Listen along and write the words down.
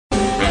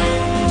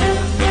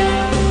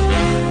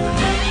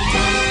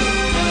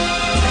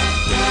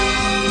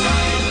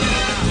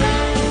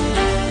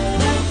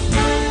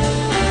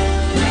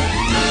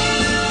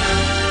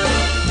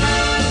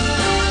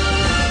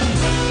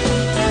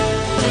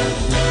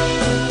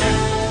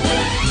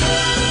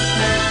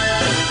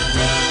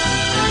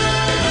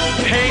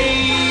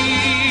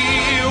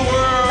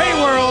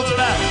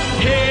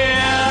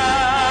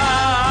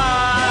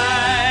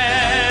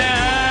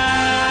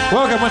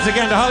Welcome once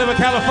again to Hollywood,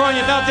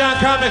 California. Meltdown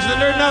Comics and the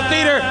Nerd Melt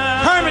Theater.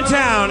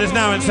 Harmontown is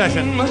now in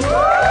session. If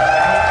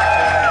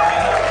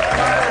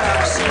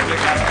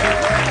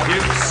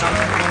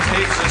someone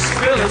takes a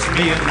spill, it's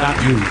me and not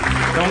you.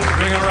 Don't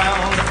bring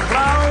around the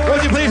flowers.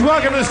 Would you please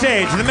welcome to the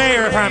stage the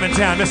mayor of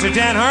Harmontown, Mr.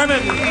 Dan Harmon.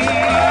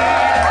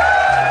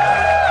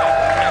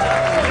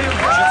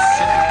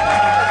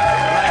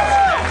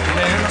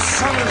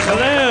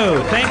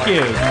 Hello, thank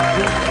you.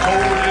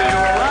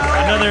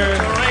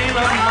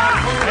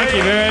 Thank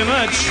you very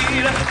much.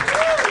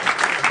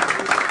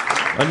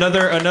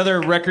 Another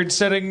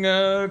record-setting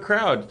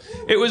crowd.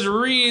 It was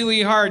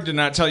really hard to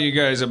not tell you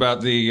guys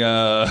about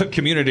the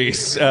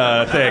communities thing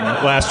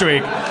last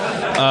week.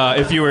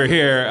 If you were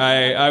here,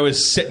 I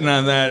was sitting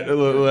on that.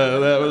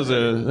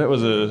 That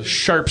was a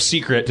sharp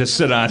secret to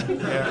sit on.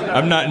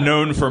 I'm not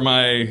known for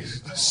my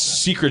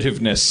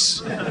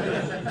secretiveness.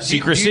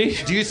 Secrecy?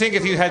 Do you think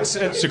if you had...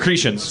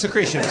 Secretions.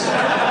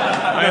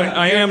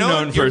 I am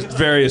known for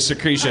various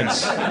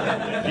secretions.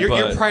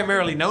 You're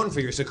primarily known for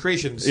your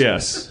secretions.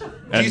 Yes.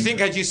 Do you think,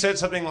 had you said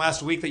something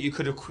last week, that you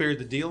could have queered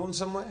the deal in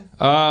some way?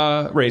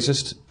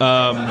 Racist.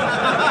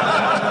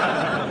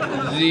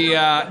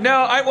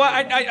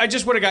 I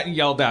just would have gotten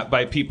yelled at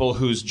by people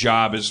whose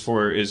job is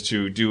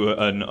to do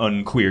an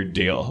unqueered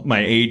deal. My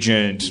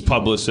agent,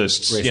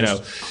 publicists,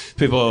 Racist.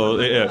 People.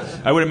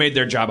 I would have made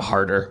their job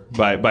harder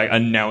by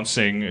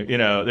announcing,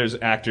 there's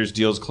actors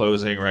deals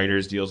closing,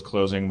 writers deals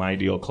closing, my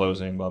deal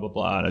closing, blah blah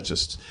blah. And it's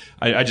just,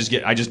 I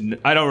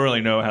don't really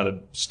know how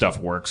the stuff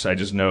works. I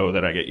just know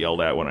that I get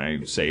yelled at when I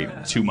say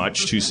too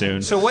much too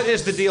soon. So what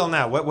is the deal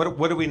now?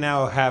 What do we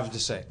now have to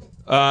say?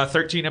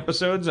 13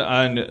 episodes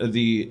on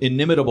the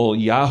inimitable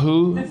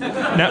Yahoo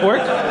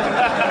network.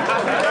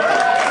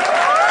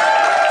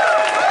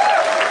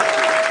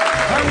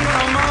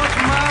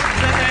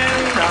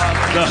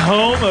 The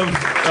home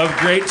of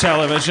great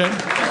television.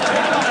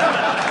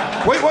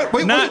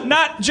 Wait.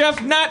 Not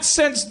Jeff. Not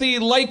since the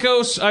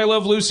Lycos I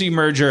Love Lucy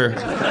merger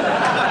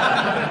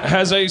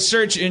has a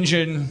search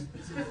engine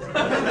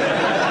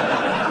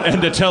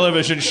and a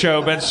television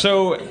show been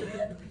so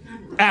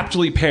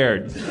aptly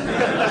paired.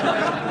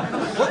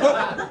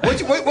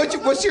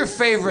 What's your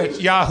favorite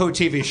Yahoo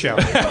TV show?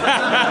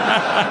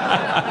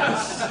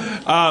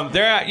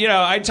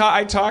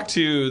 I talked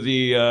to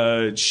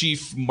the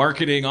chief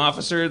marketing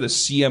officer, the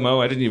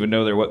CMO. I didn't even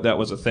know that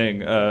was a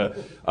thing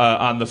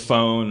on the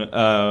phone.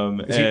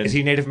 Is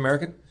he Native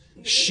American?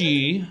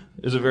 She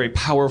is a very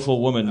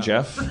powerful woman,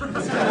 Jeff,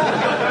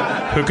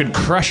 who can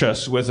crush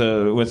us with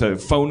a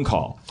phone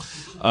call.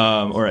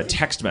 Or a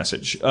text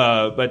message,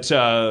 why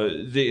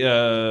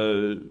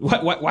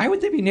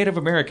would they be Native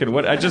American?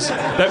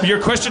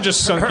 Your question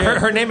just sunk in.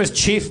 Her name is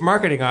Chief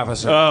Marketing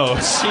Officer. Oh,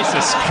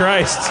 Jesus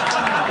Christ!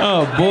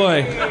 Oh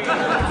boy!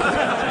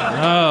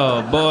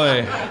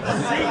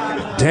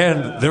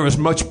 Dan, there is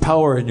much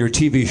power in your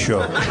TV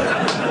show.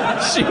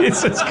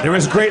 Jesus! There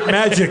is great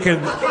magic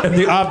in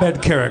the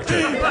Abed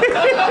character.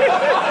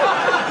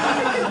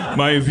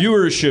 My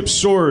viewership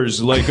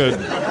soars like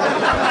a.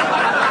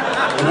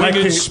 Like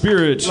a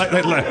spirit.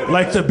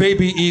 Like the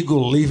baby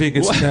eagle leaving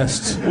its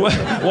nest.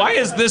 Why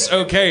is this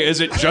okay? Is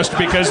it just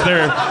because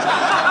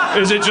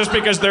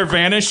they're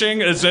vanishing?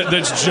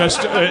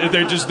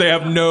 They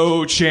have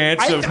no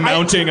chance of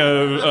mounting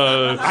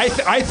a...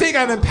 I think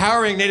I'm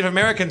empowering Native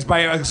Americans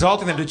by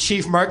exalting them to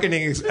chief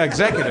marketing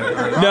executive.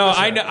 No,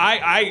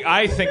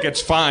 I think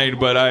it's fine,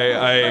 but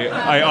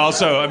I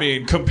also,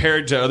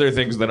 compared to other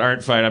things that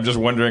aren't fine, I'm just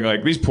wondering,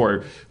 like, these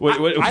poor...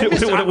 What I miss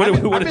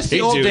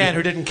the old do? Dan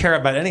who didn't care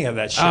about any of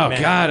that shit, Oh,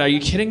 man. God, are you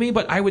kidding me?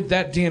 But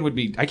that Dan would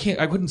be...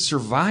 I wouldn't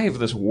survive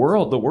this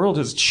world. The world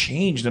has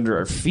changed under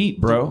our feet,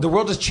 bro. The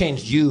world has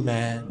changed you,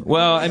 man.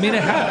 Well,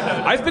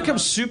 I've become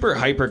super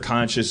hyper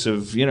conscious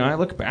of, I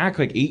look back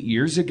like 8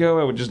 years ago,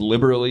 I would just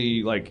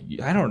liberally,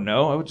 I don't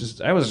know,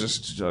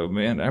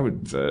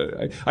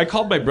 I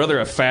called my brother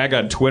a fag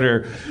on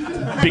Twitter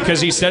because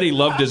he said he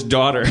loved his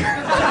daughter.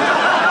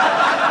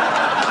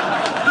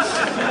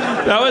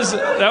 That was the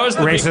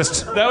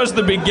racist. That was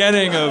the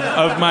beginning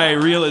of my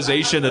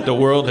realization that the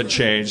world had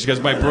changed,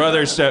 because my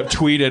brother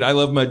tweeted, "I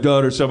love my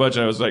daughter so much,"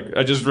 and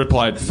I just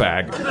replied,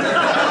 "Fag."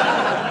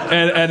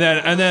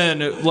 And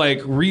then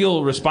like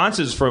real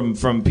responses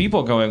from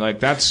people going like,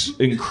 that's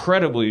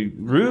incredibly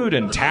rude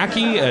and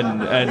tacky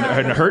and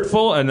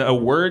hurtful, and a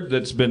word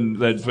that's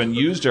been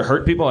used to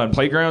hurt people on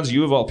playgrounds.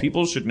 You of all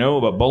people should know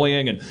about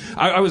bullying. And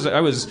I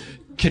was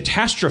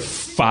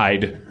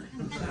catastrophied.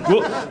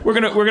 We're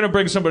gonna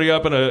bring somebody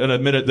up in a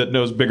minute that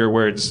knows bigger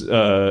words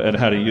and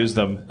how to use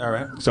them. All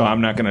right. So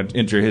I'm not gonna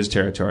enter his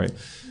territory.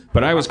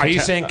 But I was. Are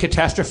you saying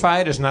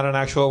catastrophied is not an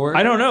actual word?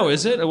 I don't know.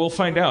 Is it? We'll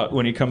find out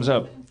when he comes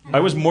up. I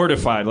was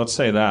mortified. Let's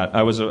say that.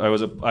 I wasn't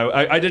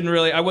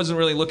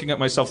really looking at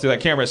myself through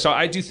that camera. So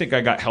I do think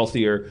I got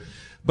healthier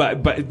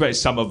by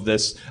some of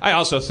this. I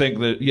also think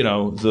that,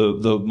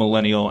 the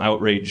millennial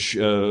outrage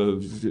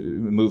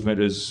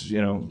movement is,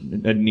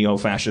 a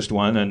neo-fascist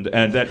one, and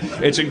that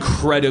it's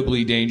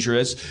incredibly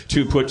dangerous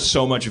to put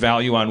so much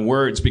value on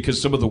words,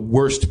 because some of the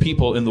worst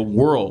people in the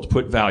world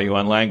put value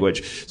on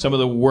language. Some of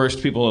the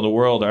worst people in the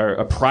world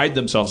pride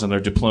themselves on their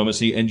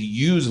diplomacy and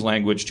use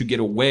language to get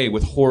away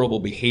with horrible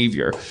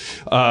behavior.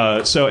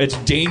 So it's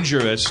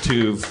dangerous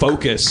to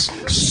focus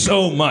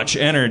so much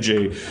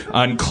energy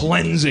on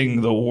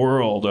cleansing the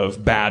world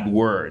of bad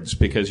words,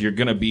 because you're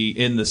going to be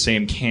in the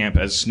same camp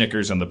as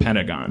Snickers and the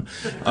Pentagon.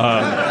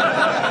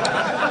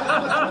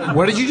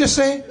 What did you just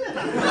say?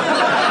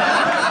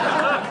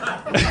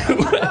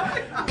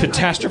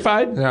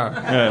 Catastrophied?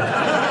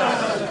 Yeah.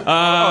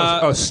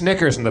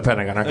 Snickers and the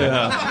Pentagon. Okay.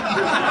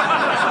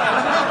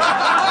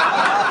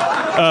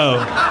 Oh,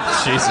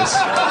 Jesus.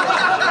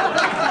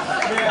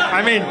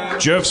 I mean,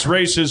 Jeff's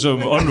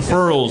racism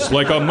unfurls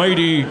like a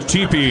mighty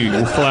teepee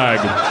flag.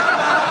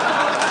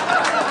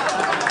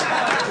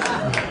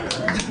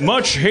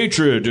 Much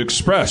hatred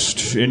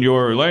expressed in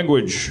your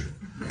language.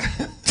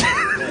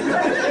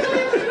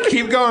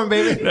 keep going,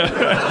 baby.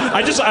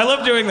 I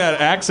love doing that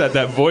accent.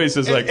 That voice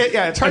is like.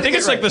 It's hard I think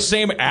it's like the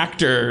same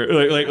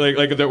actor,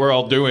 like that we're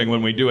all doing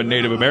when we do a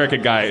Native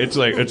American guy.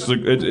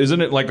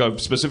 Isn't it like a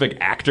specific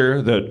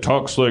actor that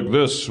talks like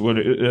this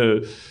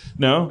when?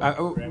 No?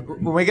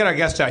 When we get our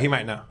guest out, he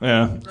might know.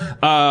 Yeah.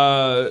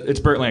 It's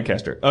Burt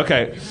Lancaster.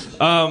 Okay.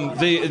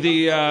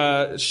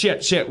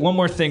 Shit. One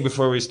more thing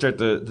before we start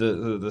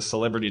the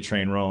celebrity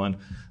train rolling.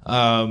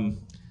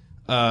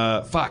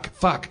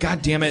 Fuck.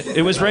 God damn it.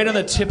 It was right on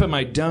the tip of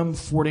my dumb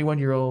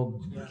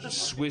 41-year-old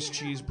Swiss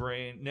cheese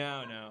brain.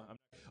 No.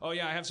 Oh,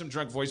 yeah, I have some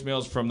drunk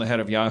voicemails from the head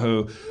of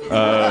Yahoo.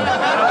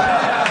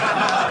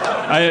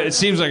 It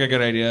seems like a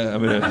good idea.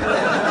 I'm going to...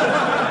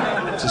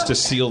 just to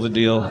seal the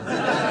deal.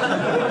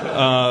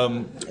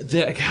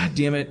 God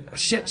damn it!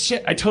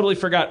 Shit! I totally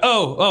forgot.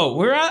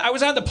 I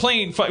was on the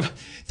plane.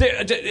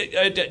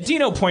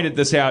 Dino pointed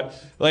this out.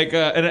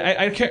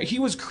 He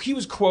was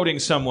quoting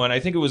someone. I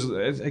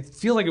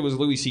feel like it was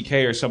Louis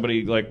C.K. or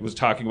somebody was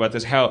talking about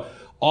this. How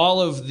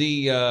all of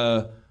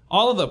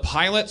the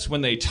pilots,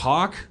 when they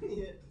talk,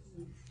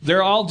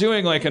 they're all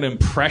doing an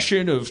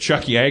impression of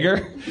Chuck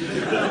Yeager.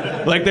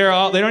 They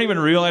don't even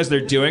realize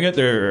they're doing it.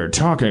 They're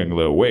talking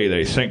the way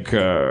they think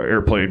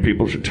airplane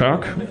people should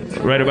talk.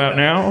 Right about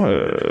now,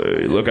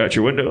 look out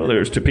your window,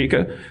 there's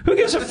Topeka. Who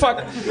gives a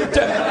fuck?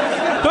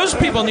 Those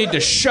people need to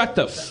shut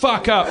the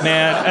fuck up,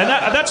 man. And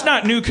that's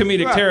not new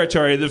comedic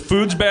territory. The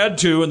food's bad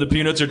too, and the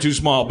peanuts are too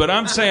small. But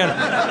I'm saying,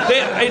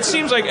 it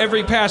seems like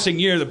every passing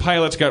year the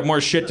pilots got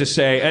more shit to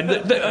say. And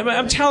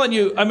I'm telling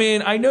you,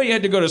 I know you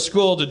had to go to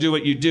school to do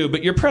what you do,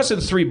 but you're pressing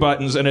 3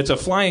 buttons and it's a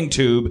flying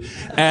tube,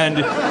 and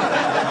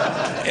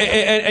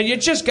you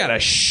just gotta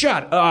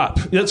shut up.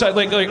 It's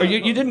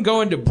you didn't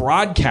go into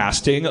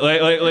broadcasting.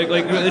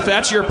 If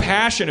that's your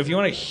passion, if you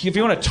want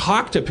to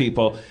talk to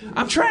people,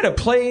 I'm trying to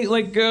play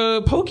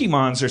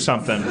Pokemons or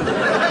something.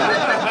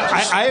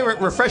 I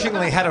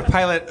refreshingly had a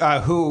pilot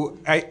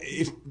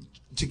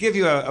to give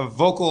you a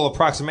vocal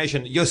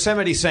approximation,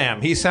 Yosemite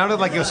Sam. He sounded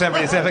like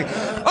Yosemite Sam.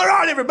 All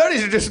right, everybody,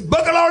 so just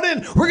buckle on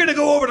in. We're going to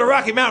go over the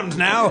Rocky Mountains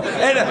now.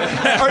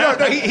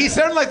 And he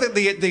sounded like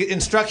the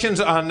instructions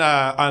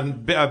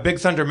on Big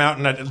Thunder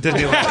Mountain at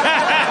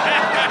Disneyland.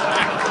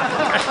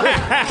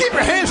 Keep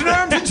your hands and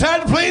arms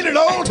inside the plane at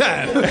all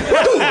times.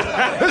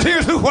 This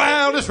here's the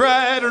wildest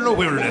ride in the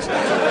wilderness.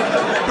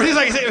 But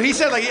he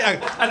said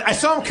I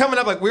saw him coming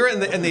up we were in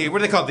the what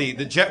do they call it,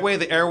 the jetway,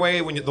 the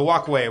airway, the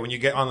walkway when you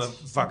get on the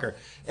fucker.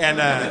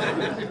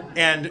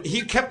 And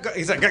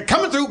he's like,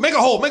 coming through, make a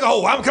hole,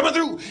 I'm coming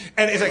through.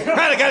 And he's like,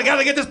 right, I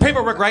gotta get this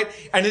paperwork right.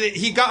 And then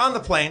he got on the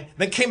plane,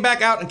 then came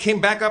back out and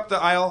came back up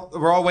the aisle.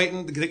 We're all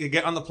waiting to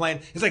get on the plane.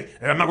 He's like,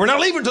 we're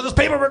not leaving until this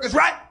paperwork is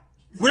right.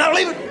 We're not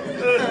leaving.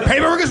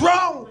 Paperwork is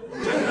wrong.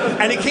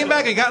 And he came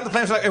back and got in the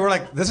plane. And we're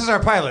like, this is our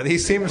pilot. He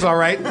seems all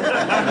right.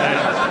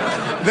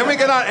 Then we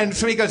get on, and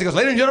so he goes,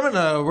 ladies and gentlemen,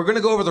 we're going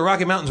to go over the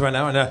Rocky Mountains right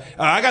now. And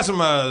I got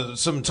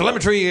some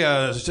telemetry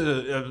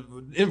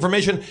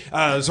information.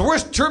 It's the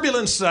worst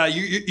turbulence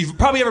you've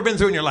probably ever been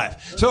through in your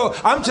life. So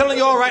I'm telling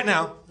you all right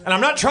now, and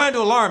I'm not trying to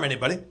alarm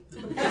anybody.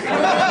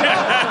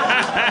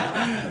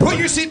 Put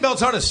your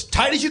seatbelts on as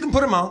tight as you can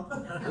put them on,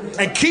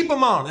 and keep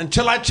them on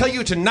until I tell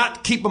you to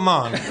not keep them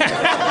on,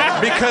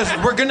 because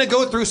we're going to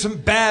go through some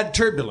bad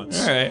turbulence.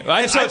 All right,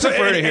 I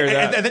prefer to hear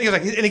that. And then he was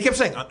and he kept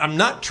saying, "I'm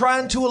not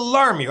trying to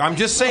alarm you. I'm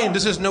just saying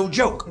this is no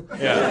joke."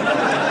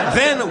 Yeah.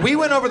 Then we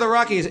went over the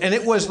Rockies, and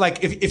it was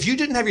like if you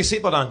didn't have your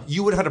seatbelt on,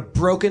 you would have had a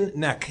broken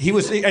neck. He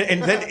was,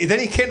 and then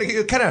he came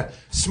kind of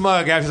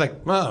smug. I was like,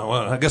 "Oh,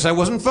 well, I guess I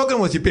wasn't fucking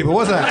with you people,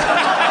 was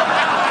I?"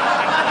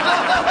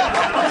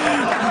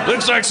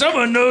 Looks like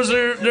someone knows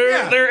their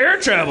air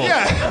travel.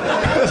 Yeah,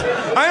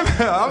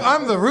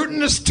 I'm the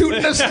rootinest,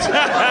 tootinest.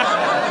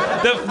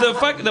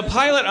 The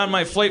pilot on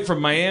my flight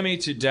from Miami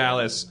to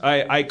Dallas,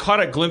 I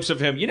caught a glimpse of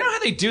him. You know how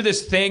they do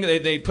this thing?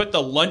 They put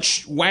the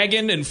lunch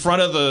wagon in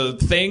front of the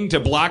thing to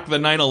block the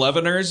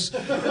 9/11ers.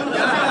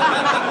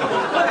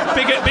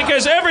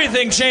 Because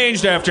everything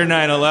changed after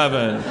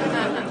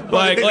 9/11.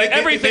 Like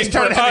everything for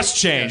us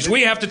changed.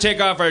 We have to take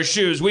off our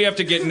shoes. We have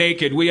to get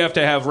naked. We have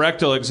to have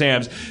rectal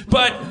exams.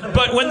 But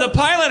when the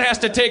pilot has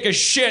to take a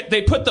shit,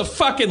 they put the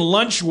fucking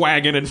lunch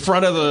wagon in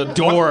front of the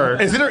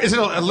door. Is it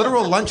a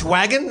literal lunch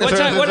wagon? What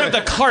if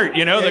the cart?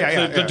 You know,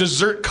 the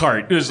dessert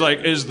cart is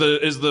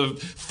the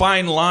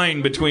fine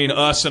line between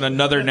us and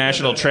another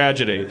national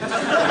tragedy.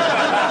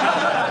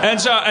 And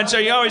so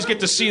you always get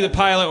to see the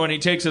pilot when he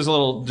takes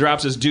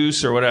drops his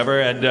deuce or whatever.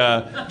 And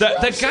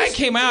the guy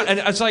came out, and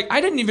it's like,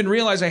 I didn't even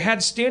realize I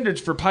had standards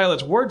for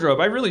pilots' wardrobe.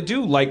 I really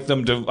do like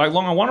them I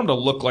want them to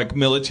look like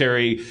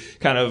military,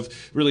 kind of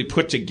really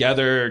put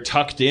together,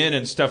 tucked in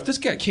and stuff. This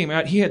guy came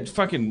out, he had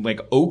fucking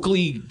like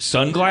Oakley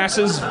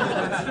sunglasses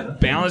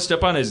balanced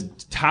up on his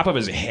top of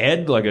his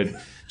head like a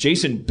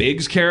Jason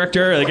Biggs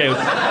character. Like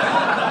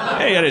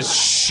he had his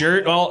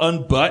shirt all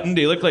unbuttoned.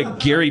 He looked like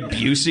Gary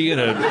Busey in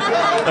a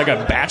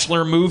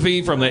Bachelor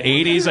movie from the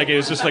 80s. Like it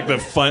was just like the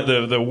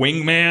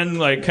wingman,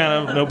 like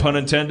kind of, no pun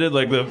intended,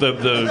 like the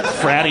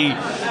fratty.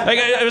 Like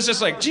it was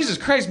just like, Jesus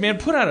Christ, man,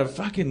 put on a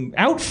fucking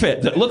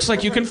outfit that looks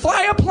like you can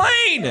fly a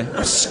plane.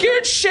 I'm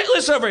scared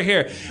shitless over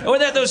here. And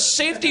when those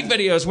safety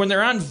videos when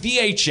they're on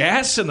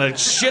VHS and the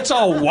shit's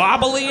all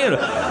wobbly and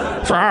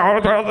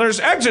there's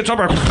exits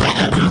over.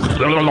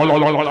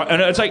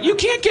 And it's like, you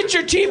can't get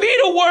your TV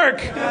to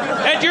work.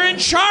 And you're in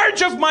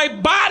charge of my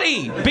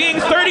body being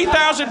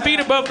 30,000 feet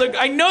above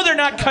I know they're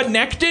not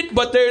connected,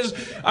 but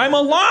I'm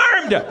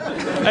alarmed.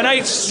 And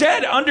I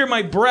said under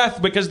my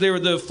breath, because they were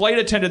the flight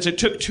attendants, it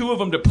took two of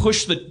them to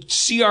push the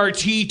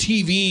CRT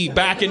TV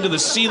back into the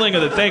ceiling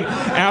of the thing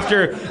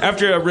after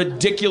a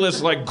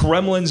ridiculous like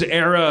Gremlins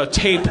era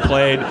tape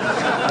played.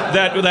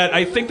 That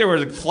I think there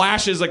were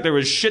flashes, like there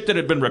was shit that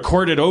had been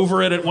recorded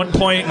over it at one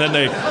point, and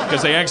then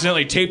because they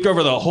accidentally taped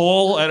over the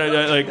hole, and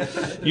like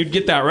you'd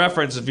get that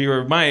reference if you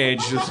were my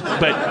age.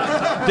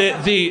 But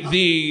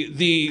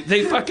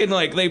they fucking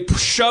like they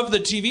shoved the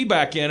TV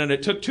back in, and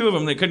it took two of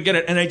them. They couldn't get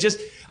it, and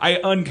I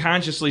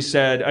unconsciously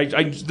said,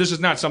 "This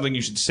is not something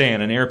you should say in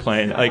an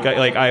airplane."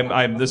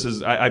 I'm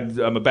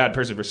a bad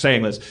person for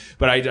saying this,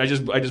 but I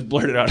just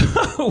blurted out,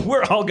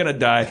 "We're all gonna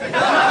die."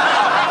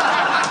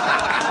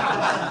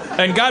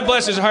 And God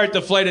bless his heart,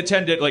 the flight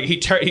attendant, like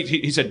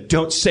he said,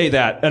 "Don't say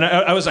that." And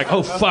I was like,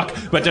 "Oh fuck!"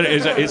 But then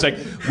it's like,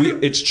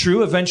 it's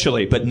true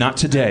eventually, but not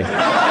today.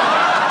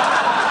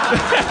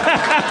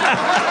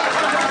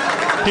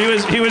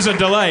 He was a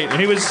delight.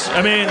 And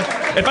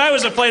if I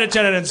was a flight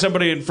attendant and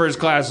somebody in first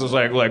class was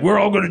like we're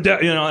all going to die,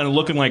 you know, and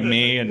looking like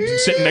me and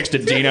sitting next to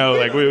Dino,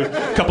 like we were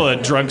a couple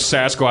of drunk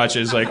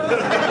Sasquatches, like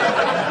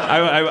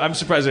I'm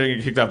surprised I didn't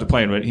get kicked off the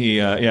plane, but he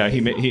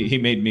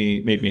made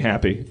me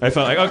happy. I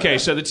felt like, okay,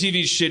 so the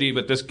TV's shitty,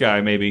 but this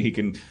guy maybe he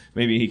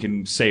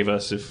can save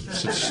us if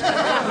such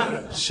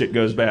shit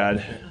goes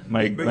bad.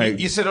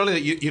 You said earlier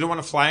that you don't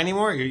want to fly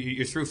anymore.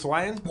 You're through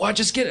flying. Well,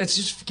 it's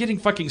just getting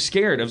fucking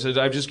scared. I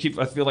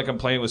feel like I'm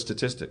playing with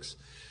statistics.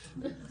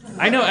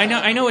 I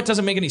know it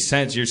doesn't make any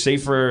sense. You're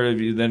safer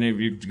than if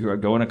you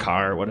go in a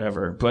car or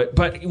whatever. But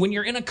when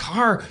you're in a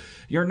car,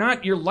 your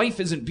life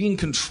isn't being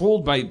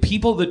controlled by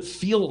people that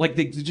feel like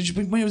they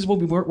might as well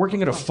be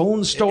working at a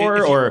phone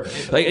store, or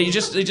like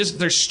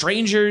they're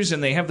strangers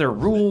and they have their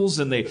rules,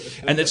 and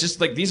it's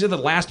just like, these are the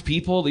last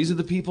people. These are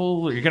the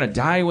people you're gonna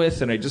die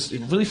with, and it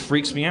really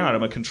freaks me out.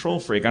 I'm a control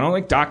freak. I don't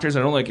like doctors. I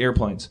don't like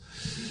airplanes.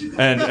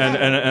 And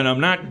I'm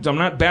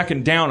not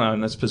backing down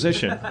on this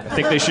position. I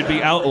think they should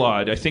be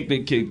outlawed. I think they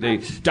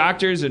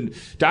doctors and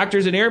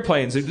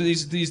airplanes.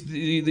 These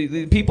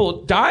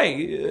people die.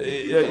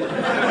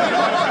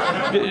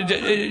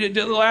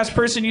 The last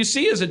person you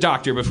see is a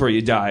doctor before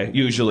you die,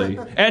 usually.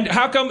 And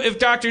how come, if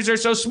doctors are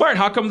so smart,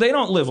 how come they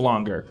don't live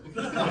longer?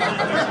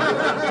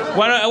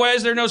 Why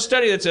is there no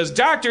study that says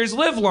doctors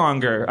live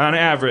longer on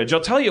average?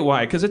 I'll tell you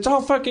why. Because it's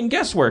all fucking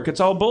guesswork. It's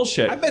all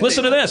bullshit.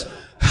 Listen to this.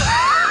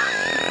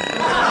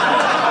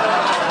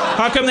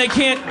 How come they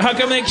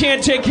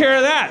can't take care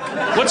of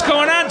that? What's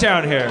going on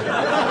down here?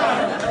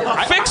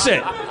 Fix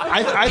it.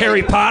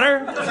 Harry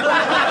Potter,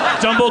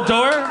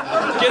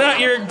 Dumbledore, get out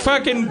your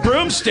fucking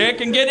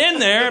broomstick and get in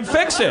there and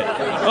fix it.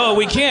 Oh,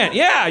 we can't.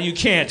 Yeah, you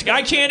can't.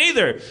 I can't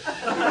either.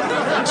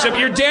 Except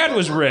your dad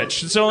was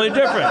rich. It's the only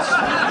difference.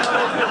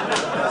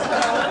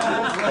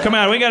 Come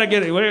on,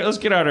 let's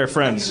get out our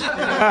friends.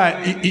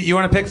 You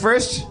want to pick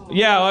first?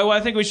 Yeah, well,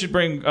 I think we should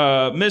bring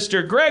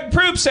Mr. Greg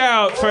Proops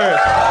out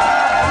first.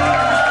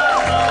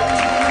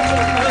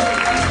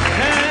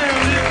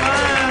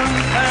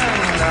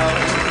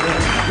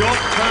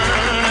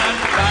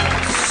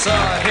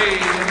 Hey,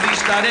 at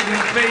least I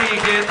didn't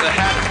fake it. The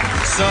hat,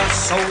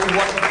 so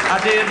what? I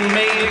didn't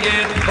make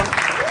it.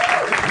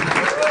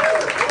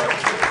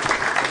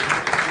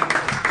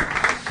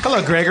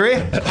 Hello, Gregory.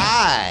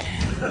 Hi.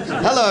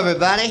 Hello,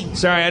 everybody.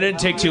 Sorry, I didn't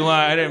take too long.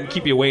 I didn't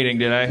keep you waiting,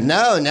 did I?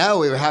 No.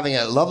 We were having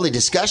a lovely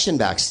discussion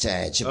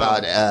backstage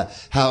about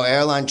how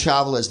airline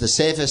travel is the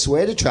safest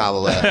way to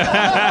travel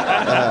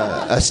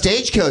a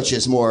Stagecoach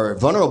is more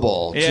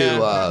vulnerable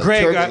to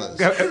Greg,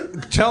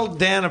 turbulence. tell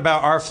Dan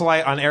about our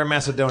flight on Air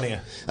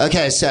Macedonia.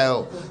 Okay,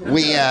 so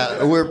we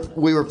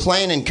were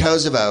playing in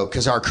Kosovo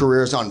because our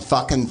career's on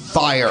fucking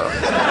fire.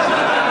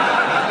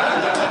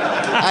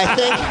 I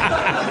think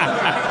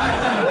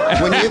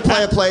when you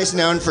play a place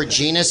known for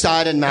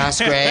genocide and mass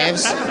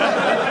graves,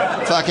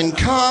 fucking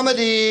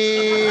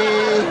comedy.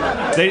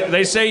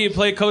 They say you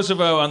play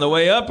Kosovo on the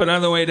way up and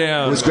on the way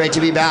down. It was great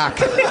to be back.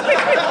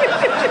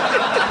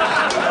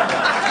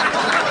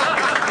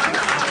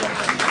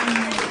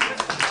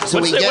 So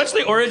What's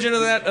the origin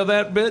of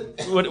that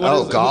bit? What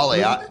oh, is it?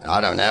 golly,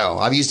 I don't know.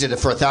 I've used it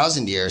for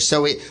 1,000 years.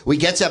 So we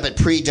gets up at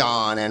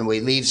pre-dawn and we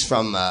leaves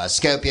from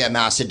Skopje,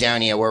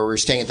 Macedonia, where we were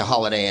staying at the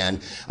Holiday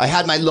Inn. I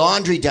had my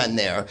laundry done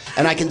there,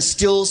 and I can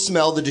still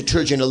smell the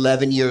detergent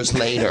 11 years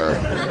later.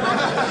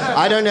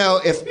 I don't know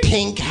if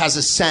pink has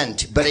a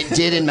scent, but it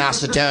did in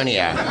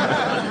Macedonia.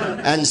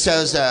 And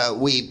so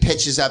we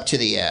pitches up to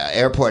the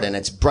airport, and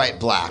it's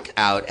bright black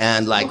out,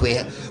 and like we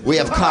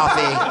have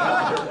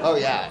coffee. Oh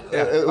yeah,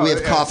 we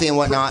have coffee and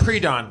whatnot.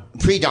 Pre-dawn,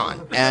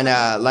 and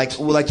like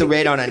the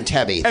radon on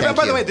Entebbe. Hey,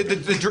 by the way,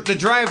 the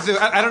drive through.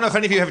 I don't know if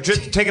any of you have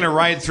taken a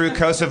ride through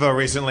Kosovo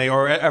recently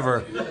or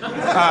ever. Do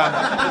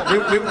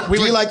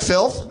you like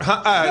filth? Do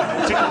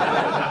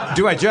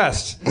I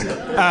just?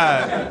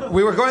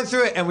 We were going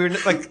through it, and we were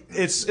like,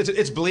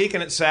 it's bleak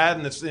and it's sad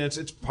and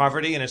it's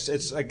poverty and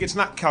it's like it's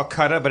not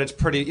Calcutta, but it's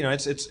pretty. You know,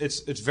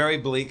 it's very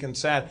bleak and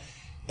sad.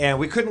 And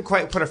we couldn't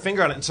quite put our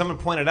finger on it. And someone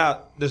pointed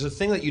out, there's a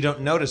thing that you don't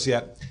notice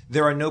yet.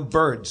 There are no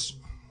birds.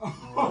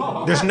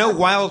 There's no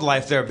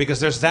wildlife there because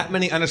there's that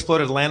many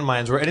unexploded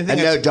landmines where anything.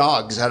 And no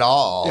dogs at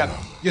all. Yeah.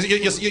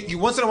 You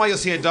once in a while you'll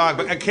see a dog,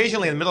 but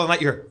occasionally in the middle of the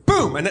night you hear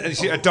boom, and then you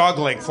see a dog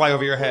leg fly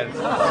over your head.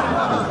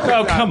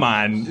 Oh, come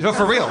on. No,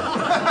 for real.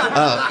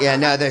 Oh, yeah,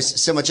 no,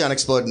 there's so much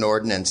unexploded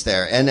ordnance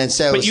there. And then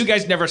so. But you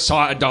guys never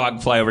saw a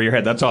dog fly over your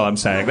head. That's all I'm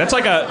saying. That's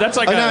like a.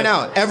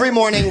 No. Every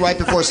morning right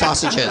before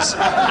sausages.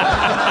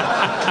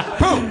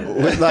 Boom.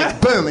 Like,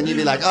 boom, and you'd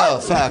be like, oh,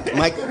 fuck.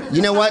 Mike,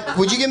 you know what?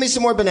 Would you give me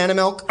some more banana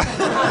milk?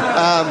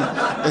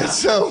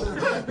 So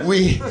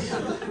we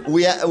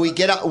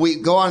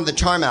go on the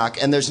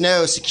tarmac, and there's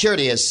no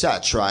security as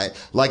such, right?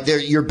 Like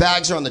your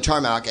bags are on the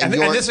tarmac, and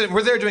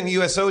we're there doing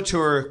USO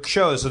tour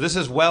shows, so this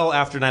is well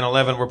after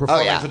 9/11. We're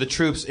performing for the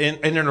troops in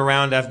and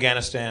around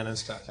Afghanistan and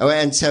stuff. Oh,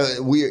 and so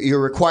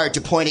you're required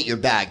to point at your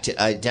bag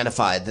to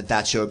identify that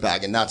that's your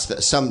bag, and that's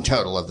the sum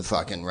total of the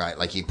fucking right.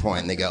 Like you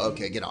point, and they go,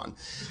 okay, get on.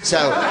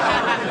 So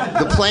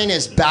the plane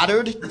is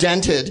battered,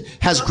 dented,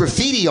 has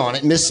graffiti on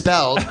it,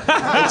 misspelled.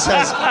 It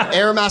says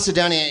Air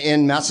Macedonia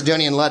in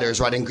Macedonian letters,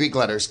 right, in Greek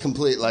letters,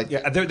 complete like.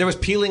 Yeah, there was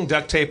peeling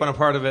duct tape on a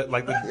part of it,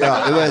 like.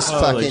 Yeah, it was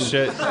fucking.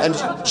 Shit. And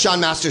Sean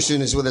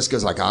Masterson is with us.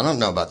 Goes like, I don't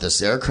know about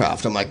this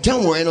aircraft. I'm like,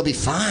 don't worry, it'll be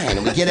fine.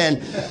 And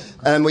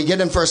we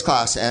get in first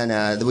class,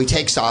 and we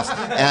take off.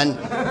 And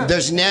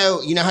there's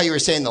no, you know how you were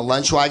saying the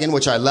lunch wagon,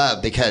 which I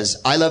love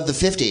because I love the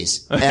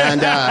 50s.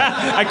 And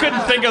I couldn't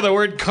think of the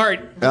word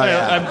cart. Oh,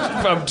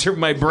 yeah.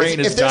 My brain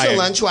is if there's dying. a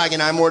lunch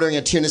wagon, I'm ordering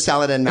a tuna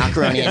salad and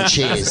macaroni and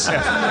cheese.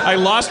 I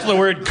lost the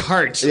word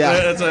cart.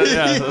 Yeah. That's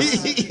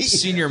a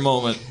senior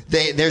moment.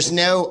 There's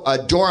no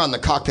door on the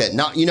cockpit.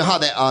 Not, you know how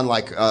they on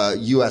like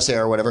US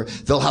Air or whatever,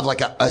 they'll have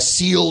like a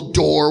sealed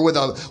door with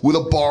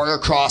a bar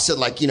across it,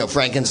 like, you know,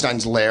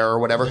 Frankenstein's lair or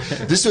whatever.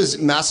 This was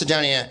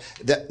Macedonia,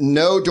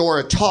 no door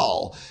at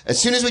all.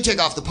 As soon as we take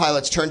off, the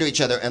pilots turn to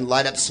each other and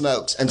light up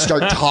smokes and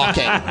start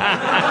talking.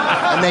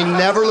 And they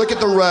never look at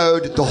the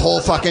road the whole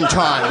fucking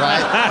time,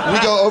 right? We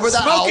go over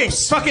the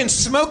Alps. Fucking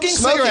smoking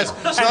cigarettes.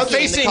 And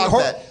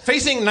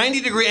facing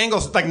 90-degree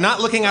angles, like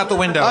not looking out the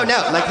window. Oh,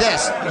 no, like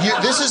this.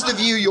 This is the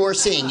view you're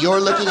seeing. You're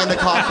looking in the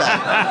cockpit.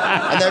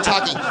 And they're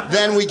talking.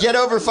 Then we get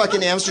over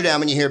fucking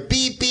Amsterdam and you hear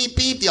beep, beep,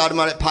 beep. The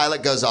automatic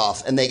pilot goes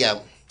off and they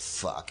go,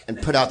 fuck,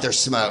 and put out their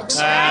smokes.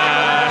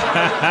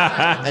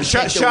 And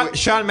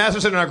Sean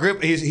Masterson in our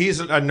group, he's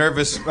a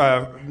nervous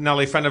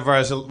Nelly friend of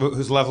ours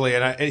who's lovely,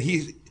 and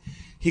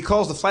he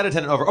calls the flight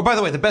attendant over. Oh, by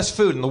the way, the best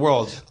food in the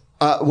world.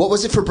 What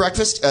was it for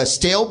breakfast?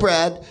 Stale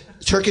bread,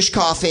 Turkish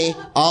coffee,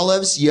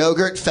 olives,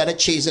 yogurt, feta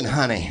cheese, and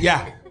honey.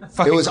 Yeah.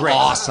 It was great.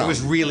 awesome. It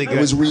was really good.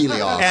 It was really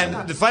awesome.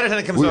 And the flight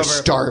attendant comes over. We were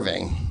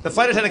starving. The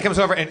flight attendant comes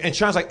over, and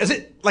Sean's like, "Is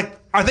it like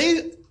are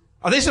they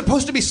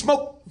supposed to be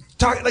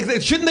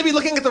like shouldn't they be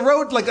looking at the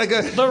road like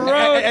the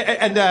road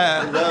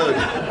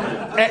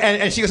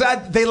and she goes,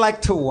 they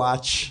like to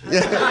watch."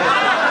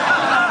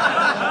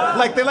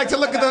 Like they like to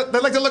look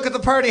at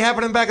the party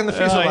happening back in the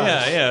fuselage.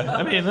 Yeah.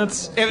 I mean,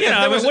 that's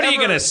what are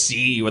you gonna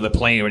see with a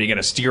plane? Are you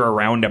gonna steer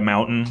around a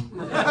mountain?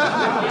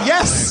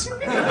 Yes.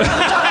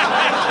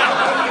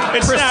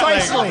 It's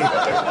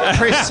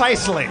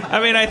Precisely. I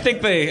mean, I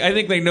think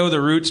they know the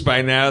routes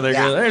by now.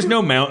 There's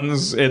no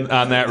mountains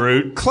on that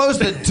route. Close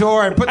the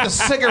door and put the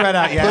cigarette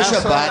out. Yeah. Push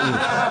a button.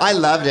 I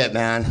loved it,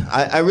 man.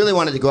 I really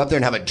wanted to go up there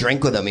and have a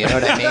drink with them. You know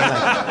what I mean?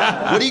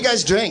 Like, what do you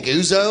guys drink?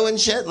 Ouzo and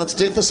shit. Let's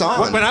do this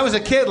on. When I was a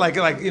kid, like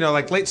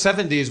late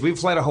 70s, we'd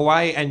fly to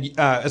Hawaii, and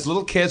as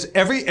little kids,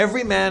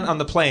 every man on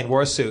the plane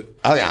wore a suit.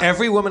 Oh yeah.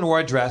 Every woman wore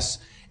a dress.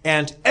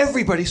 and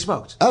everybody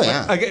smoked. Oh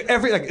yeah.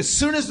 As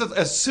soon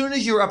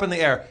as you were up in the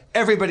air,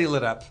 everybody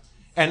lit up.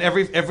 And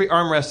every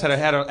armrest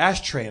had an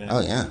ashtray in it. Oh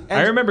yeah.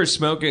 I remember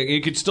smoking.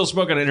 You could still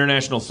smoke on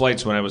international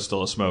flights when I was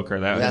still a smoker.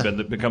 That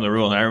had become the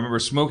rule. And I remember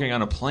smoking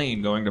on a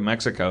plane going to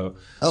Mexico.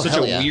 Oh, Such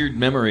hell a yeah. weird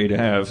memory to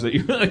have that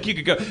you you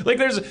could go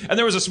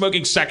there was a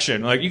smoking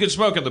section. Like you could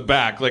smoke in the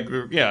back. Like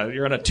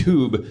you're on a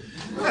tube.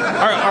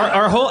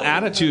 Our whole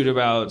attitude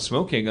about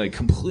smoking, I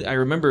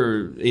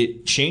remember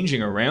it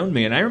changing around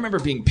me, and I remember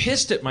being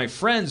pissed at my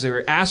friends. They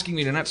were asking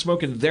me to not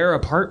smoke in their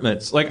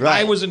apartments. Like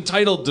I was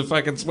entitled to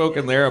fucking smoke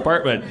in their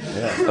apartment.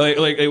 Yeah.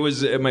 Like it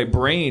was, my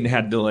brain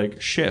had to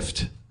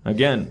shift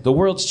again. The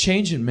world's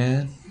changing,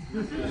 man.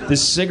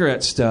 This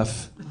cigarette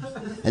stuff,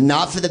 and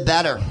not for the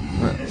better.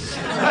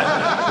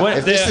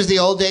 If this was the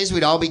old days,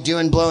 we'd all be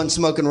blowing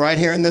smoking right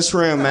here in this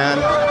room, man.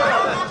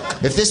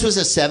 If this was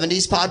a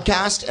 70s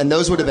podcast, and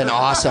those would have been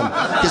awesome,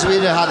 because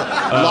we'd have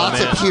had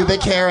lots of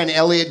pubic hair, and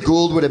Elliot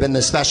Gould would have been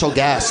the special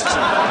guest.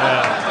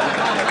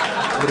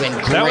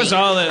 That was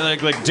all like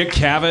Dick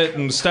Cavett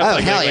and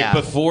stuff.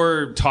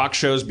 Before talk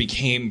shows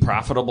became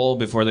profitable,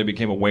 before they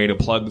became a way to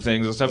plug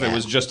things and stuff. It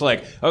was just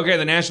okay,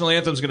 the national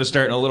anthem's going to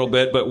start in a little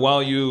bit, but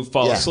while you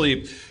fall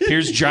asleep,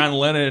 here's John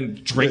Lennon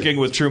drinking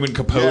with Truman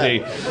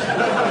Capote,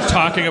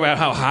 talking about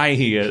how high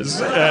he is,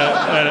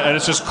 and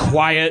it's just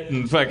quiet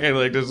and fucking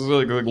there's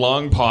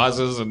long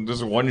pauses and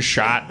just one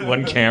shot,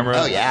 one camera.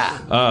 Oh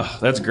yeah,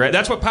 that's great.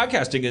 That's what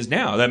podcasting is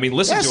now. I mean,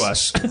 listen to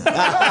us. That's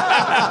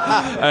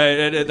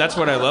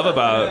what I love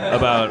about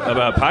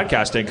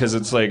podcasting, because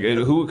it's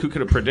who could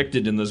have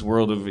predicted in this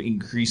world of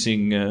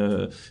increasing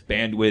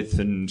bandwidth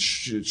and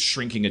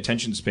shrinking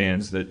attention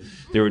spans that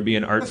there would be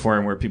an art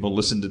form where people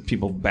listen to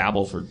people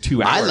babble for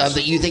 2 hours. I love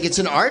that you think it's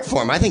an art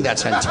form. I think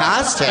that's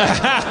fantastic. All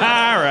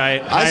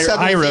right,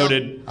 I wrote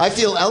it. I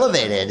feel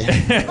elevated.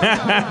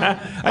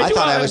 I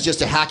thought I was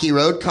just a hacky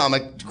road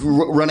comic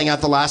running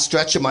out the last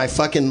stretch of my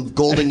fucking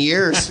golden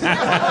years.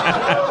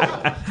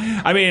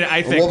 I mean,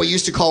 I think what we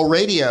used to call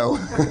radio.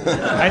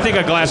 I think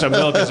a glass of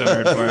milk is an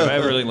art form. I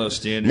have really low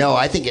standards. No,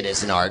 I think it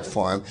is an art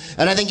form,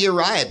 and I think you're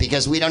right,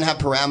 because we don't have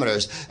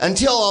parameters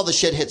until all the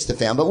shit hits the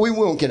fan. But we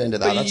won't get into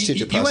that. But That's too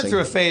depressing. You went through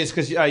a phase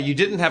because you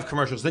didn't have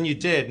commercials, then you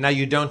did. Now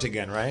you don't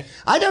again, right?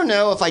 I don't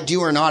know if I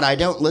do or not. I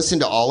don't listen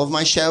to all of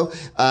my show.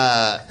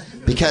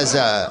 Because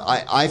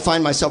I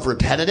find myself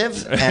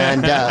repetitive,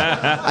 and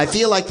I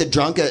feel like the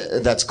drunk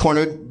that's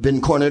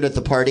been cornered at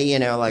the party,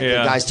 the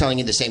guy's telling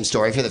you the same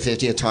story for the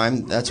 50th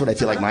time. That's what I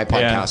feel like my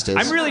podcast is.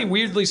 I'm really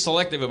weirdly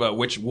selective about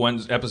which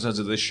episodes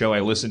of this show I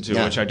listen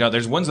to, which I don't.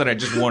 There's ones that I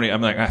just won't.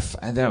 I'm like,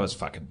 that was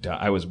fucking dumb.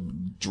 I was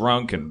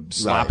drunk and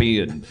sloppy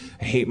and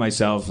I hate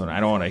myself, and I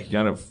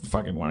don't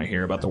fucking want to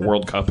hear about the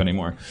World Cup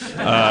anymore.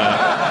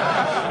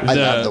 I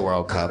love the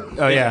World Cup.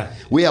 Oh yeah,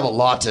 we have a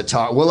lot to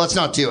talk. Well, let's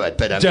not do it.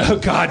 But oh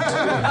God,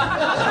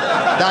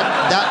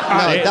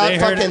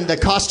 the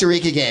Costa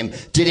Rica game.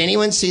 Did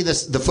anyone see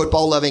the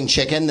football-loving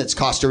chicken that's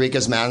Costa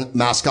Rica's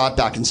mascot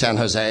back in San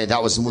Jose?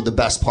 That was the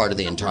best part of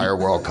the entire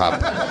World Cup,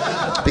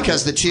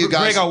 because the two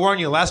guys. Greg, I'll warn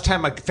you. Last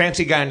time a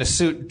fancy guy in a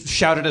suit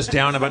shouted us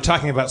down about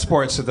talking about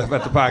sports at the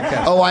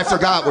podcast. Oh, I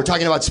forgot. We're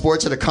talking about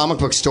sports at a comic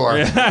book store.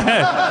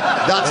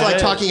 That's like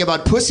talking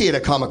about pussy at a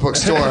comic book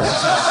store.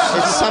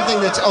 It's something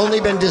that's only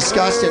been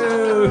discussed.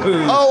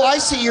 Oh, I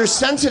see. You're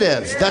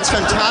sensitive. That's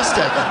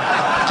fantastic.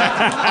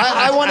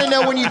 I want to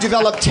know when you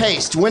develop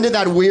taste. When did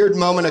that weird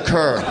moment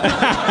occur?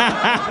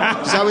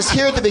 Because I was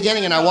here at the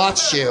beginning and I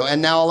watched you,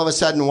 and now all of a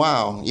sudden,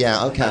 wow.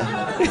 Yeah, okay.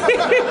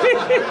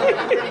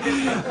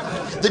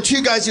 The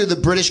two guys who are the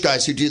British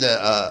guys who do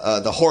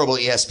the horrible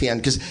ESPN,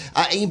 because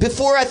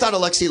before I thought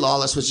Alexi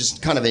Lawless was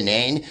just kind of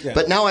inane,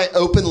 but now I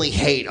openly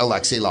hate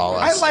Alexi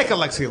Lawless. I like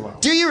Alexi Lawless.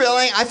 Do you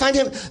really? I find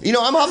him,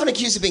 I'm often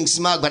accused of being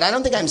smug, but I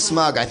don't think I'm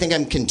smug. I think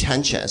I'm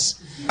contentious.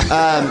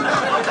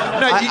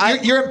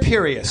 You're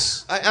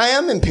imperious. I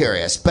am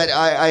imperious, but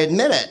I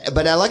admit it.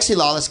 But Alexi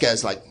Lawless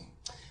goes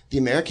the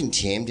American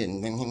team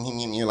didn't.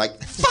 And you're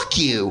like, fuck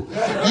you.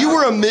 You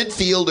were a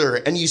midfielder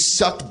and you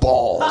sucked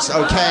balls,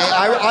 okay?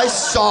 I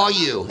saw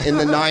you in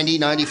the 90,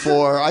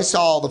 94. I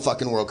saw all the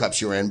fucking World Cups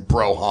you were in,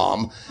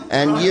 Broham.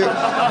 And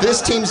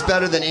this team's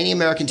better than any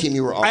American team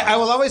you were on. I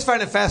will always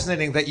find it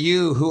fascinating that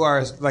you, who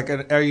are like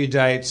an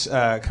erudite,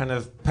 kind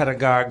of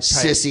pedagogue type,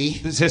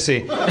 sissy,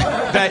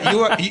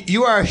 that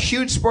you are a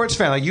huge sports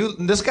fan.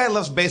 This guy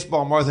loves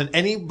baseball more than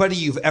anybody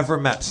you've ever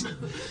met.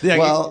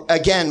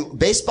 Again,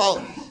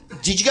 baseball.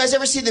 Did you guys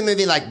ever see the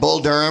movie like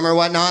Bull Durham or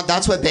whatnot?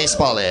 That's what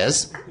baseball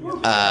is.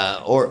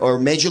 Or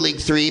Major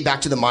League 3,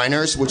 Back to the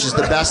Minors, which is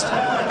the best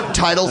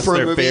title for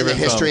a movie in the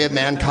history of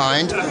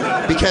mankind.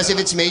 Because if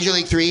it's Major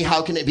League 3,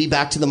 how can it be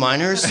Back to the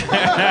Minors?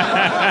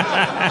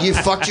 You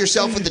fucked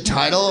yourself with the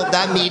title.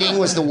 That meeting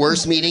was the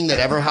worst meeting that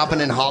ever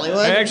happened in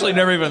Hollywood. I actually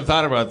never even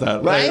thought about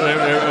that. Right?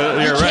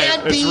 You're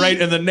right. It's right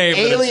in the name.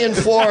 Alien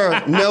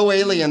 4, no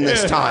alien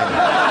this time.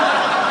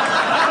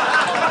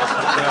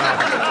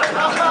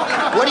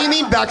 What do you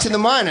mean Back to the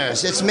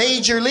Minors? It's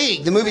Major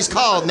League. The movie's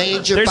called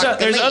Major There's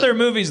League. other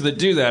movies that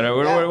do that.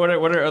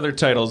 What are other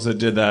titles that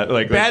did that?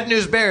 Like Bad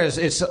News Bears.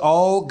 It's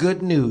all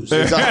good news.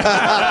 There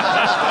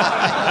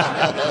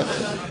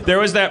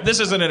was that.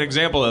 This isn't an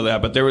example of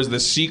that, but there was the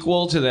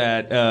sequel to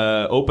that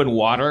Open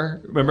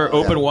Water. Remember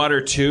Open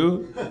Water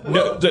 2?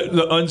 No,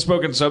 the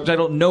unspoken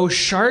subtitle: No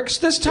sharks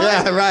this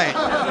time. Yeah,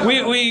 right.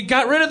 We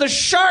got rid of the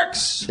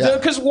sharks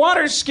because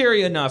water's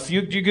scary enough.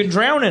 You can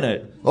drown in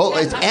it. Oh,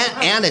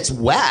 and it's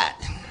wet.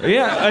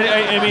 Yeah,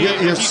 I mean,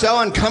 you're so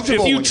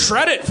uncomfortable. If you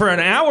tread it for an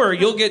hour,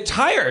 you'll get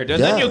tired,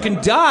 and then you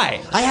can die.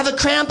 I have a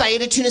cramp. I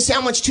ate a tuna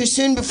sandwich too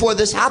soon before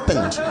this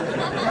happened.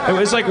 It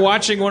was like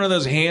watching one of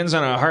those hands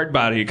on a hard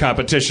body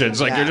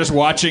competitions. Like you're just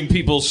watching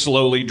people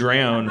slowly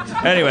drown.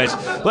 Anyways,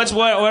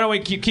 why don't we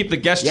keep the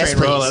guest train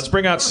rolling? Let's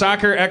bring out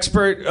soccer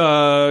expert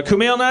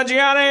Kumail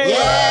Nanjiani.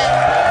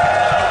 Yeah.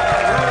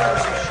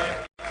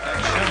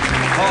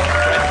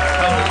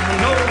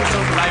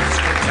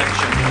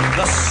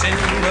 The cinder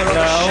of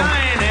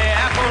shiny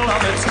apple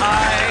of its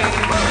eye.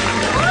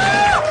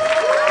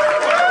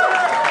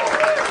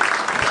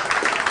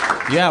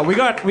 Yeah, we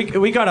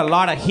got a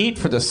lot of heat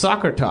for the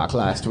soccer talk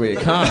last week,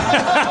 huh?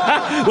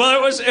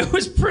 Well, it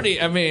was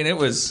pretty. I mean, it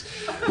was.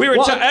 We were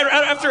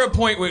after a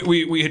point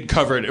we had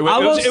covered. It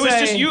was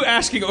just you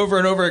asking over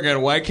and over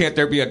again. Why can't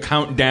there be a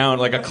countdown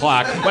like a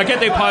clock? Why can't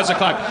they pause the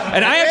clock?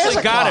 And I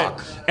actually got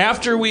it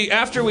after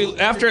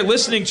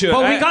listening to it.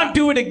 But we can't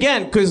do it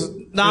again because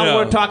now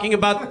we're talking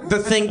about the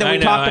thing that we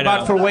talked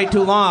about for way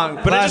too long.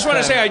 But I just want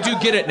to say I do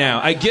get it now.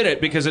 I get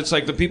it because it's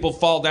like the people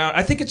fall down.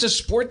 I think it's a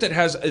sport that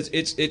has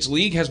its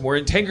league has more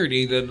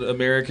integrity than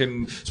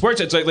American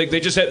sports. It's like they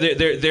just have,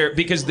 they're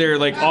because they're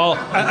like all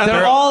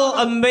they're all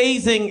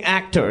amazing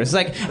actors.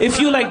 Like if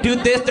you like do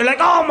this, they're like,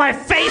 oh, my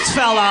face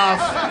fell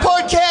off.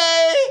 Por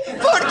qué,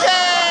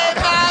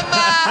 mama?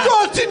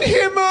 Gott in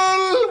Himmel!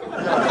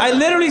 I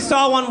literally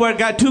saw one where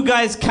two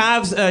guys'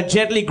 calves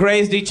gently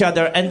grazed each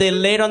other and they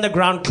laid on the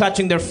ground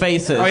clutching their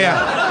faces. Oh,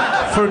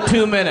 yeah. For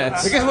 2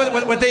 minutes. Because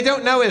what they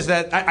don't know is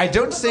that I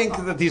don't think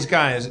that these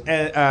guys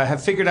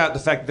have figured out the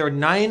fact that there are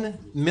 9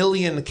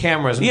 million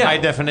cameras in high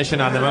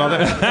definition on them.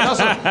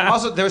 And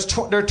also there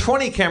are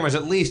 20 cameras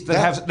at least that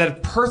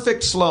have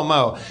perfect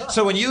slow-mo.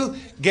 So when you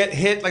get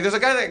hit, like there's a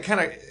guy that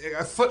kind of,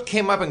 a foot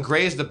came up and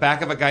grazed the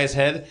back of a guy's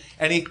head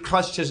and he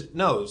clutched his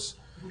nose.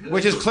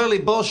 Which is clearly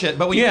bullshit,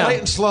 but when you play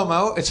it in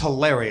slow-mo, it's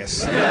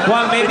hilarious.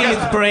 Well, maybe his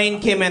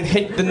brain came and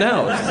hit the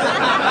nose.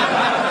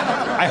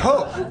 I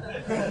hope.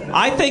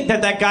 I think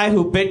that guy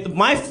who bit...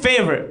 My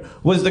favorite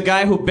was the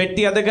guy who bit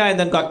the other guy and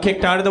then got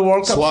kicked out of the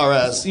World Cup.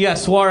 Suarez. Yeah,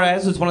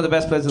 Suarez was one of the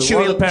best players in the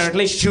world,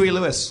 apparently. Chewy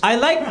Lewis. I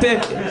liked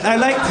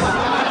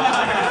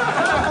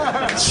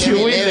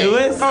Chewy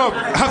Lewis? Oh,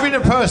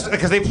 Huffington Post,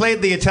 because they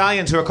played the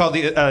Italians who are called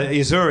the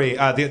Azzurri,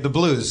 the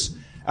Blues.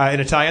 In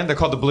Italian, they're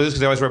called the Blues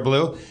because they always wear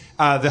blue.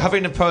 The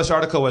Huffington Post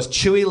article was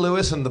Chewy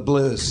Lewis and the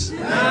Blues.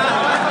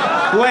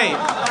 Wait.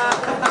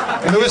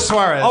 Luis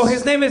Suarez. Oh,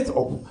 his name is...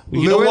 Oh,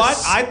 you know what?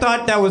 I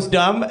thought that was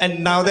dumb,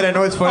 and now that I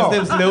know his first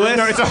name's Lewis...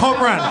 No, it's a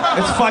home run.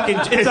 It's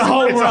a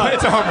home run.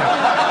 It's a home run.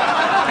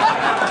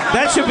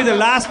 That should be the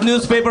last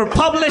newspaper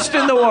published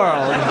in the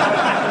world.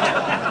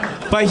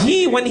 But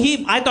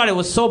I thought it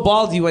was so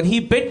ballsy when he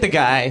bit the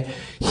guy.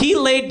 He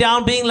laid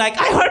down being like,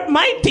 I hurt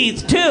my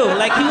teeth too.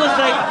 Like he was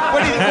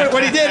like...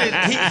 What he did,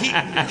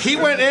 he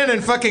went in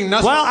and fucking...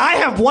 Well, I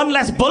have one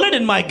less bullet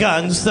in my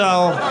gun, so...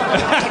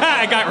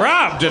 I got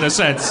robbed in a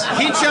sense.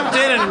 He jumped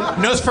in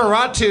and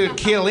Nosferatu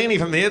Chiellini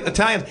from the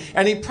Italians,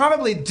 and he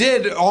probably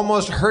did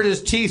almost hurt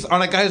his teeth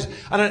on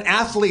an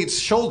athlete's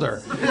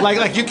shoulder.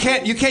 Like you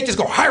can't just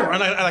go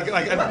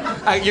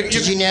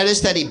Did you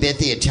notice that he bit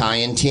the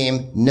Italian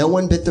team? No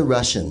one bit the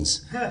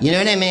Russians. You know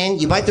what I mean?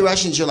 You bite the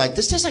Russians, you're like,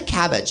 this tastes like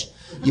cabbage.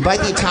 You bite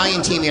the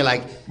Italian team, you're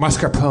like,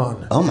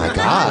 mascarpone. Oh my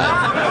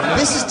God,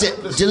 this is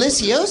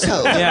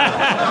delicioso.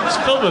 Yeah, it's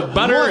filled with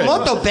butter.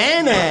 Molto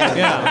bene.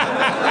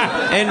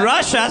 Yeah. In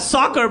Russia,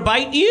 soccer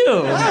bite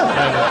you.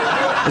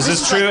 Yeah. Is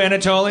this true,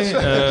 Anatoly?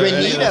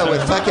 Granita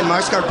with fucking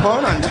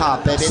mascarpone on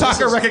top, baby.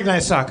 Soccer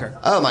recognized soccer.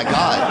 Oh my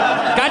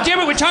God. God damn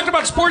it, we talked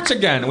about sports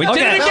again. We did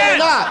it again.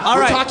 No, we're not. All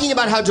we're right. talking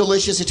about how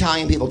delicious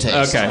Italian people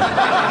taste. Okay.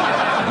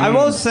 I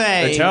will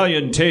say...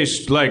 Italian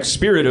tastes like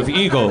spirit of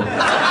eagle.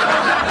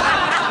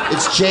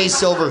 It's Jay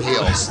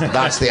Silverheels.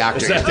 That's the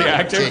actor. Is that the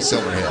actor? Jay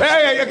Silverheels.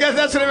 Hey,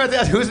 that's what I meant to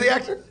ask. Who's the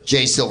actor?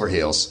 Jay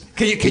Silverheels.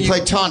 He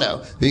played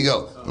Tonto. You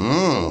go,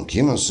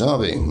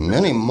 Kemosabe,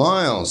 many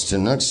miles to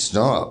next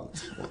stop.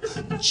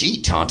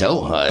 Gee,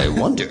 Tonto, I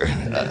wonder,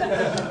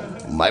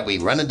 might we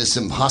run into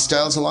some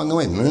hostiles along the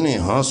way? Many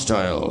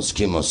hostiles,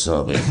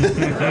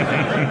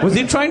 Kemosabe. Was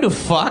he trying to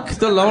fuck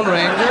the Lone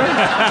Ranger?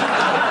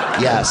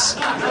 Yes.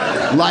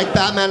 Like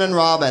Batman and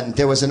Robin,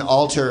 there was an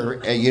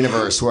alter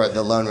universe where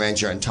the Lone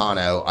Ranger and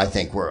Tano, I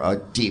think, were a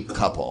deep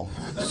couple.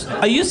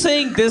 Are you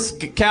saying this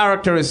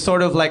character is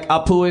sort of like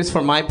Apu is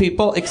for my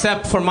people?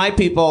 Except for my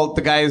people,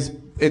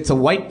 it's a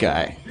white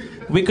guy.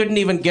 we couldn't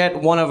even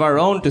get one of our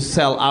own to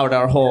sell out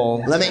our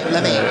whole. Let me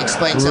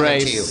explain something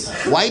race.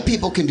 to you. White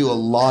people can do a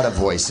lot of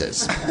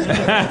voices.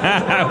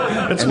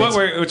 It's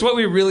what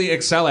we really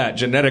excel at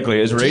genetically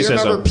is racism. Do you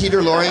remember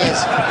Peter Lorre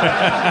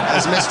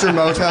as Mr.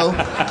 Moto?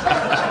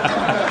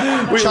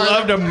 We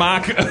love to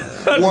mock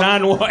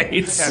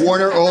non-whites.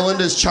 Warner Oland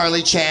as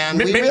Charlie Chan.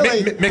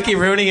 Mickey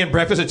Rooney in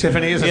Breakfast at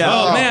Tiffany's. Yeah.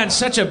 Oh man,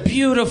 such a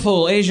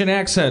beautiful Asian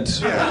accent.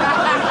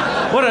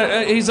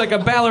 He's like a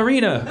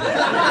ballerina.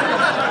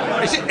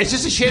 It's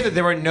just a shame that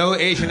there were no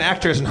Asian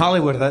actors in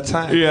Hollywood at that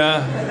time.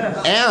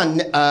 Yeah.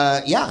 And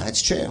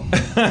it's true.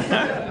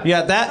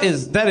 Yeah, that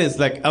is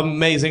like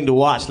amazing to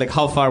watch. Like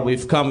how far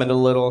we've come in a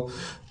little.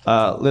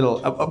 But we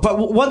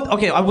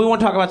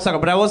won't talk about soccer.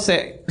 But I won't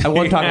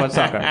talk about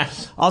soccer.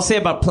 I'll say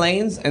about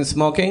planes and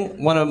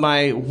smoking. One of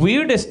my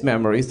weirdest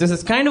memories. This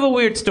is kind of a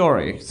weird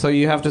story, so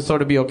you have to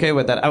sort of be okay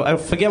with that. I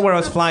forget where I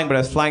was flying, but I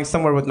was flying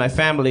somewhere with my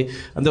family,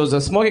 and there was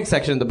a smoking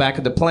section in the back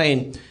of the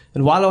plane.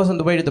 And while I was on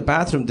the way to the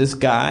bathroom, this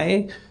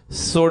guy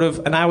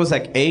and I was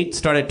like 8,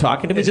 started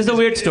talking to me. It's just a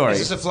weird story. Is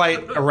this a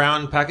flight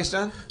around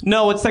Pakistan?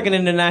 No, it's like an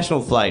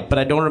international flight, but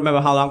I don't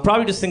remember how long.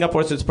 Probably to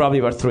Singapore, so it's probably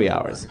about 3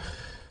 hours.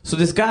 So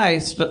this guy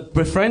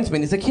befriends me,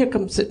 and he's like, "Here,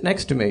 come sit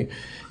next to me."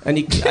 And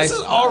this is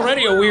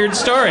already a weird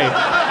story.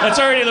 That's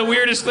already the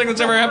weirdest thing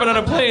that's ever happened on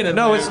a plane.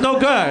 No, it's no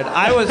good.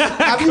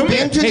 Have you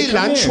been to the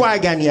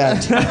Lunchwagon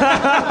yet?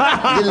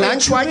 The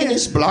Lunchwagon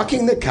is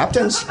blocking the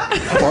captain's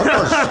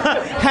quarters.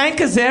 Hank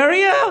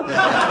Azaria?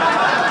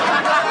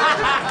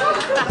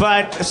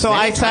 But so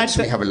I sat.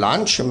 We have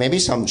lunch, or maybe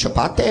some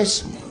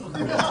chapatis.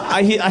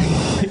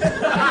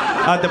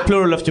 The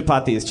plural of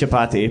chapati is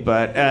chapati,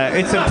 but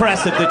it's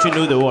impressive that you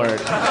knew the word.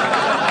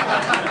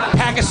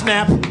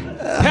 Pakisnap.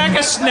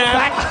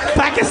 Pakisnap.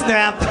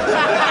 Pakisnap.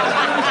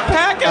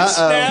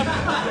 Pakisnap.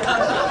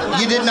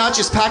 You did not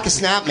just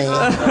Pakisnap me.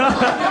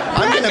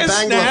 I'm gonna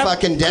bang your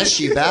fucking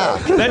deshi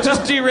back. That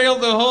just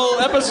derailed the whole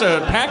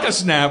episode.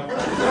 Pakisnap.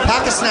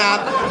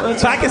 Pakisnap.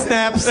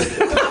 Pakisnaps.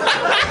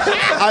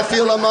 I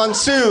feel a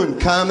monsoon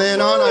coming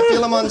on. I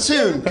feel a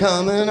monsoon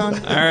coming on.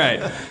 All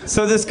right.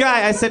 So this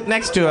guy, I sit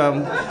next to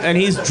him, and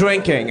he's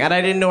drinking, and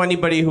I didn't know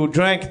anybody who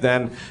drank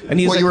then. And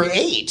he's you were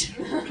 8.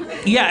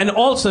 Yeah, and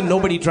also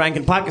nobody drank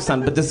in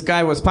Pakistan, but this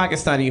guy was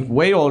Pakistani,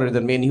 way older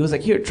than me, and he was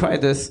like, "Here, try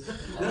this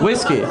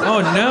whiskey."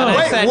 Oh no!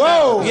 Wait,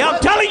 whoa! Yeah, I'm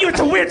telling you, it's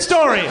a weird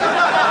story.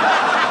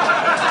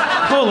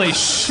 Holy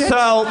shit!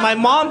 So my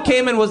mom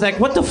came and was like,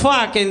 "What the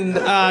fuck?" And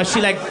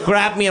she like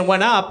grabbed me and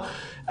went up.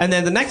 And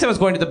then the next time I was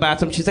going to the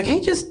bathroom, she's like, "Hey,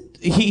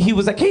 he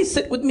was like, hey,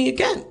 sit with me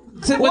again.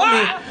 Sit with me."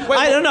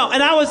 I don't know.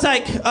 And I was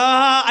like,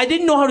 I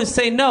didn't know how to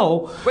say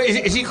no.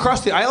 Wait, is he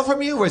across the aisle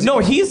from you? Or is no,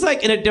 he's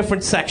like in a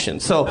different section.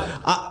 So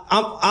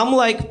I'm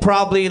like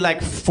probably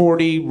like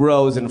 40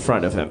 rows in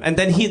front of him. And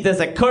then there's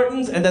like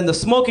curtains, and then the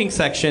smoking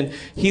section,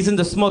 he's in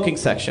the smoking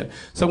section.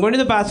 So I'm going to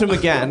the bathroom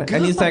again,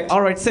 and he's like,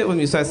 "All right, sit with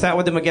me." So I sat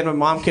with him again. My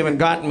mom came and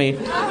got me.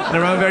 And I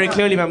remember very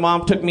clearly my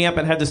mom took me up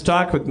and had this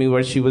talk with me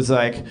where she was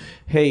like,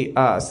 "Hey,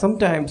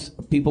 sometimes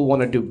people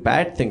want to do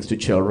bad things to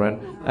children."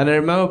 And I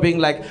remember being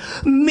like,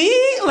 "Me?"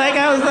 Like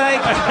I was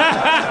like,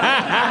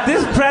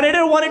 this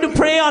predator wanted to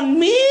prey on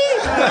me?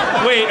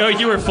 Wait,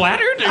 you were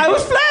flattered? I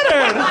was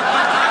flattered.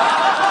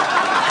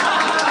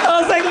 I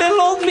was like, little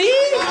old me?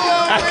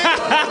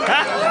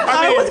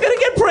 I was going to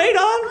get preyed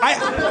on?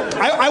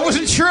 I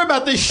wasn't sure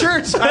about this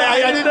shirt.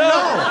 I didn't know.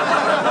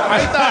 I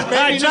thought maybe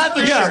I just not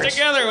the shirt.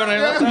 together when I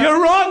looked. You're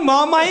wrong,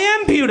 Mom. I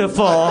am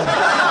beautiful.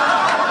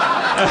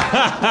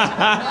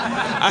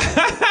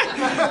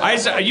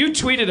 You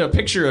tweeted a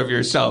picture of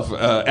yourself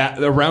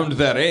at around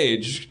that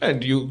age,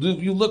 and you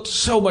looked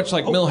so much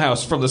like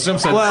Milhouse from The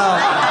Simpsons. Well,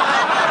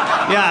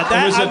 yeah,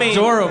 that was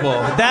adorable.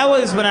 That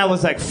was when I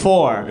was like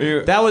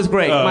 4. That was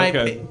great. Oh,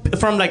 okay.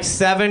 From like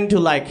 7 to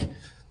like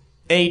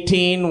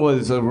 18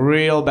 was a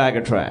real bag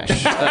of trash.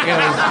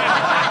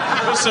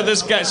 So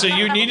this guy, so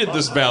you needed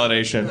this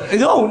validation.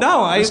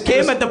 No, I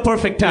came at the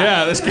perfect time.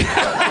 Yeah, this guy.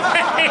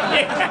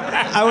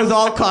 I was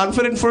all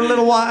confident for a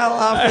little while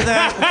after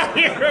that.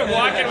 You were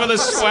walking with a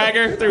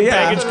swagger through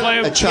baggage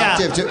claim.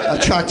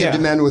 Attractive to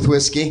men with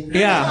whiskey.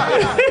 Yeah.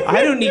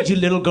 I don't need you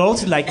little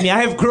girls to like me.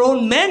 I have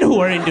grown men who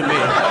are into me.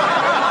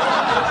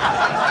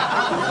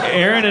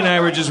 Erin and I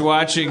were just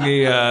watching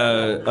the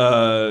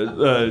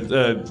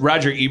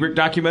Roger Ebert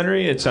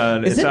documentary. It's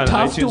on. Is it's it on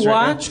tough iTunes to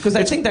right watch? Because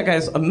I think that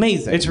guy's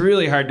amazing. It's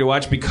really hard to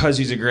watch because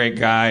he's a great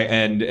guy,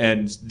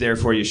 and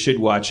therefore you should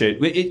watch it.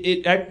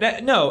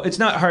 No, it's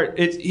not hard.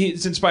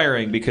 It's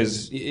inspiring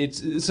because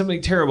it's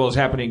something terrible is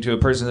happening to a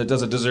person that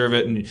doesn't deserve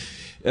it, and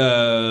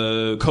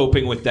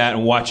coping with that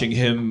and watching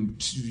him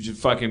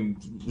fucking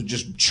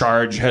just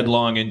charge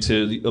headlong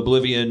into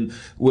oblivion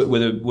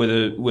with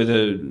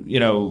a you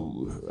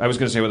know, I was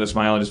gonna say with a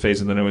smile on his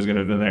face, and then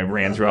I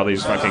ran through all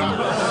these fucking.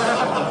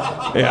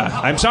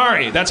 Yeah, I'm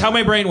sorry. That's how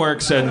my brain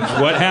works, and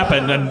what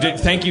happened. And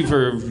thank you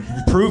for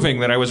proving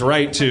that I was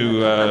right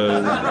to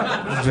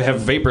have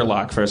vapor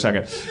lock for a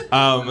second.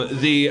 But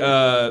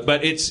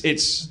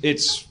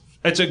it's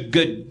it's a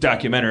good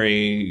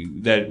documentary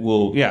that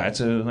will, it's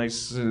a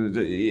nice,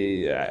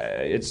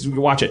 it's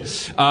watch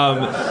it.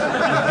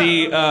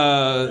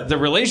 The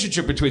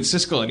relationship between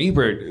Siskel and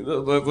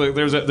Ebert.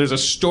 There's a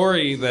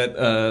story that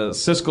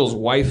Siskel's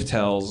wife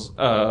tells.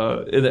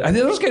 I think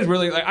those guys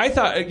really. I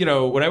thought,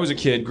 when I was a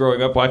kid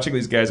growing up watching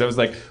these guys, I was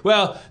like,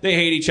 well, they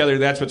hate each other.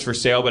 That's what's for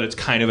sale, but it's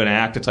kind of an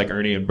act. It's like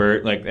Ernie and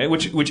Bert,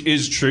 which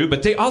is true.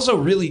 But they also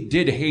really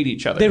did hate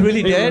each other. They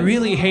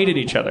really hated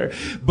each other,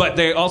 but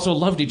they also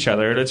loved each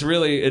other, and it's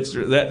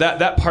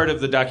that part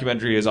of the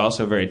documentary is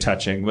also very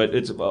touching. But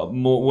it's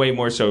way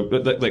more so.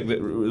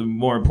 The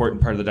more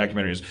important part of the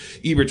documentary is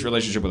Ebert's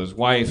relationship with his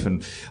wife,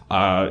 and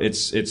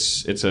it's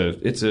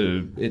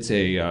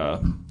a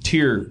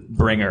tear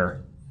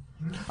bringer.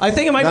 I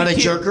think it might not be a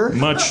jerker.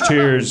 Much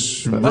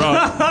tears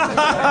brought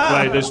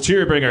by this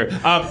tear bringer.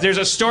 There's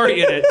a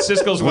story in it.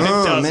 Siskel's wife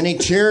tells. How many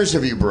tears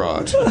have you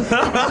brought?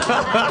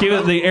 Give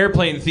it the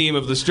airplane theme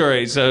of the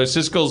story. So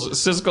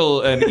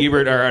Siskel and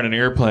Ebert are on an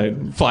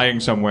airplane flying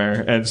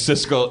somewhere, and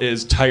Siskel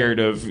is tired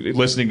of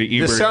listening to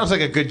Ebert. This sounds like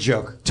a good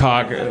joke.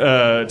 Talk.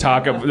 So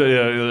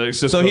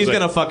he's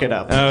gonna fuck it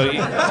up.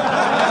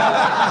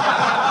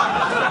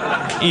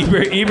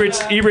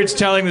 Ebert's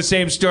telling the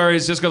same story.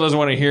 Siskel doesn't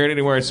want to hear it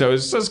anymore, so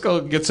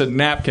Siskel gets a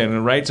napkin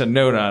and writes a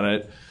note on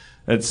it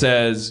that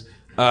says,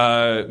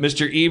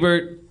 "Mr.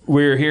 Ebert,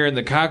 we're here in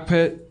the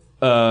cockpit.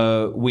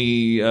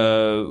 We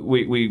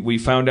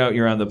found out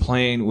you're on the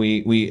plane.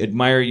 We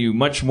admire you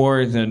much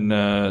more than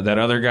that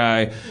other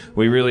guy.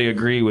 We really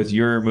agree with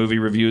your movie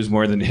reviews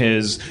more than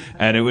his,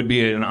 and it would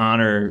be an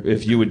honor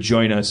if you would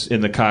join us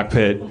in the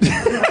cockpit."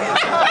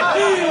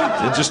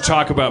 And just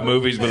talk about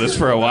movies with us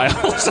for a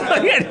while. So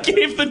I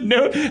gave the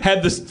note,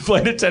 had the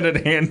flight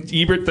attendant hand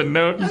Ebert the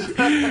note.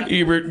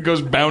 Ebert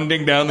goes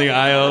bounding down the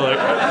aisle,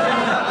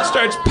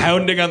 starts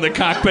pounding on the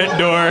cockpit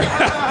door.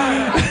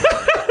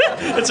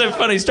 It's a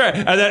funny story.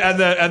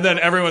 And then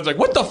everyone's like,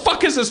 what the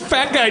fuck is this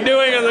fat guy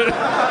doing? And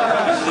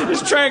then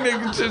he's trying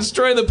to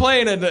destroy the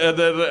plane. And then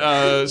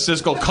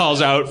Siskel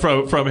calls out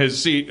from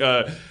his seat.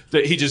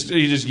 That he just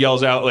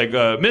yells out like,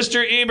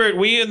 Mr. Ebert,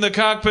 we in the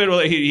cockpit. Well,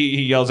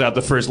 he yells out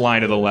the first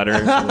line of the letter.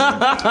 So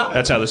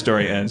that's how the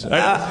story ends.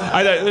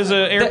 There's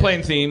an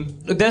airplane theme.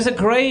 There's a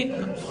great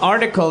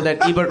article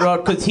that Ebert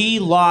wrote because he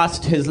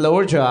lost his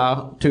lower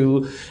jaw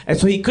and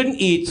so he couldn't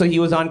eat, so he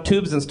was on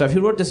tubes and stuff. He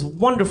wrote this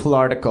wonderful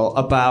article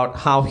about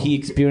how he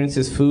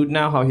experiences food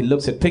now, how he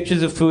looks at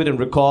pictures of food and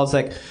recalls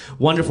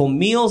wonderful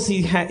meals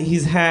he's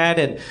had,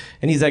 and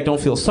he's like, don't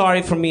feel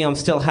sorry for me, I'm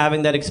still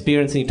having that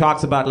experience. And he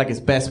talks about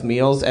his best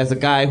meals as a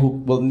guy who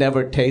will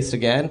never taste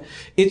again.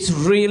 It's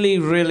really,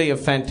 really a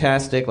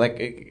fantastic,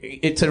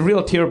 it's a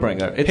real tear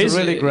bringer. It's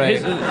really great.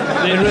 It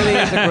really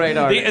is a great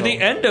article. The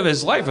end of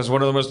his life is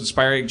one of the most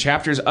inspiring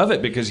chapters of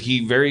it because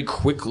he very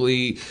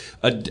quickly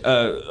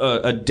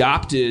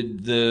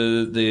adopted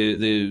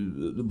the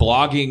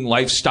blogging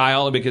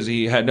lifestyle because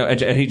he had no, and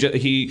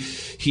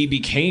he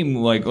became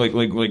like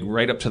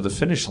right up to the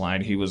finish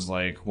line. He was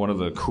one of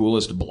the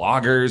coolest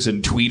bloggers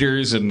and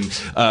tweeters, and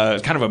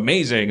it's kind of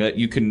amazing that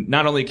you can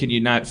not only can you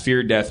not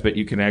fear death, but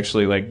you can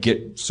actually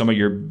get some of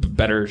your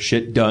better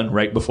shit done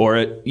right before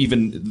it,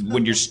 even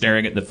when you're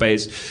staring it in the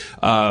face.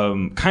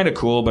 Kind of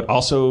cool, but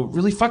also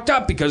really fucked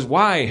up because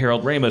why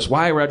Harold Ramis?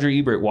 Why Roger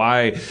Ebert?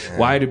 Why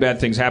do bad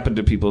things happen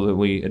to people that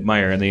we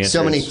admire? And the answer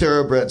so many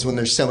thoroughbreds when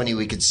there's so many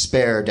we could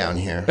spare down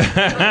here.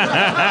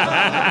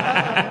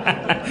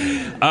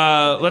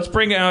 Let's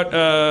bring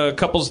out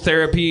couples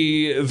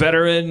therapy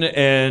veteran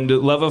and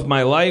love of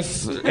my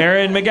life,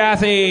 Erin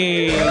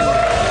McGathy.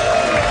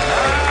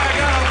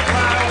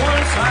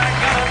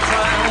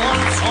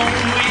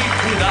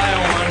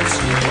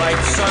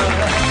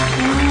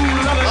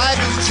 Life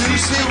is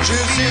juicy,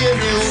 juicy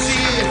and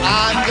juicy.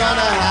 I'm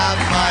gonna have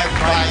my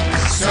fright,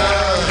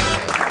 sir.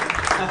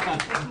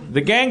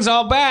 The gang's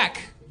all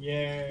back.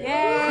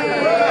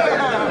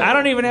 Yeah. I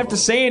don't even have to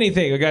say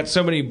anything. We got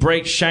so many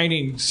bright,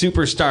 shining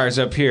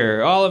superstars up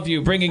here. All of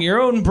you bringing your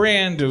own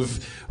brand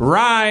of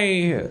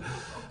rye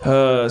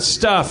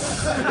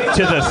stuff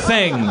to the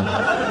thing.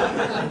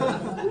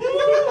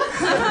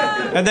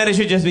 And then it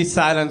should just be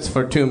silence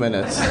for 2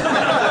 minutes.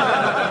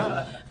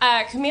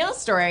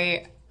 Camille's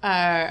story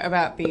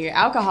about the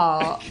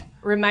alcohol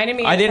reminded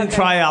me of I didn't something.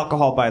 try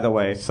alcohol, by the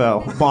way,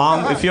 so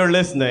Mom, if you're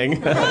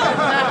listening,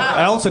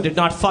 I also did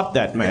not fuck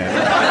that man.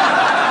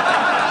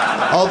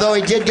 Although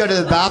he did go to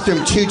the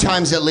bathroom 2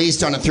 times at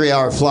least on a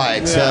 3-hour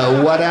flight,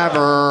 so whatever.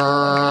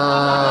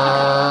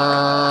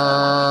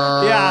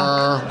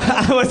 Yeah,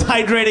 I was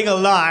hydrating a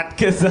lot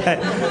because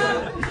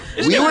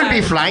we would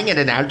be flying at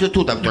an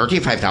altitude of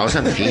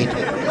 35,000 feet.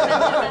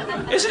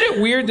 Isn't it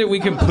weird that we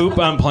can poop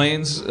on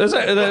planes? Is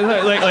that,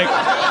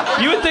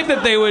 like you would think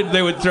that they would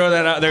throw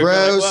that out there.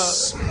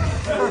 Gross.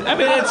 I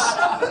mean, it's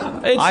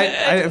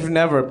I've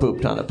never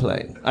pooped on a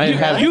plane.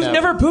 You've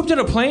never pooped on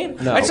a plane?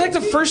 No. It's like the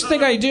first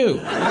thing I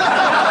do.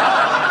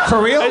 For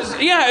real?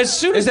 As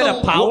soon as Is it a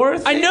power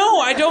thing? I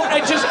know. I don't. I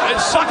just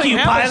Fuck you,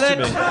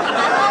 pilot.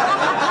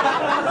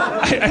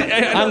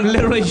 I'm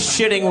literally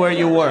shitting where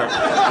you work.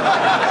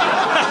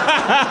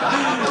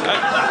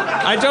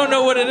 I don't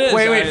know what it is.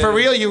 Wait, for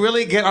real? You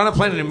really get on a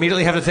plane and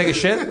immediately have to take a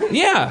shit?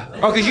 Yeah.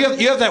 Oh, because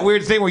you have that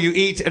weird thing where you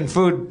eat and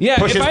food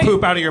pushes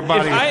poop out of your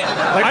body.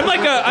 I'm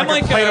like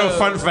a Play-Doh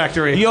Fun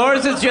Factory.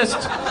 Yours is just,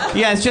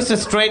 it's just a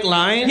straight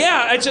line.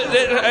 Yeah,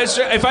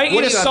 if I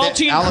eat a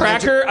saltine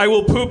cracker, I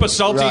will poop a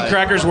saltine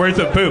cracker's worth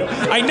of poop.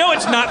 I know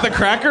it's not the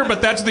cracker,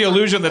 but that's the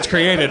illusion that's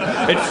created.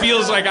 It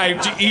feels like I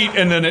eat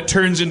and then it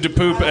turns into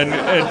poop, and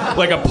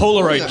like a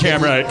Polaroid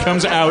camera, it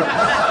comes out.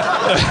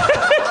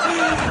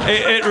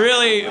 It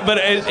really, but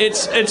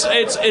it's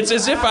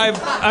as if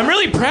I'm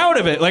really proud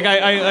of it. Like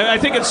I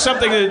think it's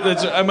something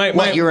that's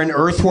What, you're an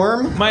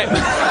earthworm?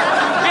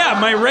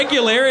 My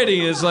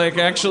regularity is like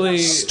actually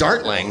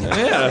startling.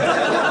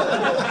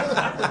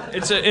 Yeah.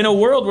 It's in a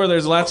world where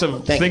there's lots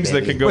of things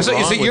that can go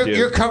wrong with you.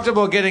 You're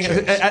comfortable getting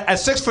at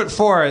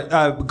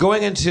 6'4",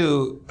 going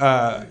into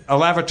a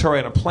lavatory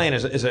on a plane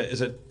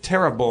is a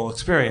terrible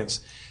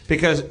experience,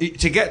 because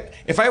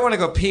if I want to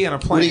go pee on a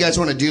plane. What do you guys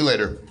want to do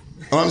later?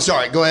 Oh, I'm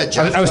sorry. Go ahead,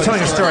 Jeff. I was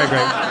telling a story,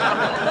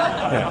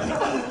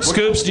 Greg.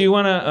 Scoops, do you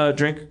want to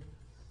drink?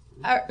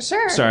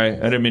 Sure. Sorry,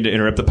 I didn't mean to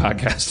interrupt the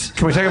podcast.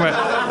 Can we talk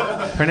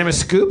about... Her name is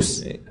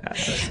Scoops?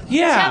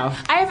 Yeah.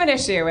 I have an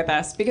issue with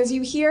us because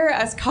you hear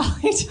us call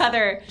each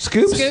other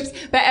Scoops,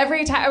 but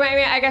every time,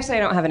 I guess I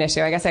don't have an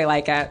issue. I guess I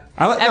like it.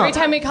 Every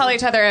time we call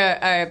each other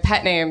a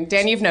pet name,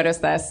 Dan, you've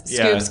noticed this.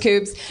 Scoops,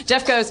 Coops.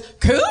 Jeff goes,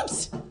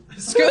 Coops?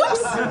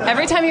 Scoops?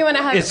 Every time you want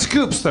to have... It's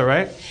Scoops, though,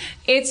 right?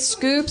 It's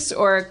Scoops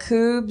or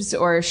Coobs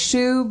or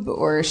Shoob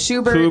or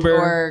Schubert Coober.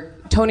 Or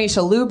Tony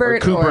Shalubert. Or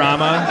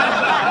Kubrama.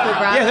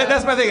 Yeah,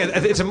 that's my thing.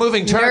 It's a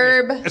moving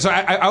target. Nerb. So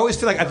I always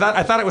feel like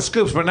I thought it was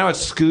Scoops, but now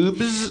it's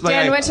Scoobs. Like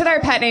Dan, what should our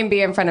pet name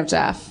be in front of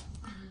Jeff?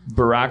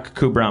 Barack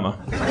Kubrama.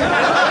 All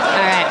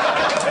right.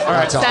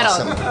 That's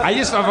Settled.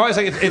 awesome. I've always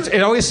like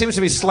it always seems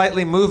to be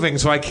slightly moving,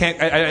 so I can't.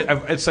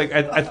 It's like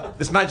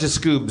it's not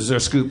just Scoobs or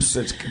Scoops.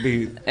 It could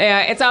be.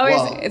 Yeah, it's always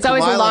Kumail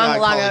long, and I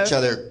long. call each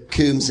other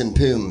Coombs and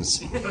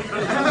Pooms. You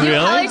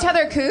call each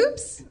other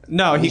Coops?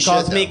 No, he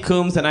calls me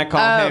Coombs and I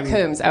call him...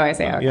 Coombs. Oh, I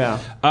see. Okay. Yeah.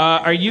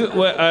 Are you...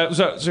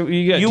 so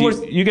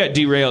you got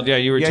derailed. Yeah,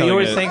 you were telling you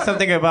were me saying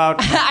something about...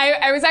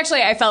 I was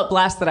actually... I felt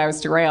blessed that I was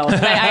derailed.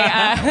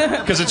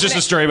 Because it's just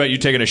a story about you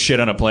taking a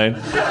shit on a plane.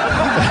 No,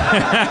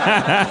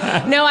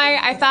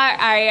 I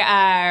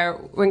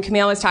thought when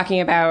Kumail was talking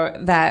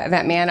about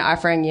that man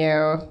offering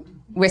you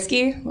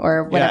whiskey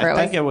or whatever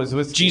I think it was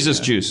whiskey. Jesus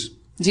juice.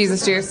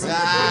 Jesus juice.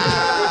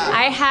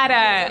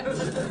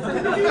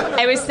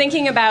 I was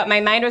thinking about,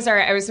 my mind was,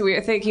 we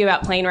were thinking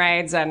about plane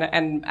rides,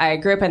 and I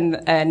grew up in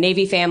a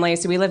Navy family,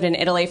 so we lived in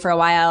Italy for a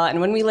while,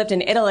 and when we lived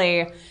in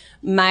Italy,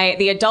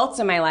 the adults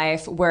in my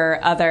life were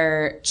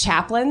other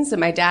chaplains that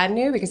my dad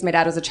knew, because my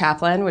dad was a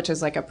chaplain, which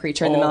is like a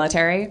preacher in the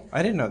military.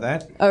 I didn't know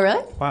that. Oh,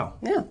 really? Wow.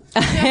 Yeah.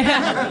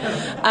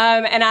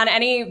 And on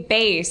any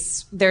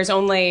base, there's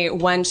only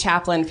one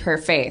chaplain per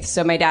faith,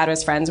 so my dad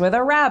was friends with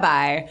a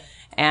rabbi,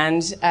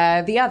 and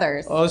the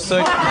others. Oh,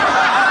 so...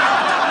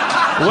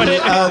 What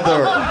the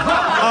other?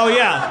 Oh,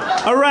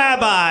 yeah. A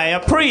rabbi, a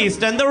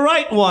priest, and the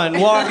right one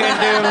walk into...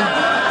 And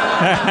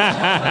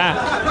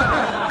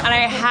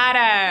I had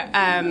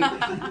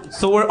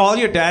So were all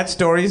your dad's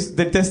stories,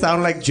 did they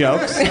sound like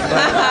jokes?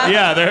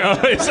 Yeah, they're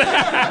always...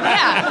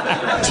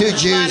 yeah. Two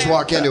Jews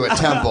walk into a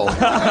temple.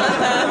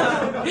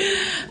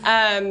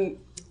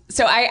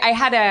 So I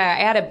had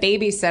a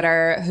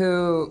babysitter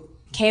who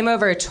came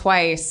over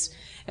twice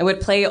and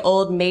would play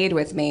old maid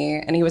with me,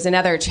 and he was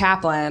another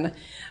chaplain.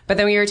 But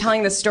then we were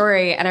telling the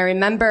story, and I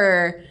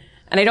remember,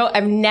 and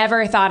I've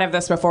never thought of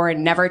this before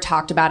and never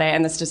talked about it,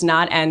 and this does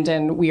not end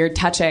in weird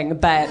touching,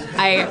 but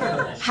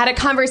I had a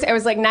conversation. I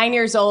was like 9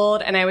 years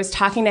old, and I was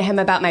talking to him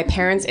about my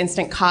parents'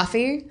 instant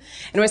coffee,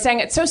 and was saying,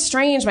 it's so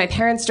strange, my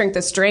parents drink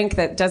this drink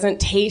that doesn't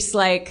taste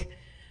like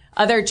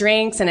other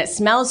drinks, and it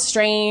smells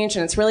strange,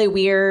 and it's really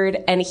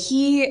weird, and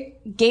he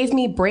gave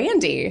me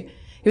brandy.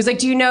 He was like,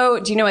 do you know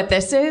what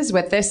this is?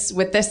 What this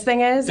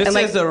thing is? This and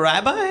like, is a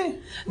rabbi?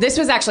 This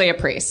was actually a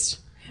priest.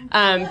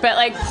 But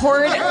like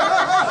poured...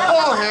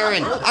 Oh,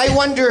 Erin, I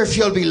wonder if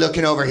you'll be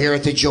looking over here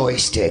at the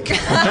joystick. But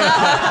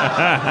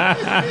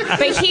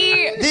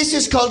This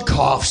is called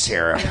cough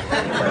syrup.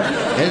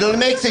 It'll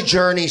make the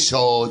journey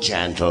so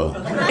gentle.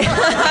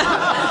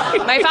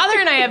 My father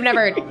and I have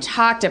never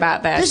talked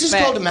about this. This is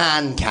called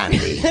man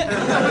candy.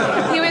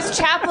 He was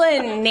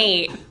Chaplain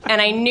Nate,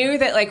 and I knew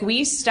that like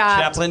we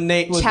stopped... Chaplain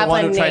Nate was the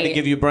one who tried to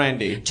give you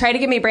brandy. Tried to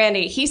give me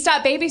brandy. He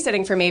stopped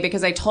babysitting for me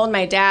because I told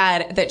my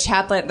dad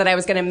that I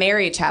was going to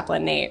marry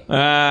Chaplain Nate.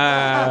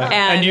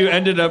 And you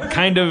ended up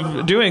kind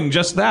of doing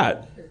just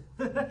that.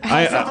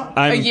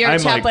 I'm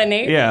Chaplain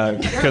Nate? Yeah,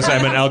 because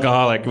I'm an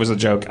alcoholic was a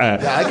joke. Yeah,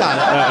 I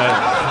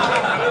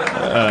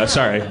got it.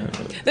 Sorry.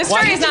 This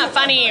story is not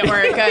funny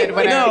or good.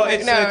 Whatever.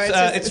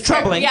 It's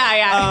troubling.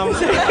 Yeah.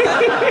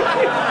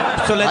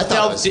 So let's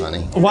delve.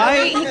 Funny.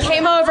 Why? He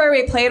came over.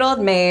 We played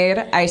old maid.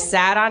 I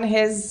sat on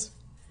his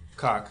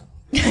Cock.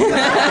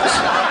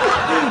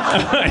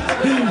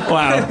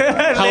 Wow.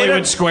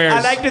 Hollywood Squares.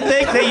 I like to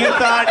think that you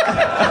thought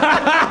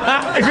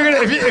if you're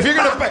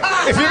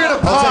gonna I'll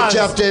pause,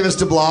 take Jeff Davis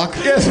to block.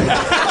 If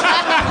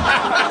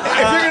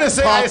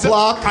say Cock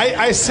block.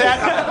 I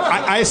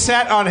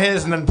sat on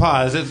his and then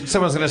paused.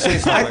 Someone's going to say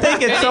something. I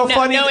think it's so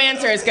funny. No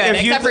answer is good,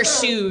 If you except for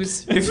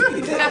shoes.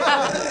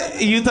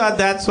 You thought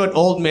that's what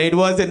Old Maid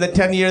was, and then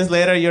 10 years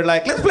later, you're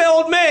like, let's play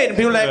Old Maid. And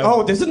people are like,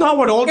 oh, this is not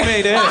what Old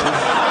Maid is.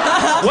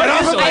 What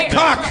off of my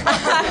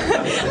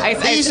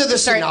cock? These are the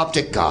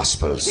synoptic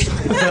gospels.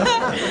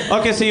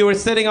 Okay, so you were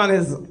sitting on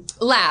his...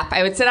 Lap.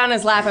 I would sit on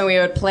his lap and we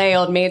would play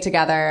Old Maid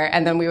together,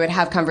 and then we would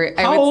have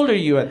conversation. How old are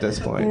you at this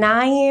point?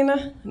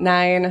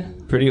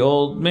 9. Pretty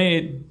old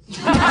maid.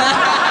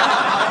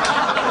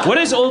 What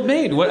is Old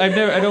Maid? What I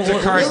don't.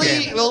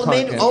 Really, Old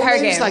Maid. Old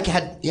Card Maid is game. like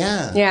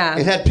Yeah.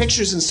 It had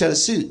pictures instead of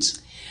suits.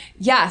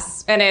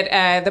 Yes,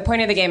 and the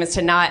point of the game is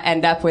to not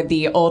end up with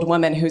the old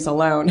woman who's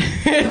alone.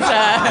 It's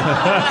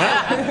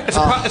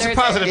a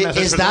positive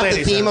message. Is for that the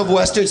ladies, theme though. of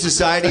Western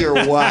society or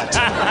what?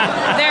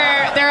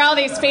 There are all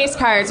these face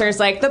cards. There's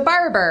like the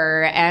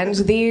barber and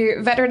the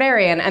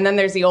veterinarian, and then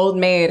there's the old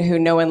maid who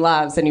no one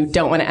loves, and you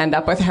don't want to end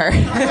up with her.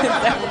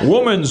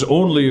 Woman's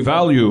only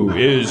value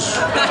is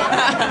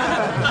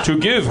to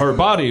give her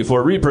body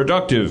for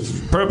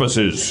reproductive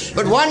purposes.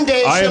 But one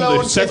day I she'll am the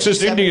own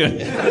sexist 57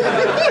 Indian.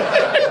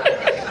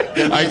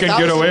 I can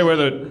get away with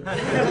it.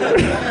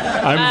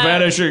 I'm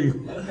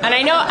vanishing. And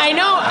I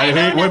know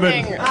hate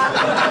women. nothing.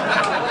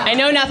 I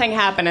know nothing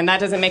happened, and that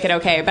doesn't make it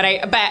okay. But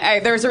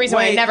there was a reason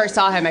why I Wait. never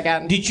saw him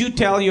again. Did you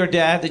tell your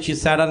dad that you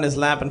sat on his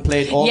lap and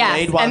played Old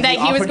Maid Yes, while and that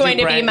he was offered going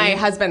you to be my brandy?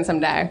 husband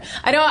someday.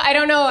 I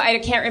don't know. I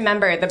can't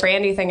remember. The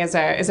brandy thing is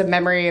a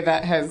memory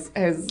that has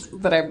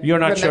that I. You're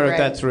not sure if remembering.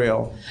 that's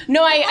real.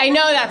 No, I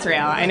know that's real.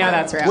 I know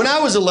that's real. When I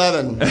was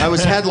 11, I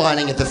was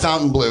headlining at the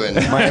Fontainebleau in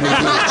Miami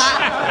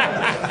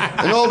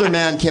Beach. An older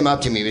man came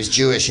up to me. He was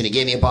Jewish, and he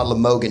gave me a bottle of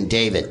Mogan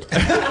David.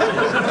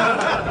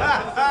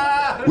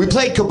 We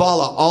played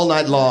Kabbalah all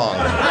night long.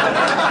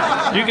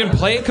 You can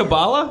play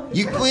Kabbalah?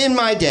 In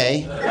my day.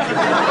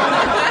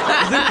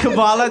 Isn't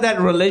Kabbalah that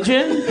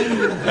religion?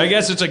 I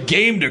guess it's a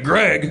game to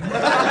Greg.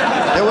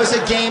 There was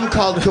a game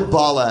called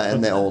Kabbalah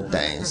in the old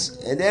days.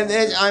 And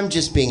I'm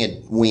just being a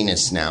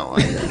weenus now.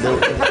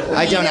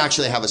 I don't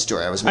actually have a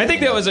story. I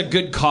think that was a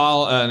good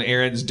call on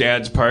Erin's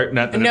dad's part.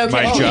 Not that No it's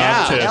my kidding.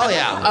 job Yeah, to. hell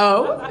yeah.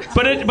 Oh,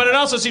 But it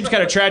also seems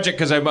kind of tragic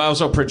because I'm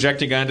also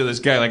projecting onto this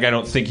guy like I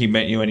don't think he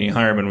meant you any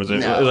harm and was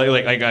No.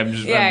 like I'm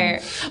just.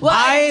 yeah. Well,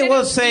 I it didn't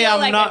will say feel I'm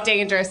like not- a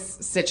dangerous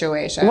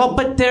situation. Well,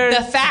 but they're...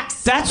 the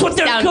facts. That's what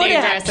they're sound good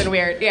dangerous at. and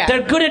weird. Yeah.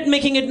 They're good at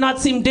making it not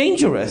seem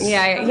dangerous.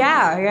 Yeah. Well,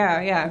 yeah,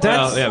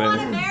 want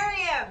to maybe. marry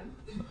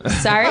him?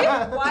 Sorry.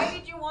 Why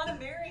did you want to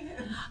marry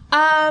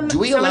him? Do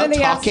we someone allow in the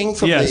talking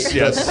from Yes, the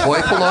yes.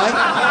 hoi polloi?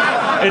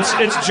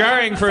 It's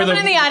jarring for Someone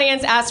in the. the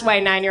audience asked why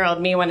 9-year-old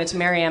me wanted to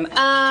marry him.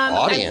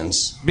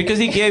 Audience. Because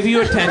he gave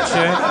you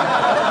attention.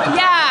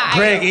 Yeah.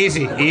 Greg,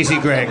 easy,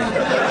 Greg. He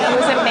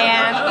was a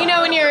man. You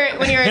know, when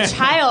you're a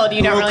child,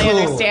 you don't really Cool.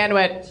 understand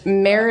what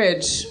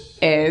marriage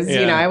is. Yeah.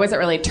 You know, I wasn't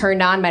really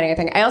turned on by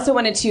anything. I also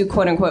wanted to,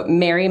 quote unquote,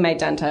 marry my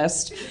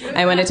dentist.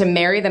 I wanted to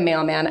marry the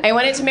mailman. I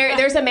wanted to marry.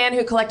 There's a man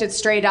who collected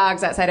stray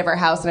dogs outside of our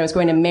house, and I was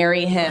going to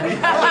marry him.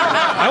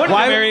 I wanted to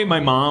marry my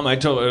mom. I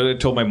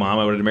told my mom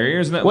I wanted to marry her.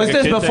 Isn't that Was like a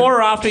this kid before thing?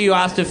 or after you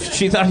asked if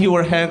she thought you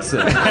were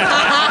handsome?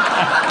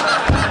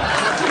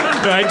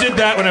 No, I did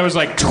that when I was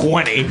like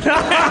 20.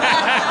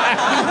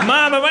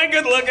 Mom, am I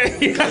good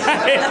looking?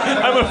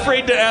 I'm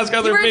afraid to ask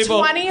other You were people.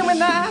 20 when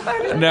that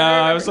happened? No,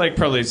 I was like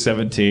probably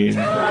 17.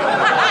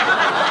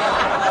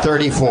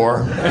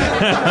 34.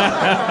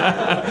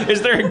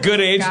 Is there a good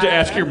age to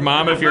ask your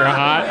mom if you're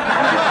hot?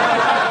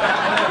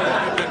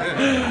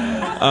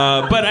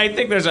 But I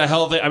think there's a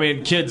healthy. I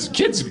mean,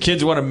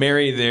 kids want to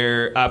marry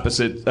their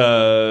opposite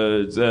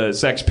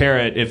sex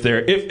parent if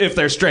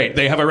they're straight.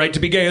 They have a right to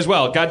be gay as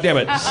well. God damn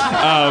it.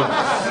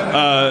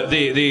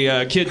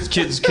 The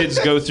kids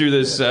go through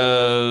this.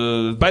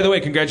 By the way,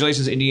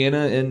 congratulations,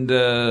 Indiana and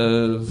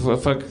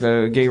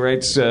gay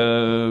rights.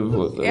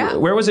 Yeah.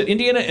 Where was it?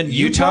 Indiana and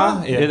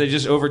Utah. Yeah. They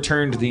just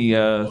overturned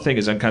the thing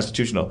as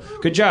unconstitutional.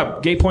 Good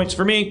job. Gay points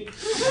for me.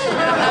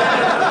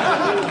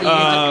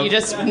 You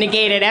just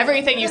negated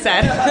everything you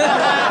said.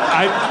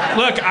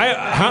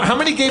 How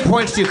many gay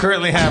points do you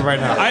currently have right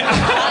now?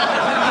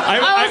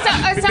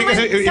 Someone, because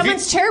if you-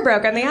 someone's chair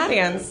broke in the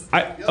audience.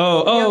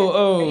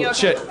 Oh, okay?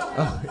 shit.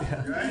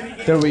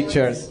 They're weak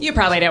chairs. You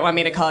probably didn't want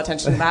me to call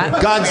attention to that.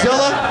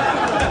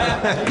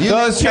 Godzilla? You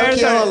Those leave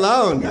chairs Tokyo are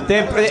alone.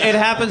 It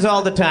happens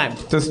all the time.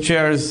 Those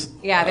chairs.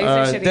 Yeah, these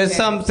are shitty There's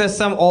chairs.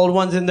 some old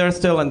ones in there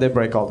still, and they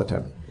break all the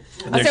time.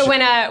 Also,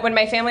 when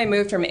my family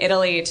moved from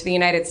Italy to the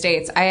United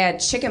States, I had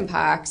chicken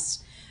pox.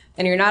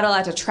 And you're not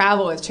allowed to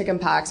travel with chicken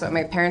pox, but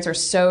my parents were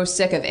so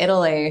sick of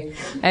Italy.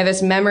 I have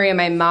this memory of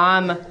my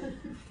mom.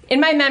 In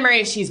my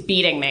memory, she's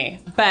beating me.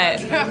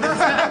 But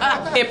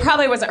it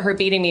probably wasn't her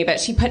beating me, but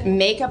she put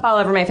makeup all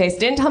over my face.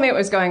 Didn't tell me what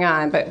was going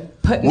on,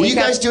 but put makeup. Were you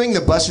guys doing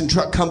the bus and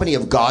truck company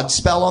of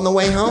Godspell on the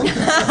way home?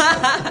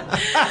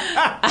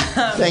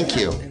 Thank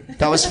you.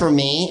 That was for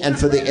me and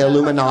for the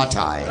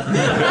Illuminati.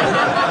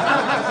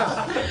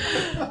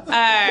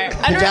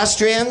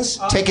 Pedestrians,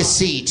 take a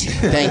seat.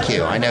 Thank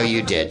you. I know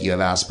you did. You have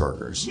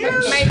Asperger's.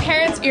 My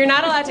parents, you're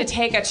not allowed to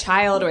take a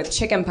child with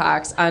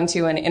chickenpox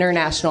onto an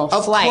international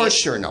flight. Of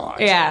course you're not.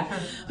 Yeah.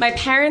 My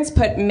parents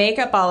put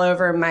makeup all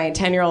over my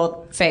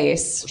 10-year-old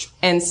face.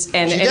 And She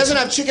doesn't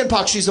have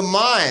chickenpox. She's a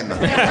mime.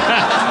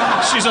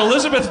 She's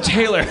Elizabeth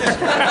Taylor.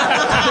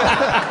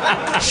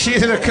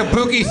 She's in a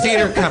kabuki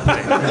theater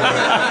company.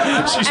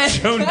 She's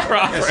Joan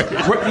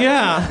Crawford.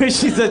 Yeah,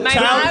 she's a My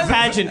child lab-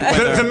 pageant.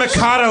 The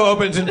Mikado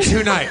opens in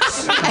 2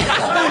 nights.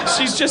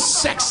 She's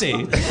just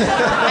sexy.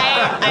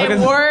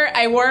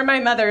 I wore my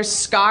mother's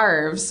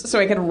scarves so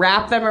I could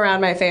wrap them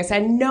around my face. I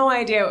had no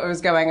idea what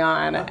was going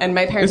on. And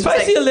my parents If I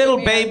see a little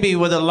baby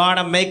with a lot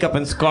of makeup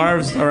and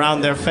scarves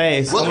around their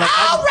face, Well, I'm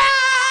like, all right!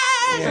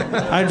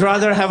 I'd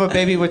rather have a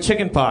baby with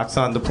chickenpox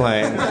on the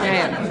plane.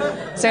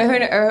 Yeah. So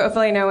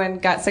hopefully no one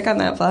got sick on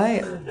that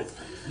flight.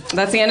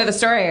 That's the end of the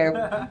story.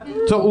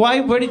 So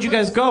where did you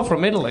guys go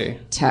from Italy?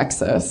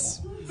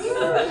 Texas.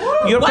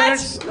 Your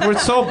parents were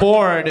so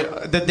bored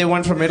that they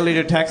went from Italy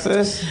to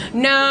Texas?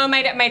 No,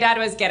 my dad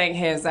was getting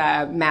his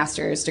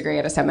master's degree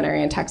at a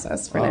seminary in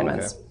Texas for 9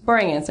 months.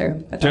 Boring answer.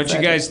 But Don't that's you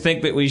it. guys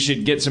think that we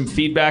should get some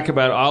feedback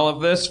about all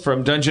of this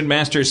from Dungeon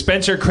Master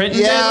Spencer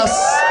Crittenden? Yes.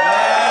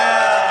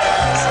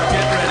 So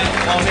get ready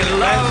for me,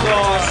 love,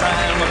 cause I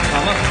am a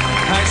comer.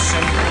 I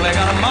simply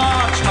gotta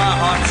march, my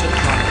heart's a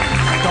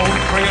drummer. Don't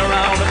bring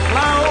around a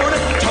cloud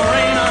to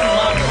rain on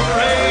my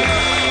parade.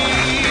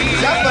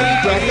 Is that Buddy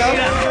Brecko?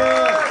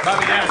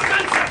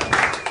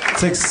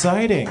 It's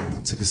exciting.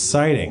 It's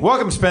exciting.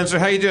 Welcome, Spencer.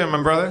 How you doing,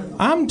 my brother?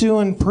 I'm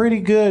doing pretty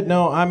good.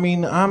 No, I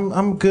mean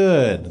I'm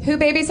good. Who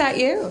babysat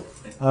you?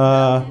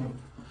 I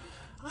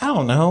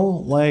don't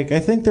know. Like I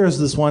think there's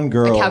this one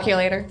girl.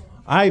 Calculator.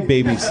 I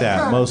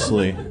babysat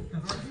mostly.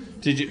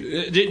 Did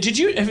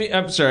you?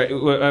 I'm sorry.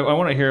 I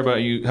want to hear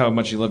about you, how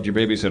much you loved your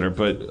babysitter.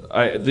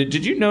 But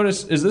did you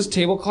notice? Is this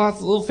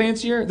tablecloth a little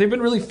fancier? They've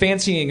been really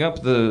fancying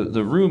up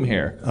the room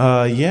here.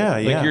 Yeah.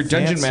 Like your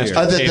dungeon fancier. master.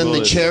 Other than table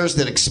the is- chairs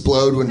that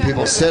explode when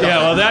people sit Yeah,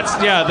 on well,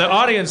 them. the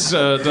audience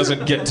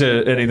doesn't get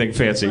to anything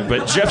fancy,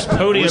 but Jeff's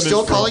podium We're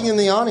still is calling him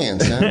the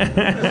audience,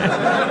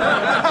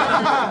 huh?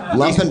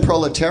 Lumpen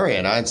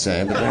proletariat, I'd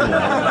say. But anyway.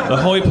 the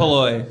hoi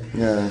polloi.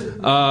 Yeah.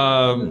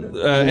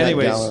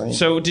 Anyways, gallery.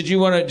 so did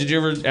you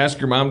ever ask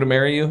your mom to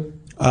marry you?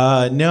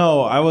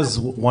 No, I was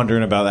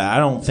wondering about that. I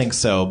don't think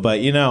so, but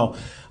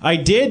I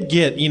did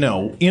get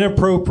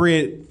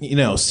inappropriate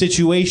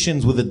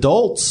situations with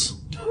adults.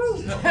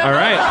 All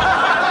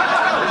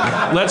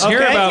right. Let's hear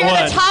Okay. about You're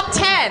one. the top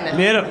 10.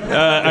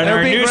 On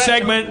our new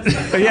segment.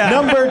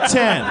 Number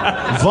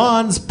 10,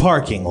 Vaughn's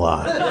parking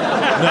lot. No,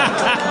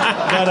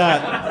 but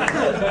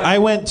I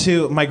went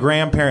to my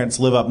grandparents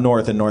live up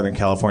north in Northern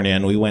California,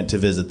 and we went to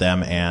visit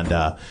them. And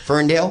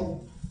Ferndale?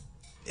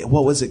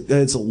 what was it?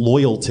 It's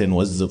Loyalton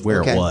was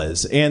where Okay. it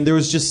was, and there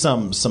was just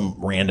some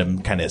random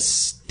kind of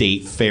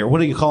state fair. What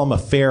do you call them? A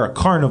fair, a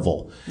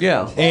carnival.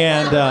 Yeah.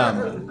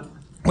 And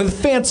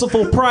with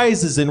fanciful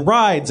prizes and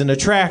rides and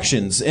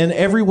attractions, and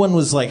everyone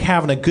was like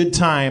having a good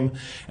time.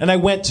 And I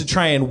went to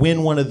try and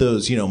win one of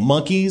those,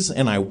 monkeys,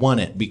 and I won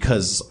it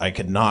because I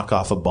could knock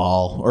off a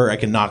ball, or I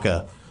could knock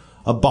a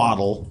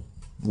bottle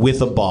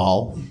with a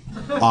ball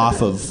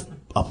off of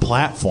a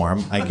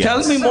platform, I guess.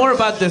 Tell me more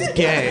about this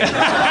game.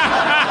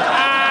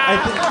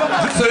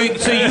 So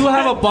you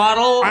have a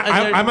bottle.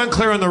 I'm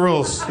unclear on the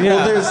rules.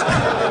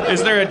 Well,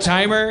 Is there a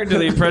timer? Do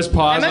they press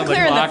pause I'm on the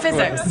unclear in the clock?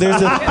 physics.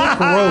 there's a thick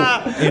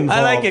rope involved.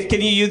 I like it.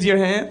 Can you use your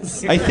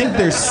hands? I think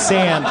there's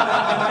sand.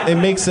 It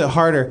makes it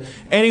harder.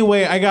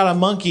 Anyway, I got a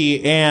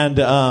monkey, and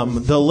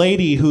the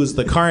lady who's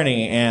the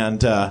carny, and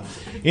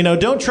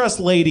don't trust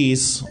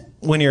ladies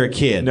when you're a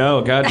kid.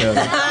 No, God no.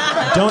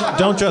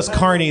 Don't trust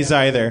carnies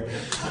either.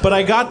 But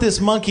I got this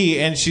monkey,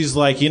 and she's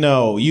like,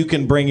 you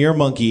can bring your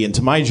monkey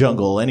into my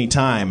jungle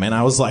anytime. And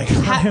I was like,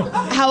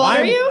 How old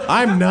are you?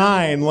 I'm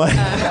 9. Like,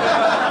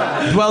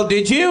 Well,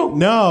 did you?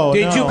 no.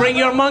 Did you bring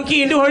your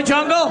monkey into her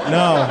jungle?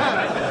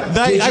 No.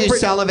 Did you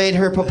salivate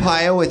her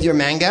papaya with your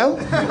mango?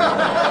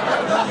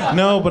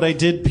 No, but I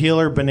did peel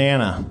her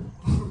banana.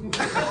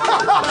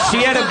 She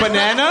had a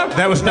banana?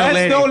 That was no That's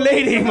lady. no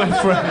lady, my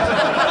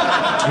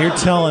friend. You're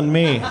telling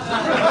me.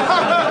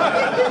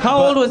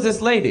 How old was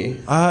this lady?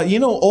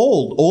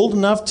 Old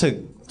enough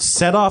to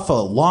set off a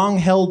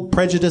long-held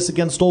prejudice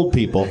against old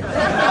people.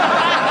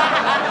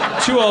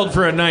 Too old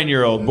for a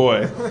 9-year-old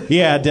boy.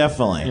 Yeah,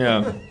 definitely.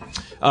 Yeah.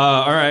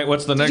 All right,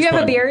 what's the next Do you have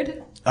one? a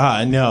beard?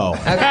 No.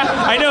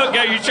 I know,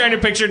 yeah, you're trying to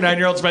picture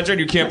 9-year-old Spencer and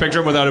you can't picture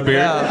him without a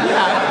beard.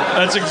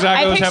 That's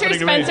exactly I what's picture happening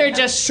to Spencer me.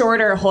 just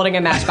shorter holding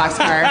a Matchbox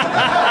car.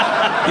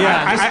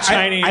 Just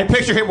tiny. I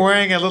picture him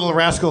wearing a little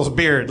rascal's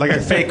beard, like a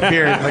fake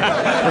beard, like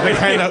the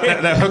kind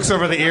that hooks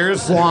over the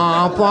ears.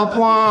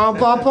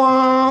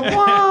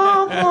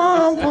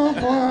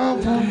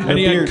 And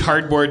he had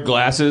cardboard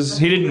glasses.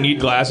 He didn't need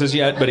glasses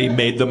yet, but he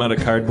made them out of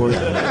cardboard.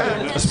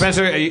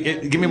 Spencer,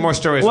 give me more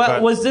stories. Well,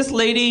 about was this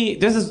lady?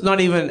 This is not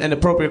even an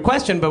appropriate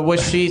question, but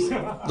was she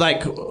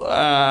like?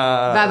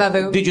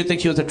 Bababoo. Did you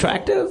think she was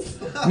attractive?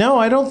 No,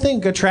 I don't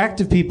think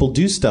attractive people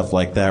do stuff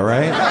like that,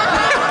 right?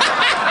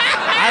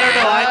 I don't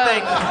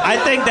I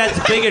think that's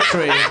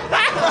bigotry.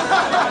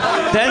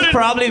 There's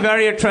probably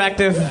very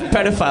attractive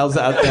pedophiles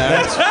out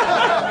there.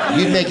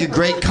 You'd make a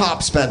great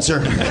cop,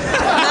 Spencer.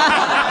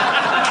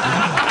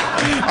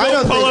 I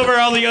don't Pull over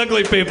all the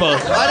ugly people.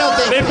 I don't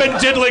think they've been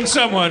diddling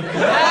someone.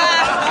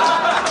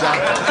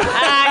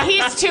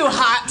 He's too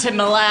hot to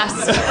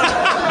molest.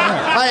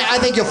 I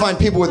think you'll find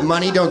people with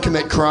money don't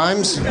commit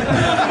crimes.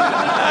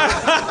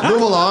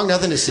 Move along,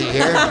 nothing to see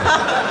here.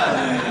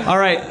 All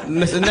right,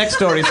 the next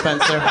story,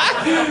 Spencer.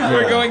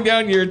 We're going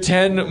down your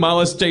 10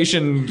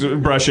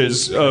 molestation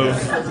brushes of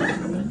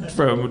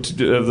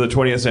the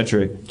 20th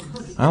century.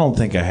 I don't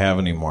think I have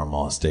any more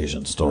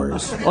molestation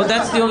stories. Oh,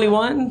 that's the only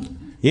one?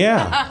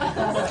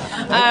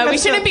 Yeah. We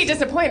shouldn't be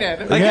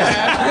disappointed.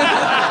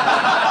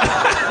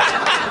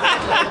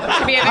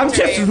 I'm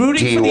just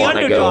rooting for the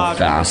underdog.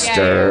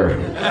 Faster.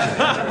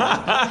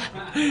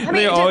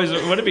 They always.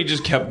 What if he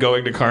just kept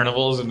going to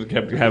carnivals and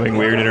kept having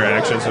weird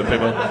interactions with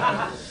people?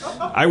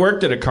 I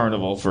worked at a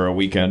carnival for a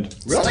weekend.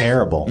 It's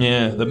terrible.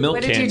 Yeah, the milk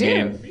What did can you do?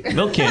 game.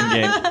 Milk can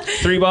game.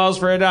 3 balls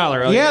for $1.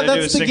 All you Yeah, gotta do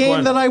that's is the sink game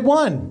one. that I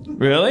won.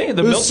 Really?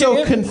 The It milk was so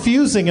can?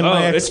 confusing in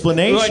my it's-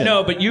 explanation. Well,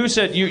 no, but you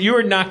said you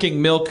were knocking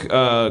milk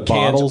cans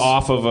Bottles.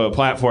 off of a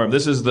platform.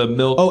 This is the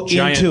milk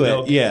giant into it,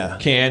 milk yeah.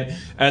 can,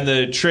 and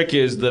the trick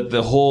is that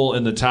the hole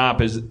in the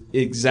top is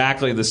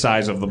exactly the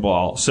size of the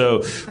ball.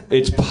 So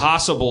it's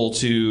possible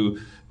to.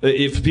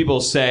 If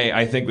people say,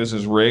 I think this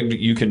is rigged,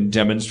 you can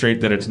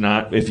demonstrate that it's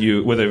not if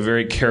you, with a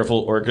very careful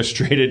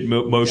orchestrated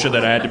motion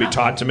that I had to be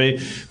taught to me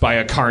by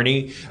a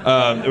carny,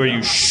 where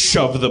you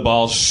shove the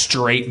ball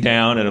straight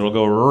down and it'll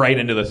go right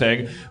into the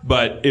thing.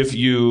 But if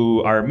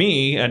you are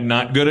me and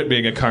not good at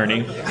being a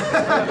carny,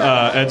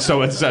 and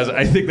someone says,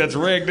 I think that's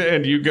rigged,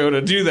 and you go to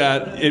do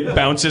that, it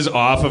bounces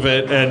off of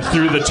it and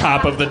through the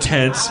top of the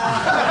tents,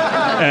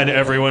 and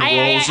everyone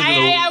rolls into the...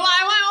 I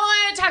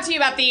want to talk to you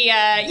about the.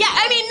 No,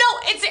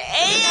 it's.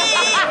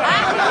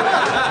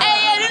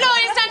 No,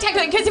 it's not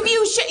technically because if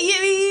you hit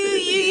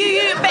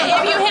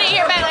it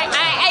here, but like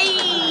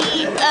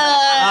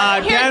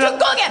here,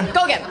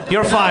 go again.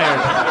 You're fired.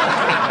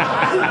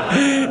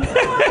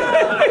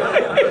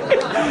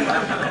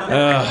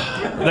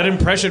 That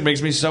impression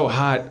makes me so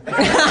hot.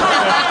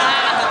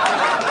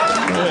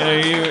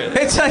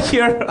 It's like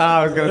you're.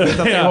 I was gonna say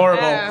something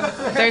horrible.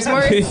 There's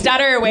more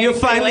stutter waiting. You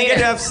finally get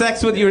to have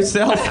sex with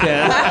yourself,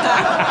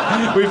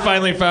 Dan. We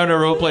finally found a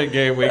role-playing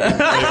game we can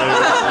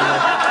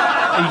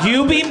play.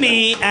 You be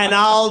me, and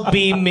I'll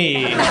be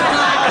me.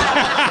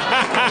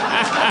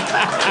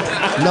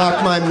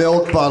 Knock my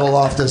milk bottle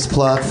off this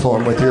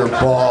platform with your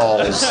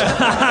balls.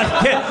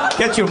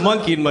 Get your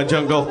monkey in my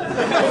jungle.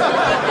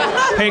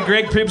 Hey,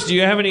 Greg Proops, do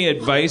you have any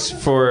advice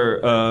for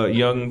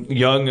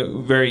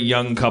very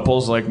young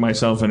couples like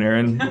myself and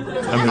Erin?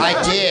 I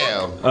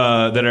do.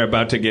 That are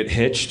about to get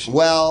hitched?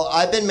 Well,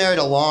 I've been married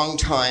a long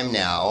time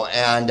now,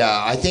 and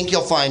I think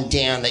you'll find,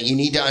 Dan, that you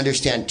need to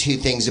understand 2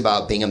 things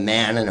about being a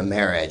man in a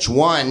marriage.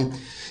 One,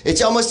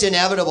 it's almost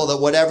inevitable that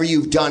whatever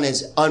you've done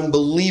is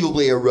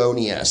unbelievably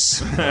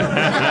erroneous. And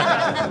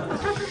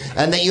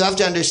that you have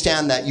to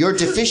understand that your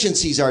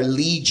deficiencies are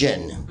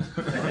legion.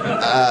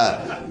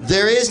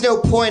 There is no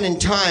point in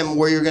time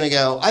where you're going to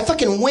go, I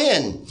fucking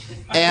win.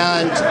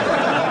 And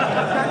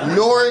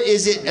nor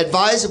is it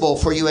advisable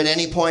for you at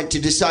any point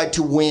to decide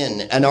to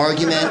win an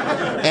argument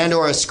and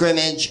or a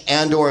scrimmage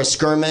and or a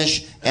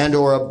skirmish and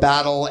or a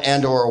battle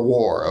and or a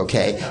war,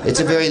 okay?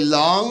 It's a very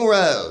long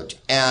road,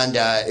 and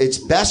it's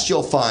best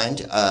you'll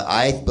find,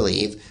 I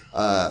believe,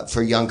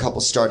 for young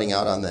couples starting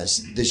out on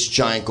this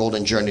giant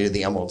golden journey to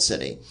the Emerald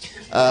City.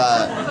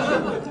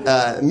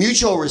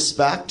 Mutual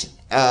respect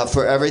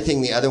for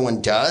everything the other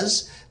one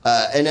does.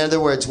 In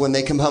other words, when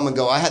they come home and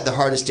go, I had the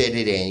hardest day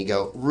today, and you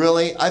go,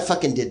 really? I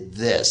fucking did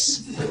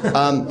this.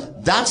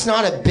 That's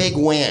not a big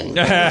win.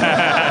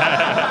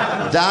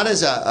 That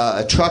is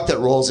a truck that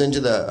rolls into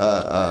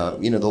the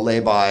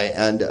lay-by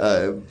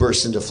and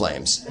bursts into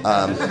flames.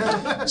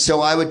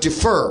 So I would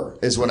defer,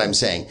 is what I'm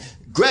saying.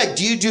 Greg,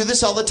 do you do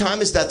this all the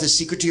time? Is that the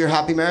secret to your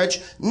happy marriage?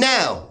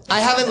 No,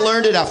 I haven't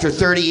learned it after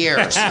 30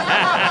 years.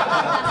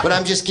 But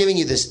I'm just giving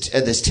you this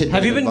tidbit.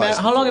 Have you of been? advice.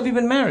 How long have you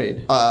been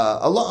married?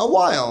 A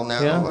while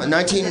now. Yeah.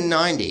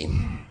 1990.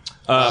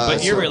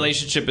 But your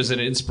relationship is an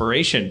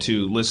inspiration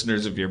to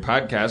listeners of your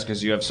podcast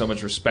because you have so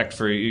much respect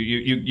for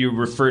you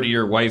refer to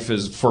your wife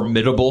as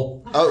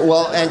formidable. Oh,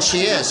 well, and she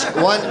is.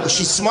 One,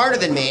 she's smarter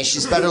than me,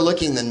 she's better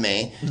looking than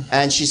me,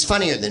 and she's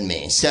funnier than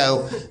me.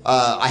 So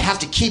I have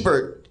to keep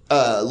her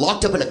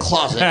locked up in a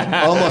closet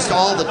almost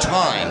all the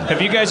time.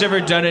 Have you guys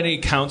ever done any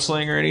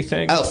counseling or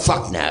anything? Oh,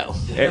 fuck no.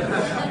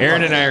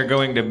 Aaron and I are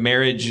going to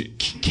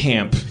marriage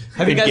camp.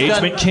 Have you guys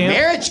Engagement done- camp?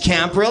 Marriage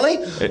camp, really?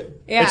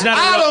 Yeah. It's not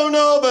I don't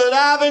know, but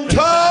I've been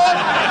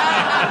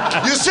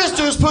told your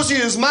sister's pussy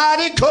is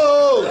mighty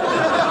cold.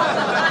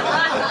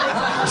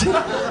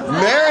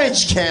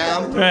 Marriage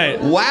camp?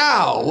 Right.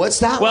 Wow, what's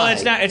that Well, like?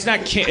 it's not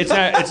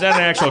an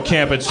actual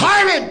camp. It's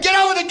Harmon, get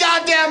over the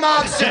goddamn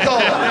obstacle!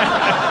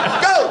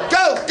 Go!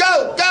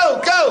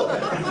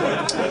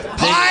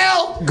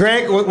 Pile!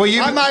 Greg, will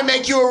you? I might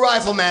make you a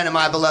rifleman in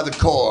my beloved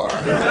corps.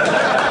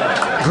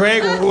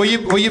 Greg, will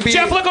you be?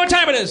 Jeff, look what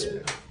time it is. Will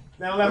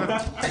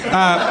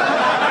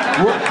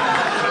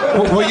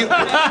you?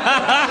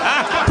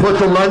 Put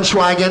the lunch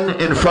wagon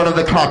in front of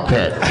the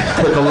cockpit.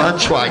 Put the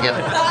lunch wagon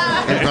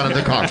in front of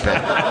the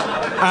cockpit.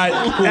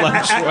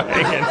 Lunch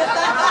wagon.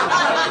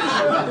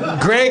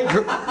 Greg,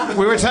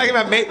 we were talking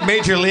about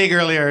Major League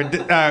earlier.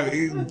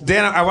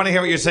 Dan, I want to hear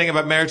what you're saying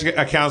about marriage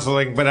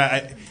counseling, but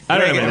I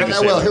don't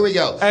know. Well, here we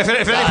go. Hang on.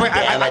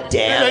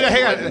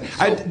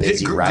 I'm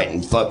busy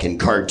writing fucking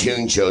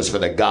cartoon shows for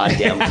the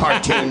goddamn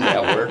Cartoon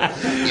Network.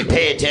 You'd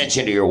pay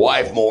attention to your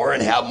wife more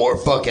and have more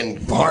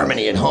fucking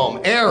harmony at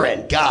home.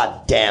 Erin,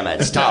 god damn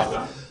it,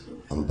 stop.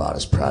 I'm about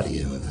as proud of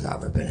you as I've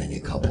ever been any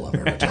couple I've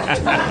ever talked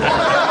to.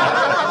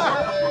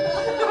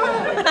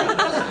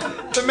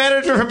 The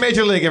manager from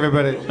Major League,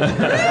 everybody.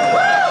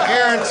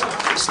 Erin,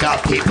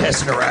 stop keep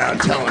pissing around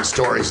telling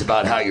stories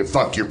about how you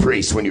fucked your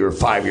priest when you were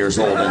 5 years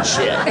old and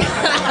shit.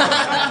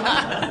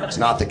 It's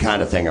not the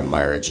kind of thing a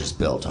marriage is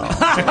built on.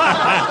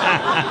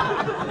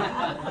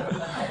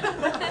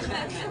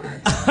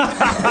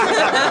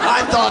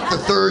 I thought the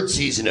third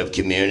season of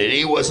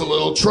Community was a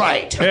little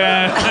trite.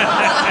 Trite.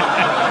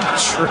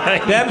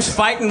 Them's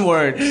fighting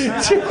words.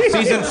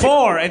 Season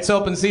 4, it's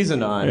open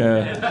season on.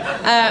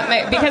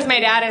 Because my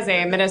dad is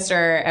a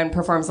minister and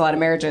performs a lot of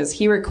marriages,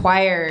 he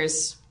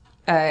requires,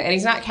 and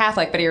he's not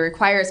Catholic, but he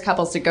requires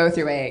couples to go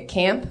through a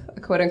camp,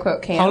 a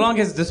quote-unquote camp. How long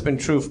has this been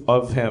true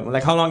of him?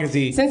 Like, how long has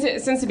he...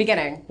 Since the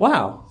beginning.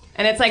 Wow.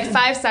 And it's like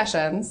 5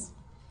 sessions.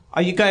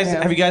 Are you guys?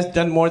 Have you guys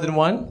done more than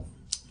one?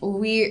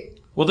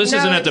 Well, this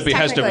isn't at the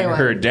behest of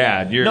her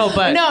dad. You're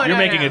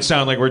making it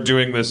sound like we're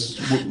doing this.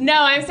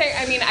 No, I'm saying.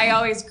 I mean, I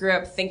always grew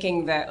up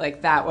thinking that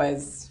like that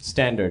was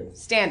standard,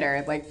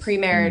 like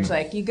pre-marriage.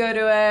 Like you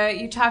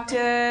talk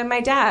to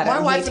my dad. My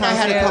wife and I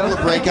had a couple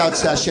of breakout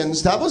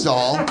sessions. That was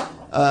all.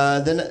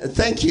 Then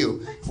thank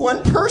you.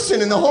 One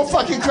person in the whole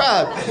fucking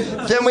crowd.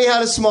 Then we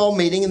had a small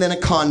meeting, and then a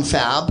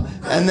confab,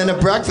 and then a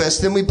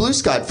breakfast. Then we blue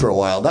skied for a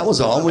while. That was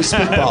all. We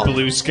spitballed.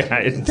 Blue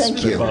skied.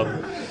 Thank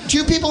you.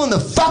 2 people in the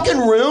fucking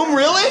room,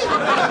 really?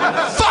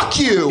 Fuck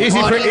you.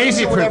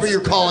 Easy, whatever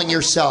you're calling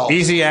yourself.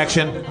 Easy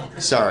action.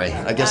 Sorry,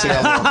 I guess I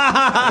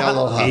got a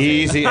little huffy.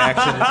 Easy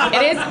action.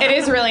 It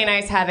is really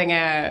nice having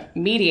a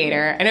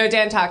mediator. I know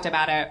Dan talked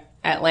about it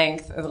at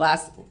length in the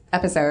last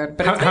episode,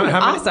 but it's been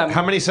awesome.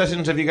 How many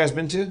sessions have you guys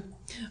been to?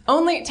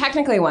 Only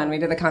technically one. We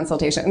did the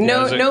consultation.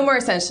 No more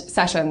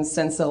sessions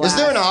since the last. Is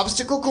there an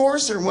obstacle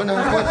course or what?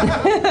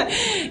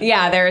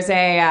 Yeah, there's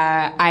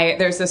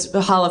there's this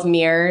hall of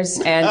mirrors,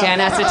 and Dan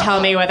has to tell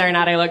me whether or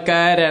not I look good,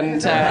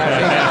 and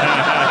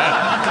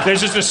there's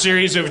just a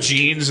series of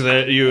genes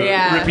that you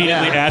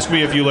repeatedly ask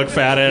me if you look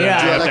fat at.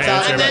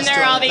 And then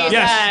there are all these.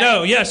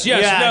 No. There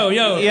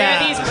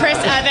are these Chris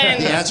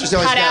Evans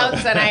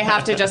cutouts, and I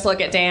have to just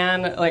look at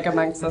Dan like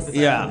amongst us.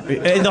 Yeah,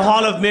 in the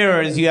hall of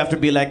mirrors, you have to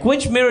be like,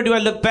 which mirror do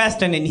I look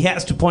best in? And he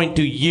has to point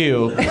to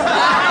you. And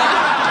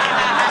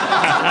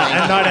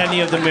not any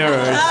of the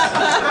mirrors.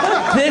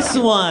 This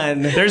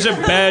one. There's a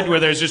bed where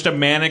there's just a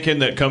mannequin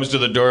that comes to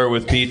the door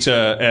with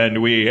pizza,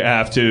 and we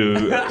have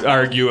to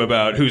argue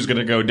about who's going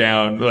to go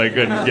down, like,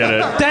 and get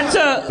it. Is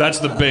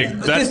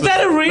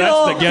that a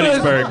real? That's the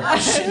Gettysburg.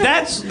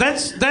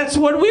 That's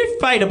what we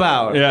fight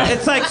about. Yeah.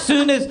 It's like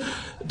soon as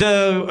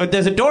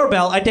there's a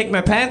doorbell, I take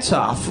my pants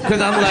off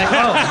because I'm like,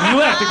 oh, you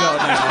have to go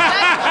now.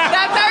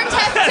 That's our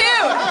test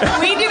too.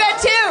 We do that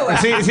too.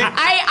 See.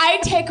 I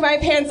take my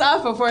pants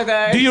off before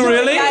the. Do you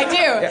really? Yeah,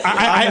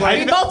 I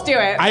do. We both do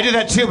it. I do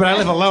that too, but I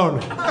live alone.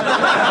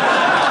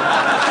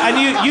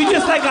 And you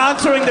just like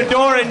answering the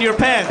door in your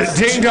pants.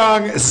 Ding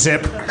dong,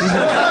 zip.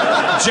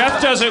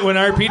 Jeff does it when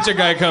our pizza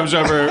guy comes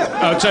over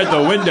outside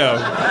the window.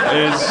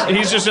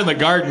 He's just in the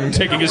garden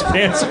taking his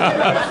pants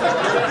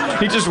off.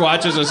 He just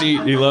watches us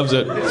eat. He loves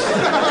it.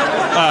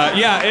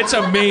 Yeah, it's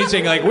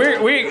amazing. Like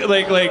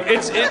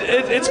it's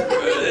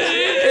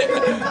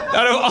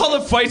out of all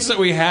the fights that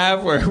we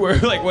have, where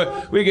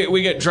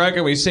we get drunk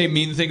and we say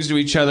mean things to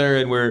each other,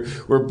 and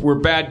we're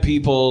bad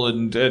people,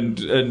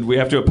 and we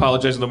have to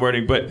apologize in the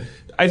morning. But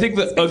I think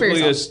the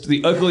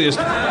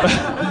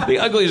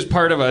ugliest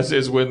part of us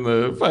is when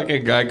the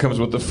fucking guy comes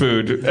with the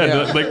food,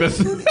 and we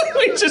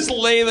just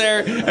lay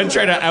there and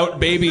try to out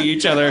baby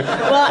each other.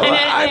 Well,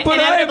 I put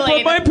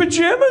my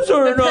pajamas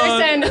on.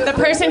 The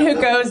person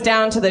who goes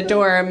down to the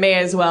door may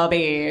as well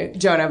be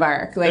Joan of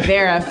Arc. Like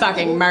they're a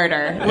fucking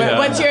martyr. Yeah.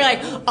 Once you're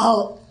like,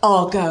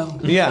 I'll go.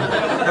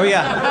 Yeah. Oh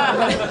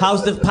yeah.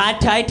 How's the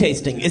pad thai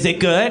tasting? Is it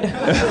good?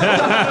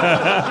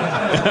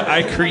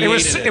 I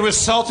created it was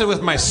salted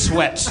with my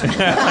sweat.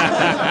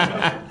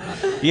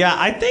 Yeah,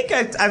 I think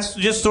I've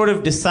just sort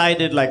of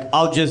decided, like,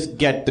 I'll just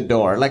get the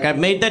door. Like, I've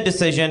made that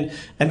decision,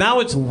 and now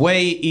it's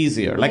way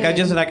easier. Like,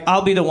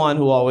 I'll be the one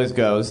who always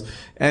goes,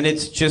 and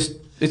it's made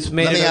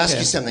Let it me ask okay.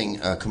 you something,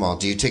 Kumail.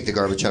 Do you take the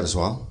garbage out as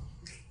well?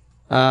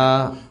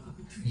 Yeah.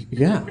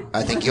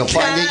 I think you'll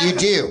find that you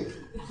do.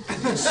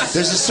 There's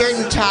a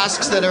certain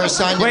tasks that are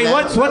assigned to Wait, men.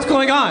 what's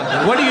going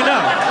on? What do you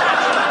know?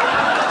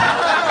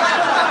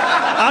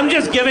 I'm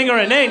just giving her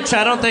an inch.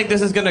 I don't think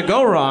this is gonna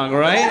go wrong,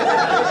 right?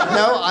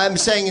 No, I'm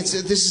saying this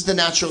is the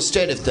natural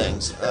state of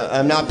things.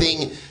 I'm not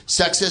being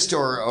sexist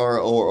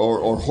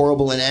or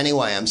horrible in any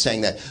way. I'm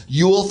saying that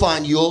you'll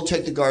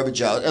take the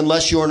garbage out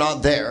unless you're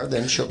not there.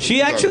 Then she'll.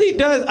 She actually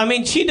does. I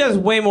mean, she does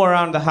way more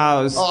around the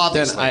house. Oh,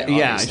 obviously, than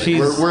yeah, obviously.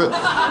 she's.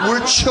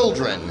 We're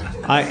children.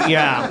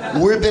 Yeah.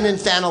 We've been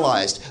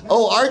infantilized.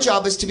 Oh, our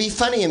job is to be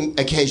funny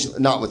occasionally,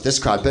 not with this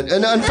crowd, but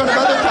in front of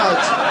other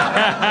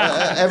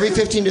crowds. Every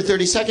 15 to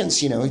 30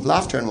 seconds,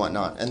 laughter and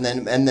whatnot, and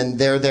then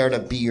they're there to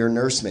be your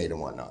nursemaid and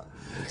whatnot.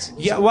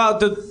 Yeah, well,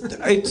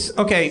 it's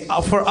okay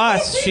for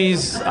us.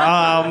 She's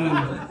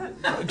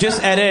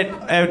just edit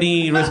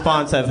any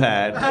response I've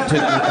had.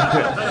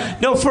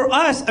 No, for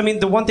us, I mean,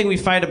 the one thing we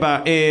fight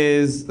about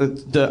is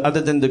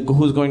other than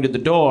who's going to the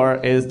door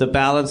is the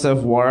balance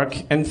of work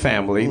and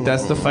family.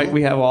 That's the fight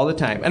we have all the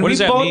time. And what does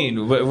that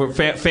mean?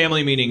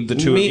 Family meaning the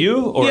two of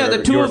you, or yeah,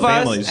 the two your of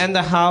families? us and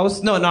the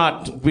house. No,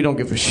 we don't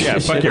give a shit. Yeah,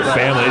 fuck your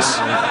families.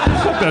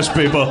 Fuck those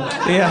people.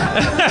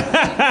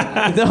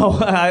 Yeah. No,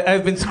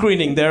 I've been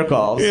screening their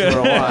calls for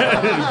a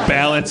while.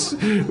 Balance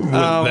with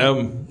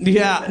them.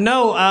 Yeah,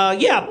 no,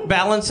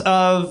 balance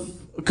of,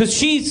 because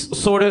she's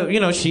sort of,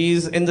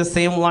 she's in the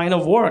same line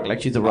of work,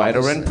 like she's a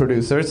writer and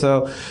producer,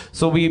 so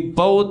we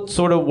both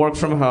sort of work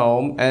from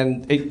home,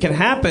 and it can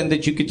happen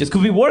that you could just,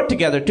 because we work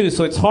together too,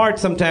 so it's hard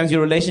sometimes,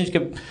 your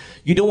relationship,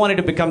 you don't want it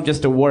to become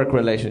just a work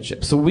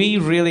relationship. So we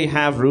really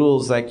have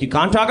rules, like you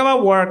can't talk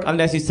about work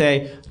unless you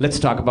say, let's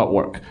talk about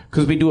work,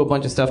 because we do a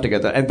bunch of stuff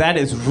together, and that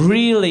has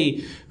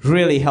really,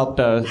 really helped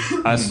us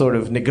sort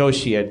of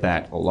negotiate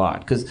that a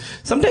lot, because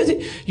sometimes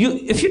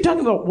if you're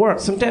talking about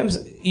work, sometimes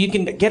you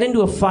can get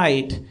into a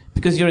fight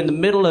because you're in the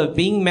middle of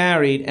being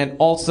married and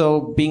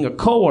also being a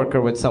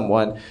coworker with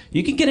someone.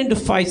 You can get into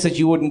fights that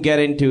you wouldn't get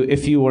into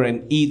if you were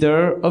in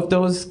either of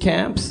those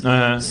camps.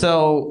 Uh-huh.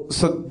 So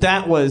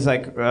that was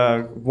like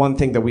one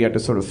thing that we had to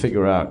sort of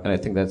figure out, and I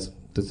think that's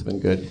been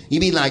good. You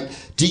mean like,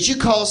 did you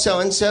call so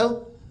and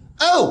so?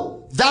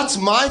 Oh, that's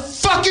my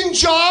fucking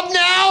job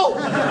now?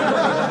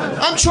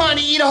 I'm trying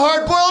to eat a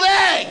hard-boiled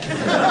egg.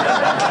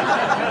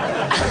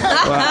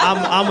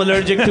 Well, I'm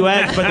allergic to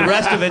eggs, but the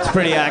rest of it's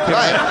pretty accurate.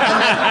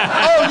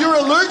 Right. Oh, you're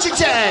allergic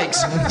to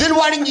eggs. Then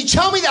why didn't you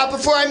tell me that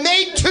before I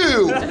made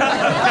two?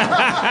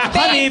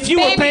 Honey, if you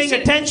were paying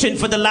attention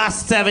for the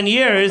last 7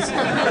 years...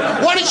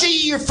 Why don't you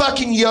eat your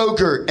fucking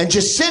yogurt and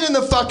just sit in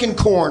the fucking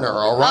corner,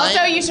 all right?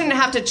 Also, you shouldn't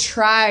have to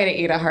try to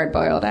eat a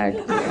hard-boiled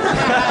egg.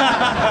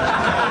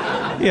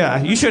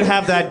 Yeah, you should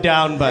have that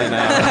down by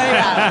now.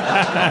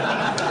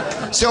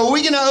 Yeah. So are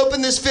we going to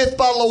open this fifth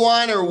bottle of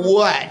wine or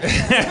what?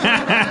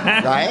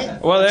 Right?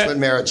 Well, that's what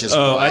marriage is.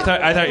 Oh, I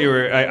thought you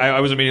were. I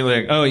was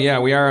immediately like, oh yeah,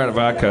 we are out of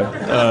vodka.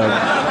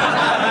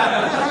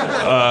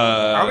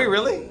 Are we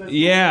really?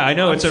 Yeah, I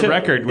know it's a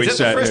record we Is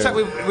set. the first here.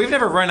 time we've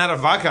never run out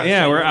of vodka?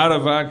 Yeah, we're out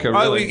of vodka.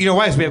 Really. You know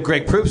why? Is we have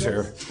great Proops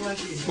here.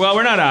 Well,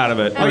 we're not out of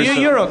it. Oh,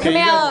 you're okay.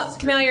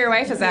 Kumail, your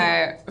wife is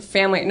a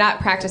family,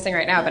 not practicing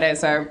right now, but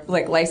is a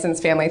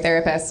licensed family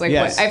therapist.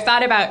 Yes.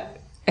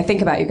 I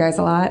think about you guys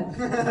a lot.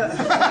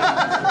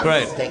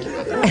 Right. Thank you.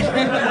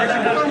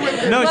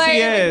 No, she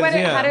is.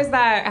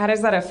 How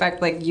does that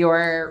affect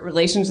your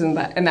relations in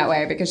that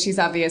way? Because she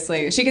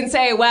can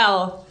say,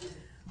 well,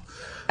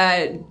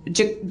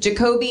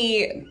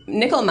 Jacoby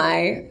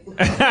Nickelmy.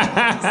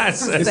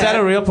 Is that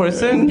a real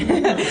person?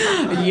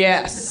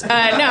 Yes.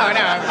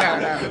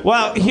 No.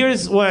 Well,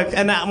 here's what,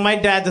 and my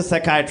dad's a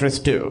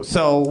psychiatrist too,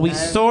 so we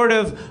sort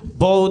of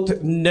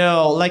both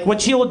know. Like,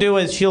 what she'll do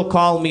is she'll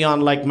call me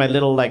on my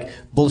little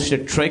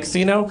bullshit tricks,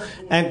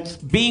 and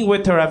being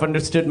with her, I've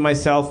understood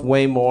myself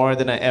way more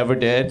than I ever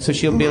did. So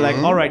she'll be like,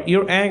 all right,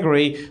 you're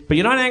angry, but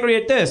you're not angry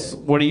at this.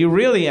 What are you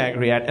really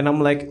angry at? And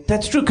I'm like,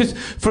 that's true, because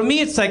for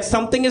me it's like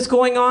something is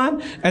going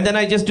on, and then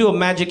I just do a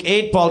magic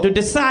 8 ball to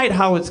decide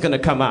how it's gonna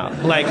come out.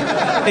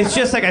 It's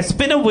just I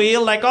spin a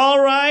wheel,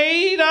 all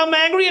right, I'm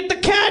angry at the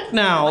cat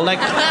now.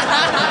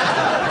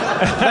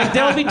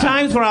 There'll be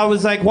times where I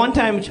was one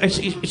time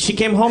she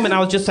came home and I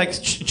was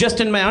just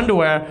in my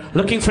underwear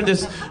looking for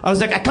this. I was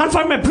like, I can't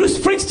find my Bruce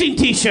Springsteen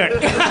t-shirt.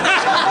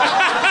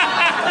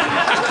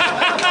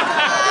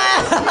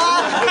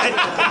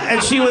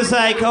 And she was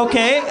like,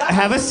 okay,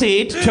 have a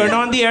seat, turn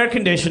on the air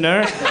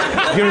conditioner.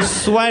 You're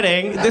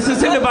sweating. This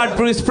isn't about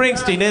Bruce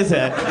Springsteen, is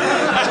it?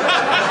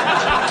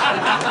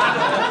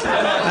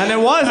 And it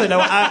wasn't.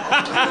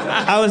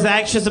 I was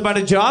anxious about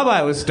a job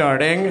I was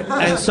starting,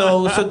 and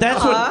so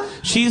that's what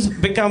she's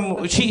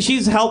become.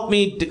 She's helped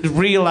me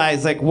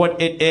realize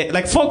what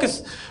it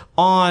focus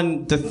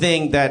on the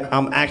thing that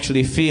I'm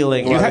actually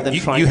feeling rather than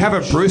trying. You have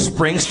a Bruce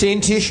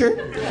Springsteen t-shirt?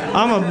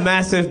 I'm a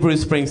massive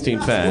Bruce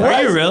Springsteen fan.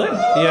 Are you really?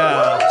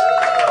 Yeah.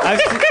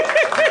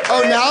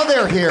 Oh, now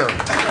they're here.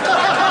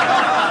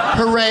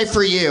 Hooray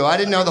for you. I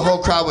didn't know the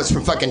whole crowd was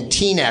from fucking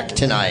T-Neck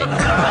tonight.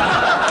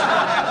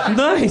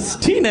 Nice,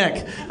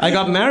 T-Neck. I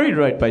got married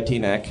right by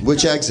T-Neck.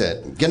 Which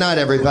exit? Good night,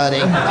 everybody.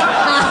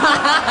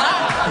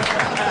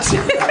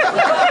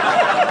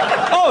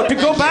 Oh, No, to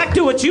go back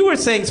to what you were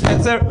saying,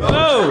 Spencer.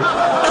 Oh.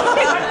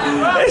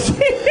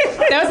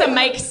 That was a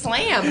mic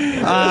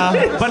slam.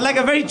 But like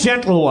a very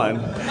gentle one.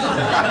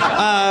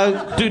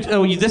 Dude,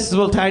 this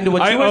will tie into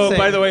what you were saying.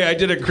 By the way, I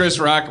did a Chris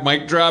Rock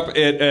mic drop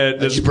at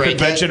this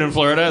convention in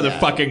Florida. The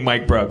fucking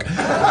mic broke.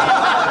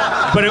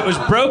 But it was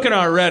broken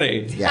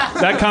already. Yeah.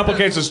 That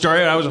complicates the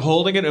story. I was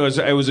holding it. It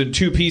was in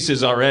two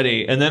pieces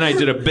already. And then I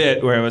did a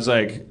bit where I was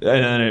like, and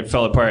then it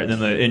fell apart. And then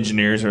the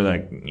engineers were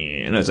like,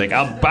 yeah. And I was like,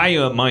 I'll buy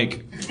you a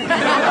mic.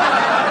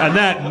 And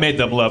that made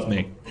them love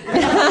me.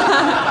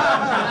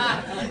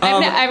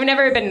 I've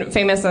never been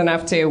famous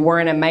enough to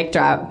warrant a mic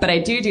drop, but I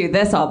do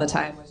this all the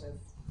time.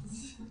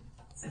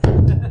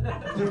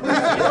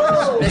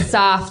 The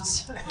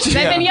soft. I've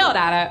been yelled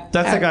at it.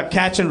 That's like a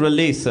catch and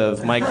release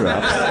of mic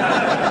drops.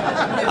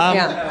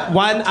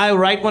 When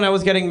I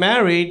was getting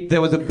married, there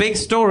was a big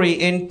story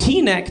in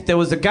Teaneck. There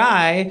was a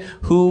guy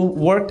who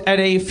worked at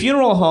a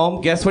funeral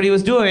home. Guess what he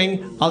was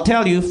doing? I'll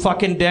tell you,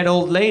 fucking dead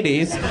old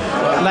ladies,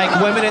 like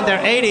women in their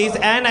 80s.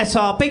 And I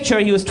saw a picture.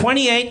 He was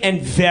 28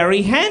 and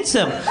very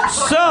handsome.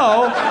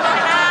 So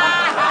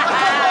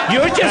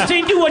you're just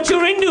into what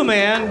you're into,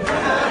 man.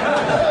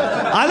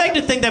 I like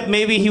to think that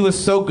maybe he was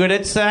so good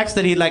at sex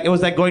that it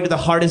was like going to the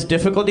hardest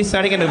difficulty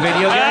setting in a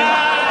video game.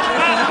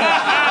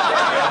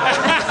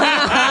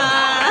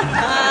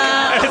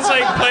 It's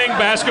like playing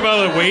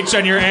basketball with weights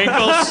on your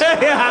ankles.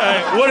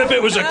 Yeah. What if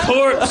it was a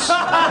corpse? Fuck,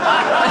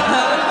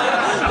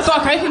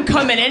 I can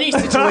come in any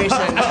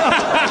situation.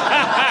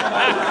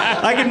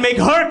 I can make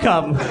her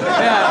come.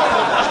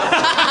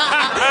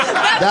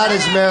 That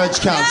is marriage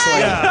counseling.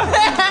 Yeah.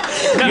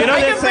 You know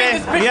I they can bring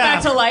this bitch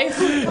back to life.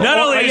 Not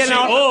only is she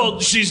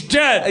old, she's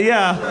dead.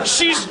 Yeah.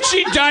 She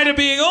died of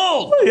being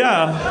old.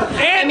 Yeah.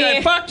 And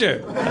I fucked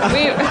her.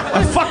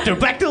 I fucked her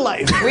back to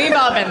life. We've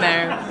all been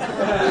there.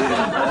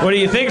 What do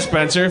you think,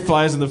 Spencer?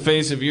 Flies in the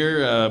face of your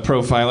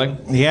profiling.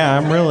 Yeah,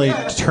 I'm really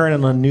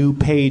turning a new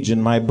page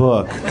in my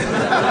book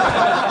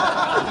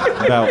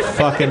about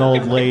fucking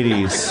old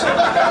ladies.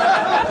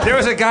 There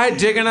was a guy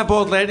digging up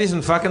old ladies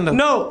and fucking them.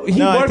 No,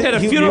 he worked at a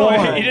funeral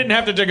home. He didn't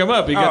have to dig them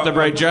up. He got the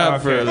right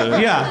job for the...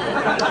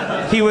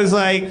 Yeah. He was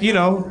like,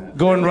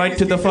 going right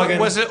to the fucking...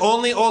 Was it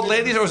only old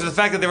ladies, or was it the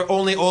fact that there were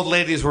only old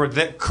ladies were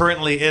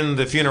currently in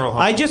the funeral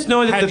home? I just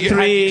know that the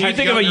three... If you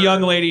think if a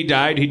young lady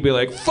died, he'd be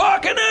like,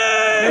 fucking it!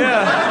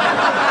 Yeah.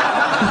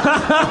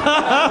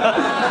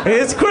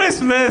 It's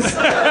Christmas.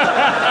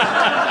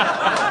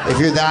 If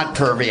you're that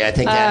pervy, I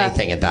think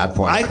anything at that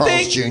point.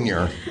 Carl's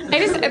Jr.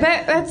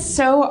 That's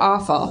so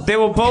awful. They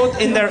were both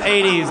in their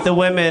 80s, the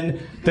women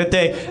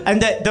they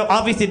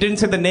obviously didn't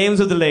say the names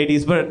of the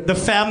ladies, but the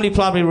family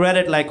probably read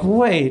it like,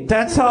 wait,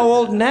 that's how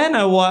old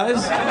Nana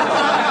was.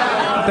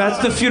 That's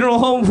the funeral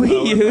home we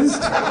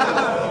used.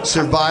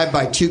 Survived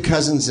by two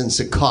cousins in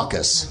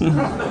Secaucus.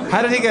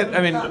 How did he get?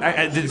 I mean,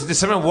 did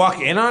someone walk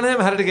in on him?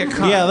 How did he get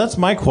caught? Yeah, that's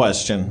my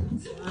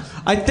question.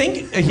 I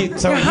think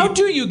how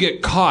do you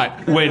get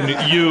caught when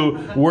you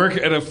work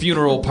at a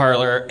funeral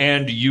parlor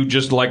and you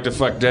just like to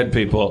fuck dead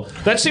people?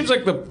 That seems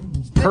like the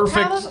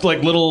perfect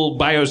little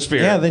biosphere.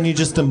 Yeah, then you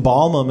just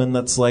embalm them, and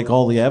that's like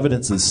all the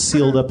evidence is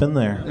sealed up in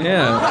there.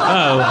 Yeah.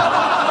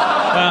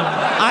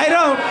 I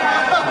don't.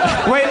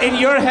 Wait, in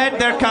your head,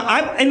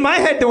 in my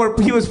head,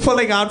 he was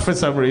pulling out for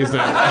some reason.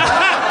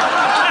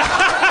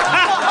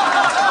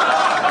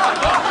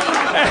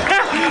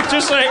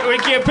 Just like we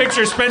can't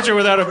picture Spencer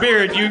without a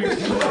beard.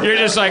 You're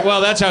just like,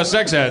 well, that's how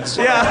sex ends.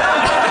 Yeah.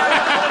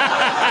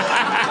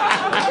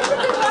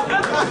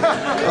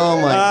 Oh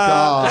my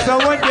God.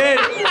 Someone did.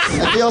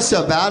 I feel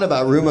so bad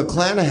about Rue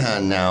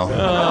McClanahan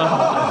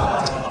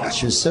now.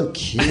 She was so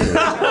cute.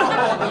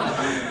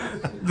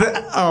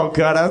 Oh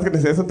God, I was going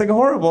to say something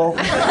horrible.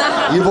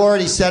 You've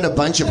already said a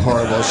bunch of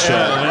horrible shit.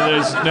 Yeah,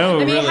 there's no.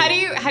 I mean,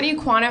 really... how do you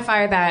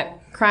quantify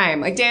that crime?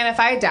 Like, Dan, if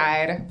I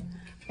died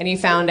and you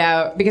found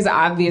out, because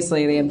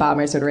obviously the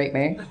embalmers would rape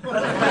me.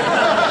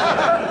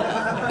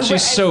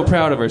 She's so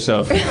proud of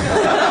herself.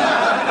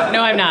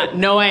 No, I'm not.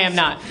 No, I am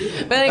not.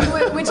 But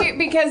like, would you?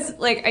 Because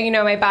like,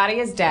 my body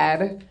is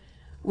dead.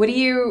 What do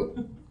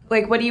you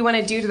want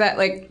to do to that?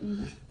 Like,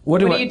 what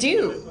do you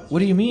do? What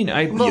do you mean?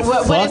 What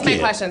is my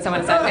question?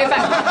 Someone said.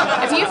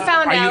 If you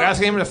found out, are you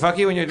asking him to fuck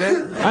you when you're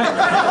dead?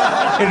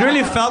 It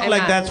really felt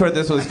like that's where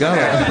this was going.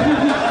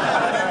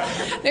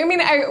 I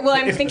mean,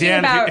 I'm thinking Dan,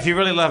 about. If you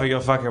really love her,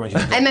 you'll fuck her when you're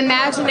dead. I'm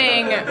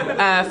imagining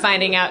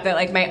finding out that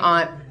like my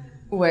aunt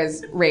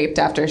was raped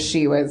after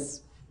she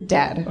was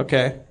dead.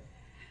 Okay.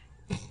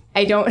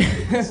 I don't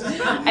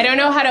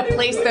know how to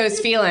place those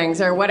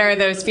feelings or what are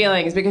those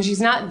feelings because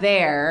she's not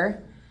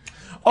there.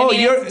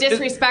 It's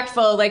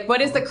disrespectful. Like, what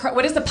is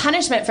the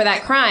punishment for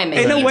that crime?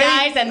 He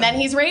dies and then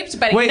he's raped,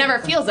 but he never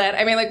feels it.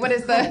 I mean, like, what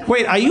is the?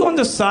 Wait, are you on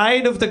the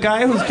side of the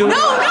guy who's doing?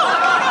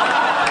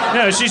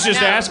 No, she's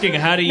just asking.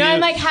 How do you? No, I'm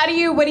like,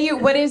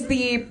 what is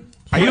the?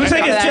 Are you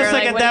saying it's just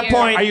like at that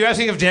point? Are you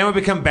asking if Dan would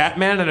become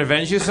Batman and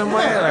avenge you some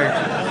way?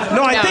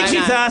 No, I think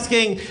she's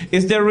asking,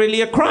 is there really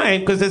a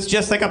crime? Because it's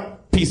just like a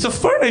piece of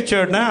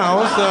furniture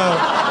now,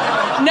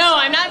 so... No,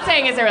 I'm not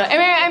saying is it really. I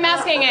mean, I'm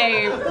asking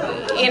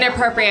a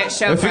inappropriate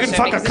show If you question.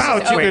 can fuck a because it's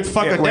couch, just- you can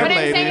fuck a dead What I'm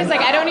lady. saying is,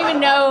 like, I don't even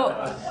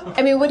know.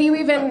 I mean, what do you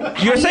even?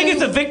 how You're do saying you-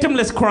 it's a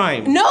victimless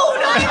crime. No.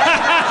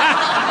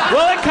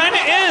 Well, it kind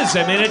of is.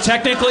 I mean, it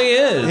technically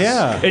is.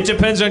 Yeah. It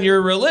depends on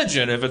your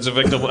religion if it's a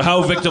victim,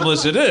 how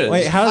victimless it is.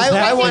 Wait, how's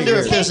that? I wonder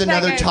figure? if there's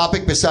another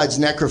topic besides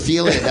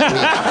necrophilia that we.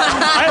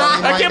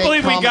 I can't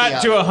believe we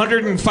got to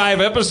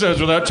 105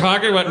 episodes without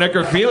talking about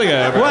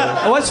necrophilia.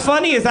 Well, what's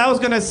funny is I was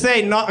gonna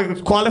say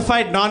not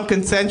qualified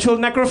non-consensual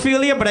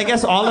necrophilia, but I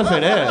guess all of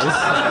it is.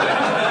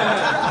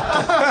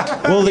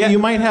 Well, you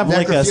might have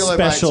like a Necrophilia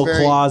by its special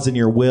very- clause in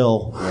your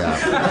will.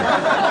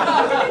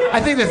 I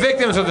think the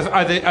victims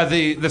are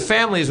the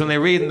families when they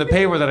read in the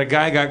paper that a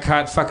guy got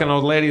caught fucking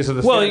old ladies of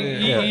the. Well,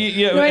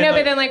 yeah. No, I know,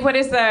 but then, like, what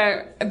is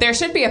the? There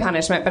should be a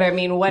punishment, but I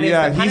mean, what is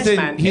Yeah, the he's in-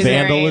 punishment? he's is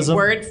there vandalism. a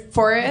word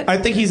for it? I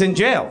think he's in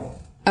jail.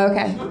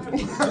 Okay.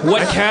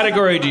 What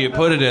category do you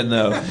put it in,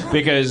 though?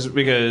 Because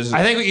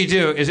I think what you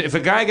do is if a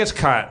guy gets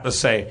caught, let's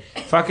say,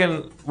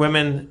 fucking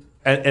women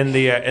in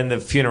the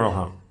funeral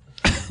home,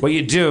 what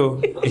you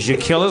do is you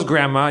kill his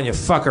grandma and you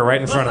fuck her right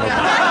in front of him.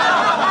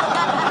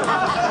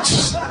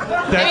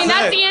 I mean,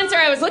 that's the answer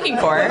I was looking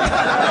for.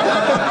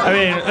 I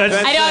mean,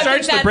 that I don't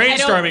starts the think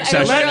brainstorming I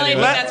session. don't really think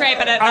anyway. that's right,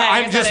 but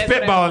I'm just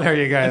spitballing here,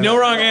 you guys. No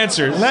wrong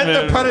answers. Let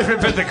the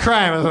punishment fit the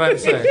crime, is what I'm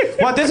saying.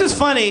 Well, this is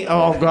funny.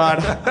 Oh God,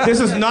 this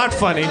is not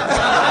funny.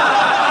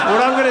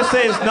 What I'm gonna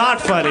say is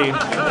not funny.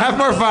 Have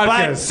more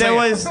vodka.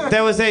 But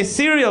there was a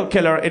serial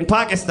killer in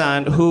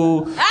Pakistan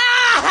who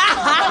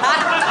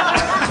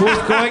was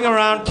going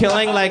around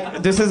killing,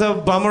 like, this is a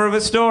bummer of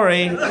a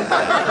story.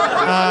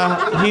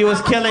 He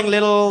was killing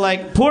little,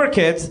 like, poor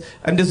kids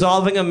and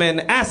dissolving them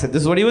in acid.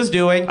 This is what he was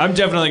doing. I'm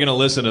definitely going to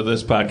listen to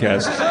this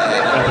podcast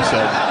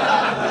episode.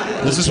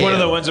 This is one of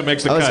the ones that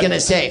makes the I cut. was going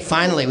to say,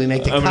 finally, we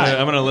make the I'm cut.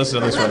 going to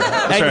listen to this one.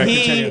 And Sorry,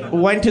 he continue.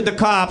 went to the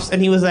cops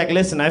and he was like,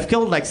 listen, I've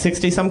killed like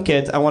 60-some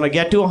kids. I want to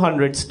get to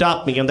 100.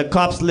 Stop me. And the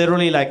cops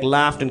literally like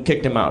laughed and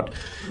kicked him out.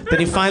 Then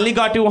he finally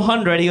got to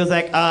 100. He was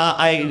like,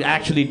 I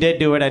actually did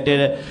do it. I did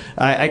it.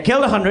 I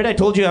killed 100. I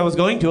told you I was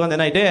going to, and then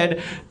I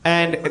did.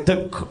 And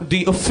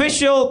the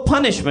official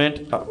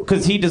punishment,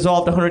 because he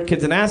dissolved 100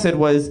 kids in acid,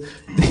 was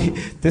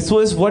this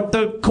was what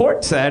the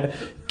court said.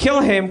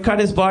 Kill him, cut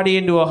his body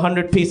into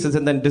 100 pieces,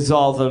 and then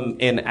dissolve him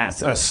in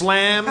acid. A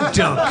slam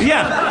dunk.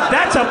 Yeah,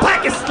 that's a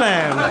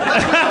Pakistan.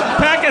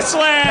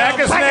 Pack-a-slam!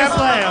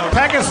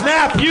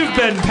 Pakisnap. You've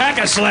been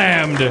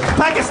pack-a-slammed.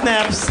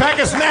 Pakisnaps.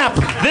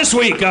 Pakisnap. This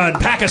week on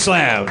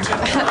Pack-a-slammed.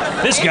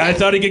 This guy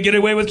thought he could get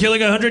away with killing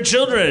 100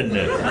 children.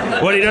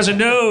 What he doesn't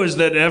know is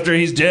that after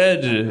he's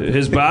dead,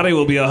 his body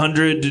will be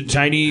 100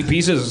 tiny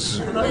pieces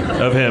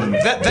of him.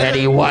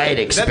 Betty White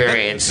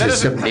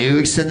experiences some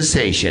new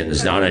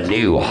sensations on a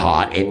new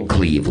hot in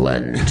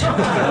Cleveland.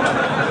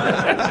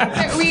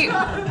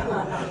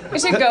 We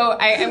should go.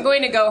 I'm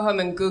going to go home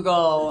and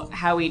Google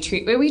how we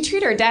treat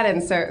our dead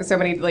in so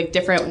many like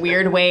different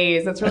weird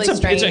ways. That's really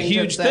strange. It's a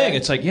huge thing.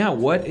 It's like, yeah,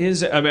 what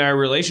is it? I mean, our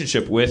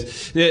relationship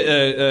with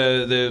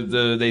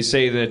they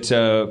say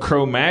that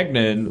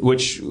Cro-Magnon,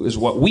 which is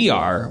what we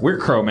are, we're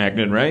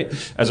Cro-Magnon, right?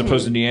 As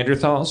opposed to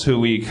Neanderthals, who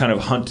we kind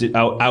of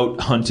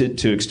out hunted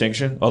to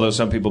extinction. Although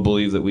some people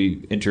believe that we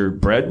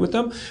interbred with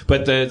them,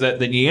 but the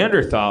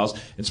Neanderthals,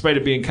 in spite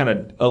of being kind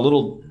of a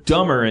little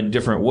dumber in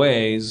different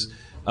ways.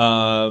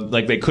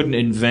 Like they couldn't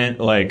invent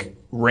like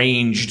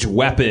ranged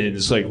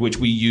weapons like which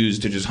we use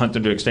to just hunt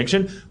them to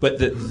extinction, but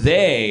that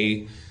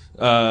they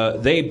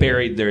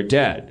buried their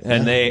dead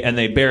and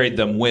they buried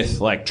them with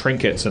like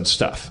trinkets and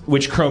stuff,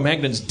 which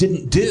Cro-Magnons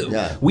didn't do.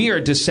 Yeah. We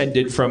are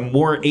descended from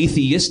more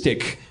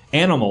atheistic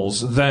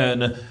animals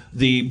than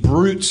the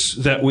brutes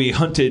that we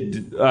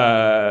hunted.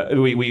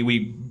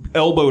 We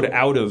elbowed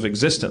out of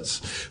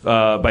existence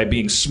by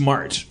being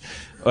smart.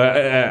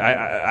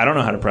 I don't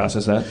know how to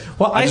process that.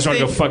 Well, I just want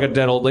to go think- fuck a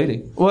dead old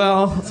lady.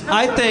 Well,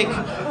 I think,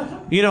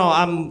 you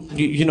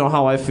know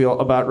how I feel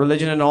about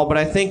religion and all, but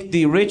I think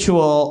the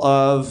ritual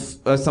of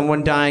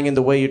someone dying and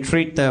the way you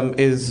treat them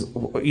is,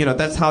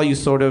 that's how you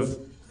sort of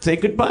say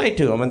goodbye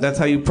to them, and that's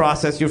how you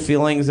process your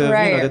feelings of,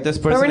 right. that this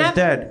But we're person is not-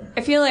 dead.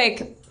 I feel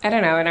like I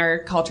don't know, in our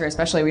culture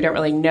especially, we don't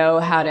really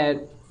know how to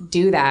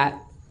do that.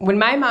 When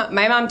my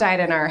mom died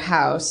in our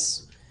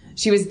house,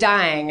 she was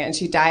dying and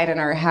she died in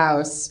our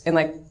house in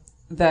like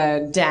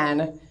the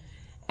den,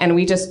 and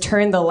we just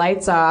turned the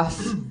lights off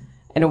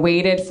and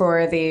waited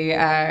for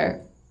the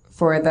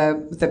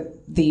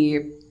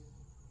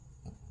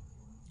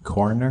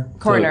Coroner?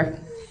 coroner.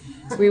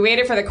 We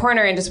waited for the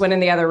coroner and just went in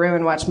the other room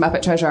and watched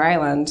Muppet Treasure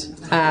Island.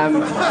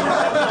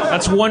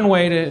 That's one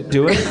way to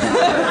do it.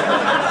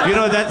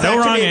 That's No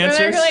wrong actually, answers.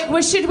 They're like,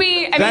 well, should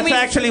we? I That's mean,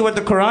 actually what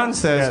the Quran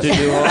says to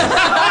do.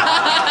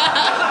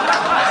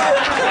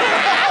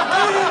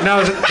 No,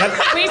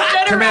 we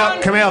stood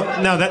around.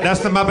 Kumail, no,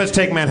 that's the Muppets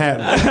Take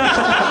Manhattan.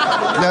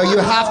 No, you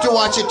have to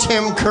watch a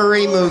Tim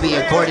Curry movie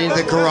according to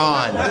the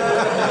Quran.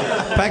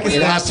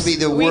 It has to be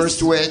the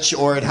worst witch,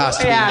 or it has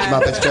to be Yeah.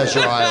 Muppets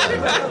Treasure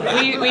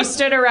Island. We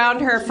stood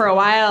around her for a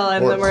while,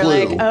 and Or then we're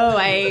Clue. like, oh,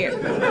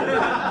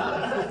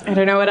 I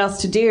don't know what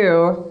else to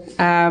do.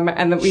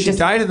 And then we just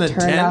died in the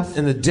turned den. off.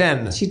 In the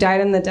den. She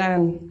died in the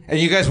den. And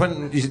you guys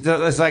went.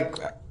 It's like,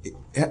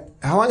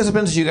 how long has it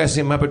been since you guys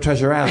seen Muppet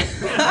Treasure Island?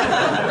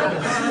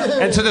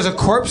 And so there's a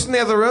corpse in the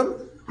other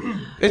room.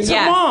 It's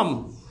her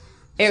mom.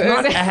 It's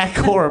not a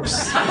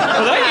corpse.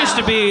 Well, that used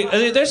to be.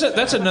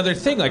 That's another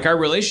thing. Like our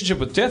relationship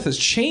with death has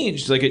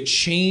changed. Like it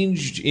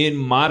changed in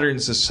modern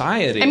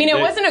society. I mean, it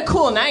wasn't a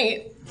cool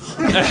night.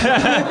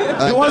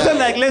 It wasn't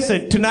like,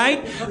 listen,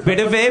 tonight, bit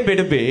of A, bit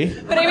of B.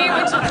 But I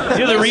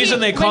mean, the reason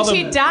they call when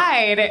them. she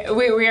died,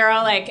 we were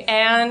all like,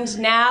 and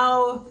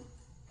now,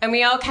 and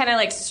we all kind of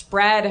like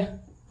spread.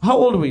 How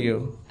old were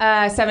you?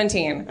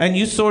 17. And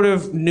you sort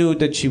of knew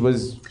that she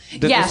was.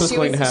 This was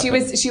going to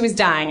happen. She was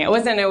dying. It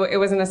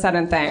wasn't a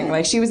sudden thing.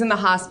 Like she was in the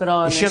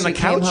hospital and Was she on the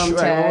came couch? home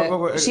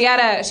Right. to. She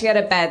had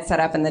a bed set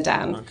up in the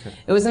den. Okay.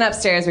 It wasn't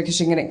upstairs because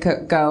she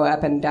couldn't go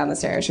up and down the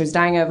stairs. She was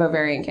dying of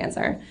ovarian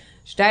cancer.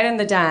 She died in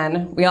the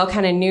den. We all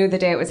kind of knew the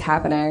day it was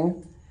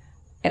happening.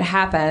 It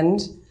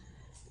happened.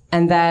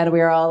 And then we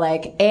were all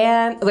like,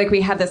 and like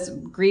we had this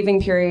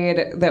grieving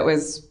period that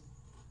was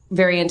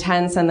very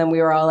intense. And then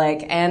we were all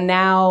like, and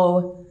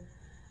now,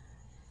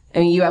 I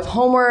mean, you have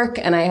homework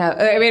and I have,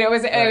 I mean, it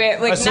was, it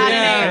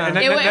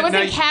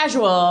wasn't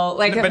casual.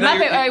 Like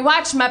I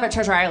watched Muppet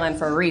Treasure Island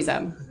for a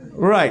reason.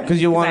 Right, because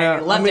you want to. I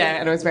loved it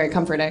and it was very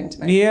comforting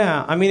to me.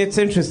 Yeah, I mean, it's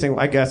interesting,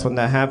 I guess, when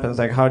that happens.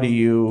 Like, how do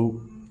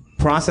you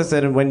process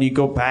it and when you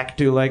go back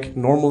to like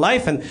normal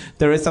life? And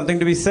there is something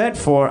to be said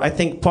for, I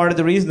think part of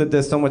the reason that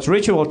there's so much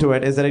ritual to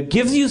it is that it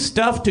gives you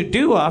stuff to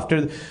do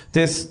after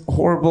this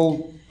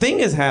horrible thing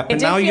has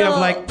happened. Now you have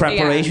like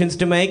preparations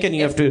to make and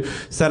you have to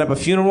set up a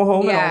funeral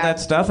home and all that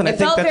stuff. And I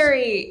think felt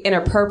very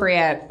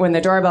inappropriate when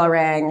the doorbell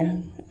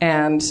rang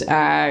and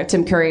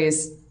Tim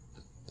Curry's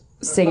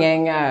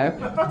singing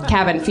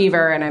Cabin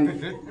Fever and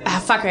I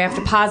have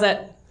to pause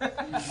it.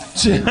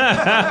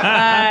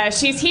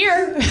 She's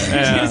here.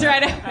 She's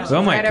right.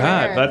 Oh my right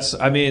God,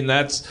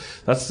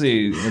 that's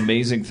the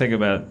amazing thing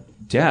about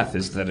death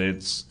is that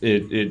it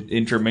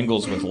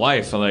intermingles with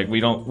life. Like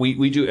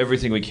we do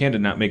everything we can to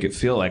not make it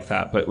feel like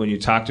that. But when you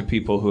talk to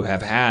people who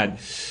have had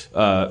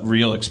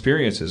real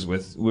experiences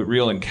with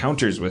real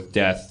encounters with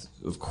death,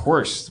 of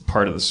course,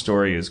 part of the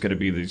story is going to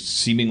be the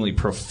seemingly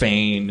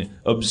profane,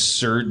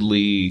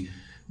 absurdly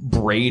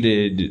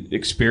braided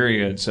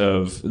experience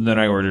of, and then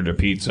I ordered a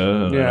pizza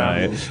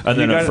and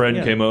then a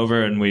friend came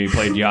over and we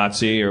played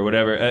Yahtzee or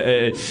whatever.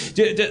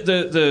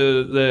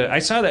 I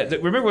saw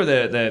that. Remember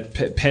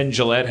that Penn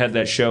Jillette had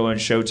that show on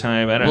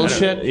Showtime?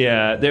 Bullshit.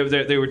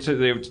 They were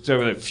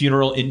talking about the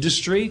funeral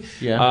industry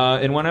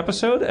in one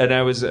episode, and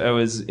I was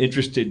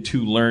interested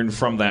to learn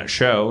from that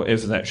show,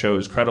 if that show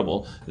is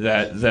credible,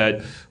 that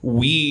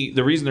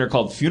the reason they're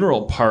called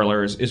funeral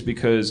parlors is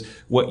because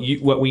what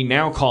we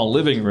now call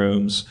living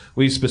rooms,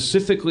 we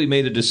specifically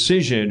made a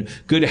decision.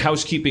 Good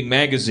Housekeeping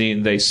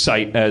magazine they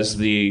cite as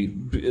they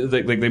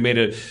made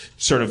a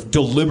sort of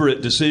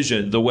deliberate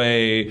decision, the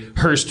way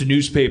Hearst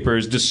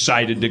newspapers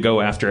decided to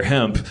go after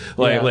hemp.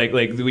 Like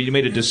we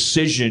made a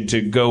decision to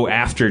go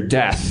after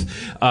death,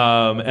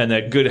 and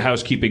that Good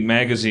Housekeeping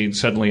magazine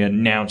suddenly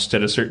announced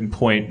at a certain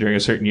point during a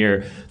certain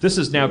year, this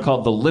is now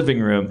called the living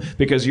room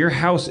because your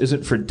house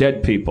isn't for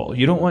dead people.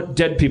 You don't want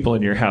dead people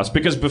in your house,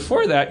 because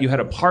before that you had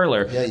a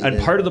parlor, and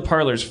part of the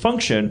parlor's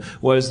function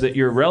was that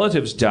your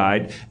relatives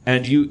died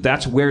and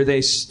that's where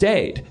they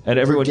stayed, and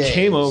everyone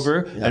came over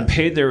and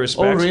paid their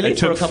respects and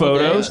took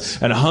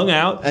photos and hung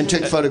out and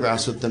took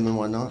photographs with them and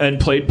whatnot and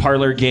played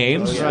parlor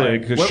games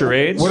like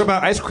charades. What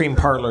about ice cream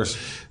parlors?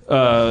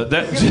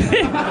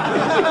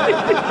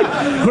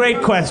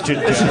 Great question.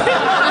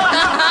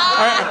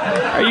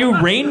 Are you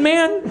Rain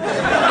Man?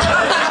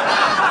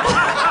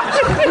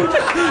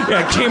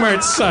 Yeah,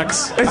 Kmart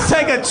sucks. It's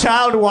like a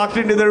child walked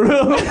into the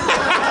room. What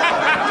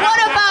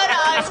about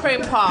ice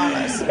cream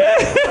parlors?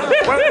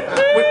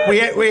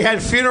 We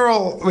had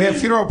funeral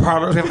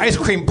parlors. We have ice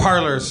cream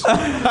parlors.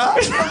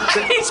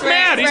 He's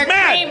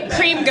mad.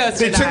 Cream goes to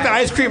They took the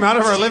ice cream out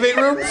of our living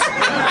rooms.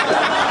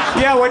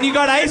 Yeah, when you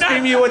got ice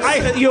cream, you would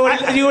sit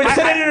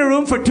it in a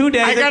room for 2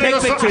 days and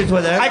take pictures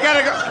with it. I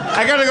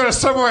gotta go to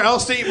somewhere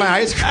else to eat my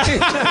ice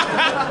cream.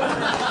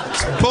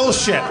 It's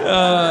bullshit.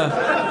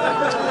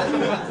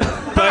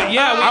 But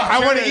yeah, I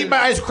want to eat my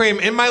ice cream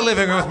in my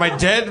living room with my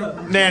dead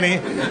Nana,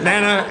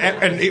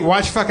 and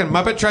watch fucking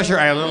Muppet Treasure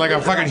Island like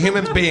a fucking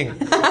human being.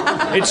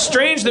 It's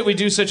strange that we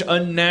do such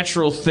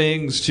unnatural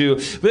things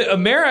but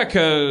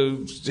America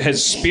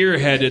has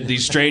spearheaded the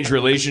strange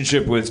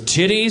relationship with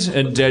titties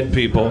and dead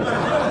people.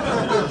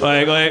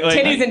 Like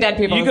titties and dead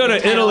people. You go to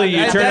Italy,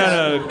 you turn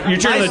on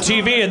the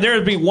TV, and there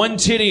would be one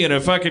titty in a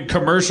fucking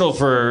commercial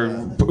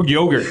for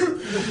yogurt.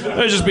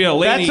 There'd just be a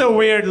lady. That's a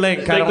weird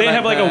link. They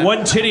have like a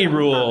one titty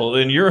rule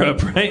in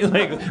Europe, right?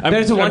 Like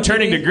I'm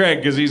turning to Greg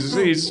because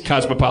he's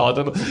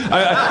cosmopolitan.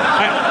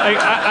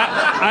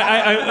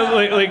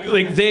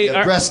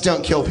 breasts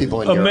don't kill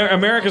people in Europe.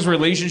 America's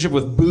relationship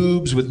with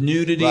boobs, with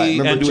nudity, Right.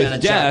 Remember and Janet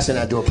with death. Jackson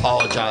had to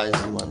apologize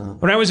and whatnot.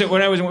 When I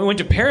went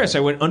to Paris,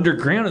 I went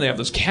underground and they have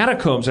those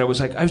catacombs. I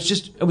was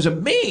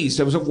amazed.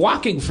 I was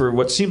walking for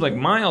what seemed like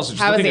miles, just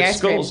How was looking the at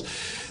ice cream?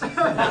 skulls.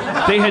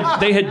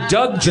 They had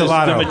dug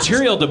the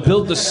material to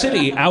build the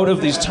city out of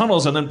these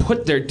tunnels and then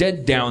put their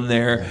dead down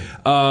there.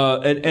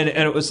 And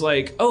it was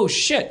like, oh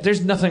shit,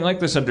 there's nothing like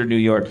this under New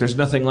York. There's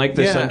nothing like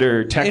this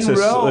under Texas. In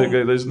Rome,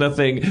 there's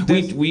nothing.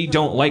 We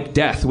don't like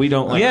death. We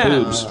don't like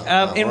boobs.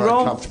 In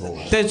Rome,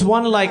 there's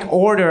one like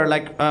order,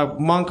 like a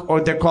monk,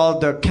 or they're called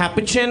the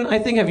Capuchin, I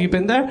think. Have you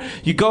been there?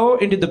 You go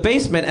into the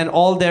basement and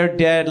all their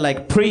dead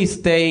like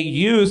priests they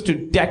use to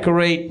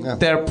decorate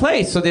their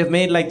place. So they've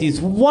made like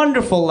these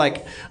wonderful,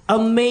 like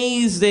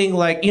amazing,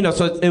 like, you know,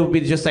 so it would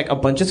be just like a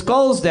bunch of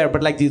skulls there,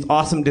 but like these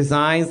awesome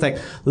designs, like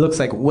looks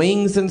like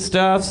wings and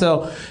stuff.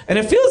 So, and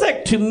it feels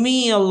like to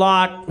me a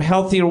lot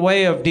healthier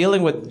way of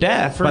dealing with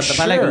death,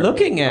 by like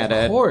looking at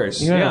it. Of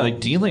course, yeah, like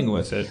dealing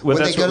with it. When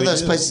they go to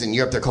those places in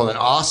Europe, they're called an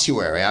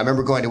ossuary. I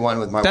remember going to one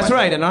with my wife. That's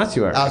right, an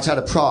ossuary. Outside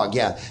of Prague,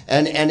 yeah.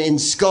 And in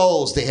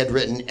skulls, they had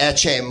written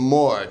 "Ecce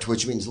Mort,"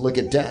 which means "look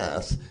at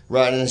death,"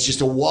 right? And it's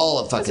just a wall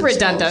of fucking It's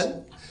redundant. skulls.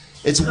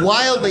 It's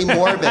wildly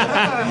morbid.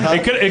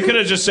 It could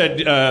have just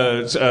said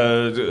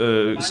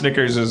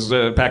Snickers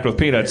is packed with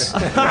peanuts,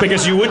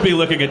 because you would be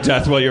looking at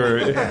death while you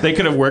were. They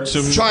could have worked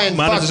some Try and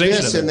fuck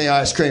monetization this in the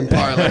ice cream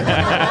parlor.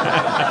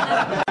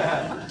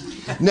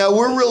 No,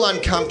 we're real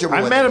uncomfortable.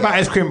 I'm with mad it. about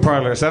ice cream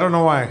parlors. I don't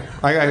know why.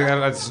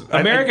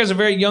 America is a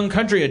very young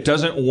country. It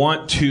doesn't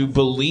want to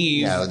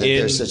believe in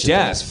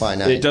death.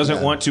 It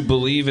doesn't want to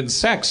believe in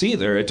sex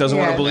either. It doesn't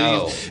want to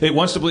believe. It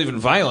wants to believe in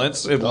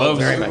violence. We love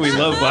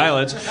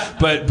violence,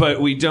 but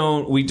we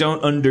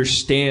don't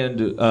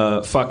understand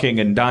fucking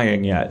and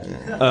dying yet.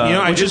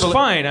 Which is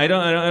fine. I'm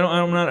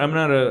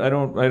not.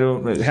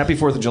 Happy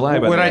 4th of July.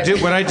 What I do.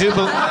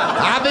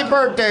 Happy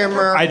birthday,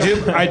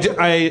 America.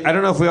 I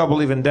don't know if we all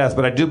believe in death,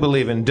 but I do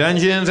believe in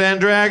Dungeons and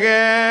Dragons.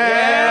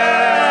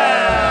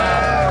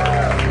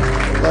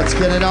 Let's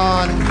get it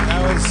on.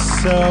 That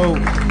was so.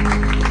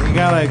 You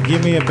gotta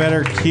give me a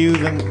better cue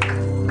than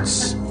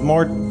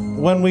more.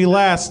 When we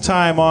last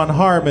time on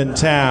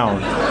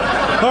Harmontown,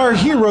 our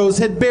heroes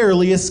had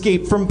barely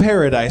escaped from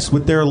paradise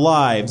with their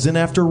lives, and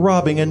after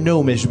robbing a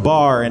gnomish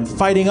bar and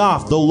fighting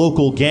off the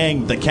local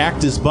gang, the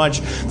Cactus Bunch,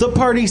 the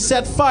party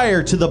set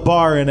fire to the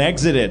bar and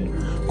exited.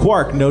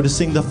 Quark,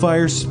 noticing the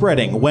fire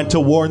spreading, went to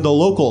warn the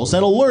locals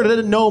and alerted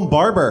a gnome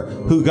barber,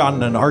 who got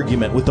in an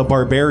argument with the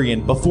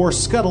barbarian before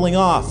scuttling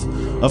off.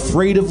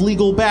 Afraid of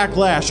legal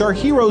backlash, our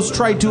heroes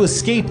tried to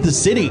escape the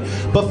city,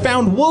 but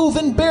found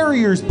woven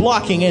barriers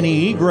blocking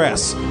any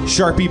egress.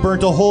 Sharpie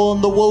burnt a hole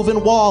in the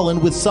woven wall,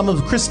 and with some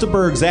of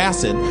Christaberg's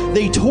acid,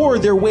 they tore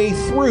their way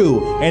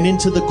through and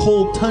into the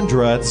cold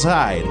tundra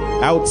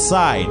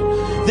outside.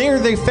 There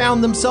they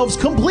found themselves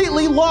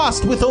completely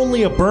lost, with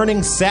only a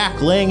burning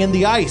sack laying in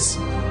the ice.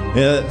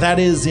 That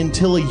is,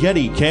 until a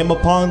Yeti came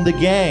upon the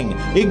gang,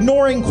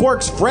 ignoring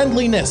Quark's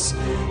friendliness.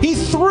 He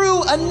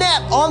threw a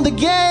net on the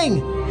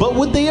gang, but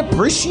would they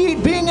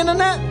appreciate being in a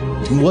net?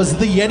 Was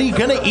the Yeti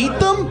gonna eat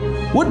them?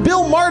 Would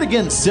Bill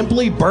Mardigan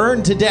simply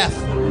burn to death,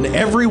 and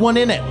everyone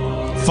in it?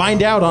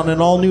 Find out on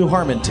an all-new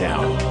Harmontown.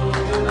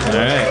 All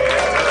right.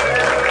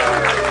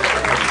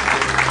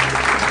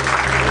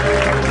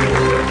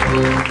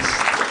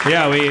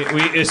 Yeah, we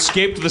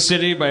escaped the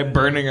city by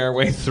burning our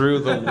way through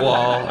the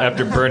wall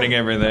after burning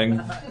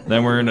everything.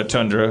 Then we're in a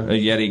tundra. A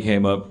Yeti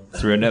came up,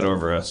 threw a net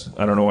over us.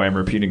 I don't know why I'm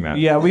repeating that.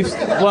 Yeah,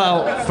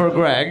 for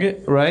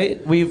Greg, right?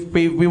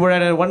 We were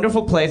at a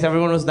wonderful place.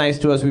 Everyone was nice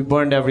to us. We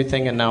burned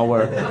everything, and now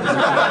we're.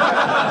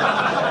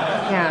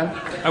 Yeah.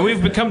 And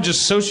we've become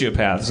just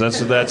sociopaths.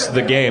 That's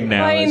the game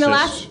now. Well, in the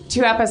last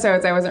 2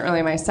 episodes, I wasn't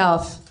really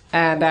myself,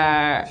 and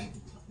I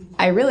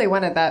really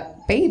wanted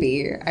that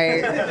baby.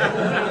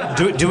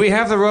 Do we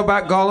have the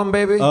robot Gollum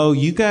baby? Oh,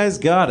 you guys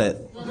got it.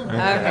 Okay, good.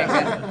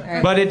 All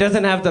right. But it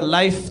doesn't have the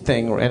life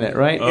thing in it,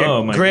 right?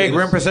 Oh, my Greg, goodness.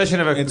 we're in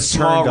possession of a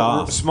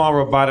small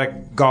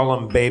robotic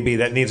Gollum baby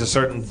that needs a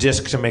certain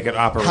disc to make it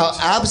operate. How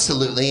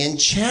absolutely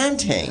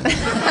enchanting.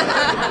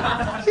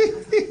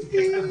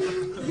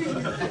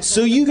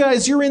 So you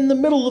guys, you're in the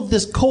middle of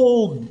this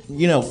cold,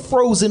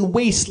 frozen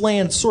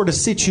wasteland sort of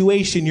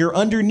situation. You're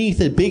underneath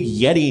a big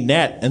Yeti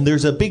net, and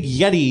there's a big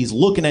Yeti. He's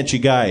looking at you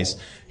guys.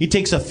 He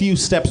takes a few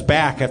steps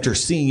back after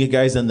seeing you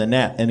guys in the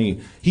net, and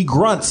he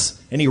grunts,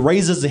 and he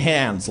raises his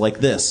hands like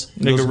this.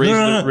 He Like goes,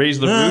 raise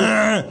the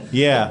roof?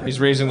 Yeah.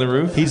 He's raising the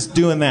roof? He's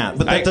doing that,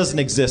 but that doesn't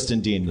exist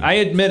in D&D. I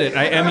admit it.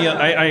 I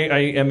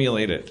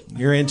emulate it.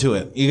 You're into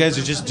it. You guys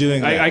are just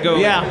doing that. I go...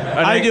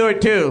 Yeah, I do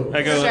it too.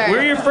 I go, Sure.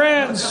 we're your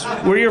friends.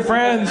 We're your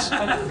friends.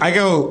 I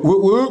go,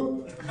 whoop,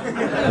 whoop.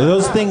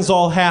 Those things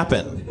all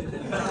happen.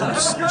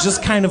 It's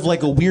just kind of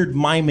like a weird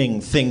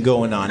miming thing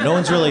going on. No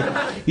one's really...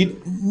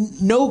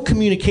 no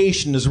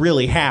communication is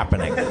really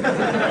happening.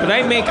 But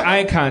I make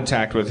eye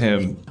contact with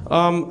him.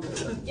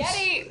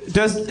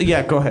 Yeti!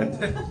 Yeah, go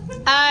ahead.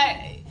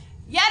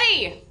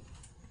 Yeti!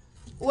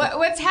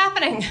 What's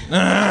happening?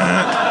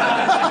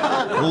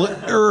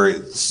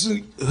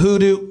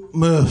 Hoodoo,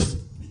 move.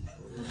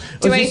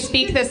 Do I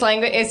speak this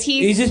language? Is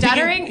he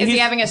stuttering? Is he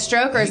having a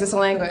stroke, or is this a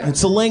language?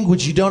 It's a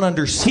language you don't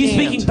understand. He's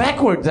speaking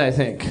backwards, I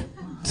think.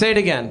 Say it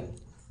again.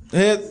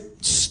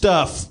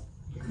 Stuff.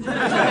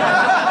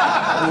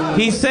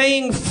 He's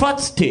saying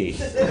futzty.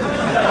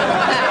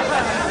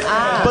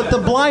 But the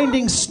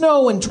blinding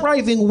snow and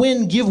driving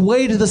wind give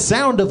way to the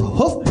sound of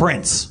hoof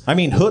prints. I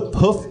mean,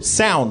 hoof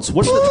sounds.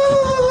 What's the...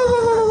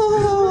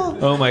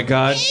 Oh my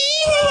God.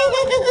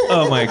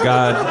 Oh my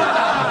God.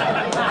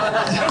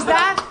 Is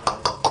that?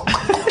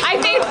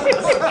 I think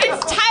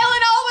it's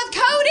Tylenol with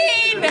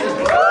codeine.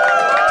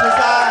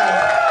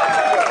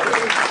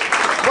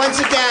 Once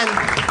again,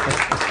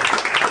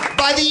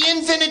 by the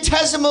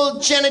infinitesimal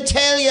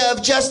genitalia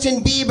of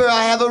Justin Bieber,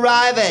 I have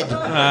arrived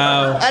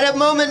at a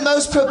moment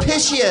most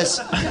propitious.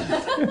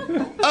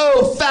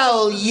 Oh,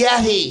 foul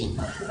Yeti,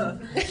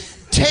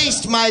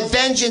 taste my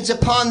vengeance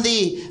upon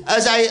thee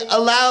as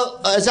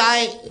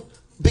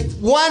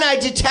one, I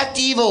detect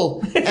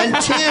evil, and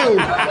two,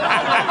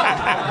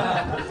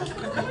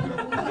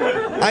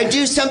 I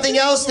do something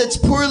else that's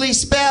poorly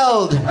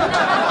spelled.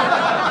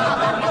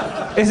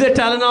 Is it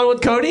Tylenol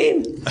with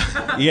codeine?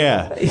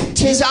 Yeah.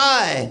 'Tis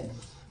I,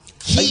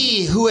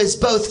 he who is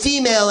both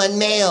female and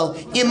male,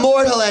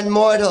 immortal and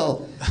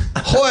mortal,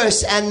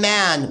 horse and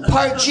man,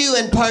 part Jew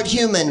and part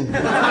human.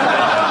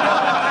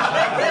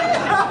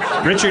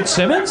 Richard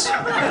Simmons?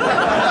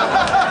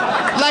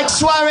 Like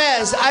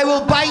Suarez, I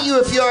will bite you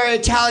if you are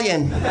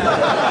Italian.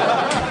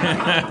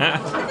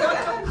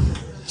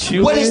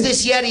 What is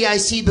this Yeti I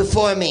see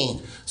before me?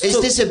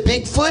 Is this a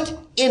Bigfoot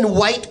in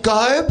white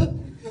garb?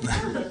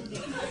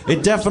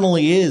 It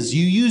definitely is.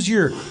 You use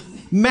your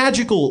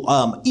magical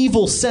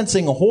evil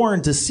sensing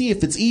horn to see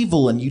if it's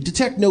evil, and you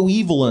detect no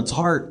evil in its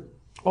heart.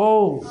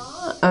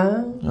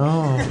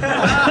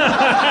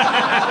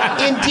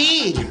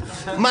 Indeed,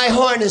 my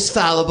horn is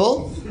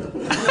fallible.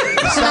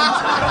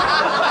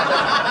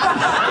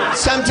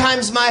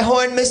 Sometimes my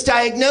horn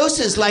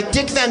misdiagnoses, like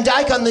Dick Van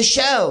Dyke on the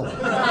show.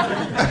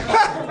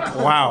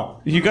 Wow.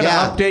 You gotta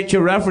update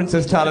your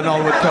references,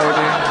 Tylenol with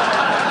codeine.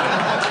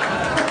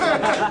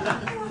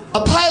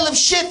 A pile of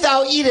shit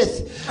thou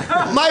eateth.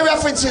 My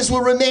references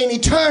will remain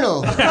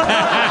eternal.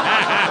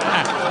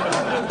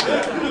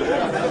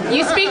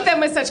 You speak them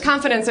with such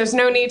confidence, there's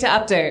no need to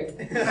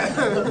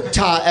update.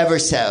 Ta, ever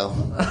so.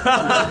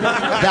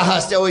 Thou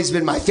hast always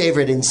been my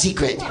favorite in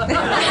secret.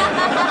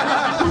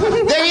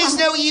 There is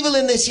no evil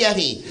in this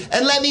Yeti,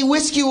 and let me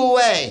whisk you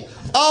away.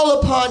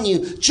 All upon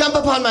you, jump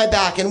upon my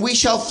back, and we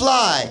shall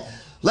fly.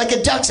 Like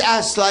a duck's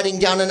ass sliding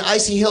down an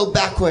icy hill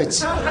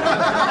backwards.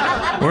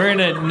 We're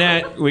in a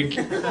net.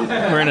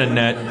 We're in a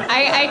net.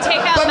 I take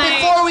out But my...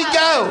 before we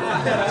go,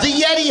 the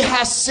Yeti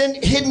has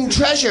hidden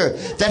treasure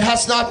that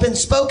has not been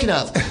spoken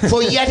of.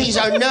 For Yetis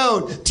are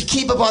known to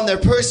keep upon their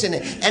person,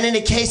 and in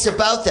a case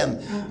about them,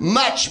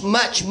 much,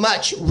 much,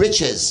 much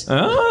riches.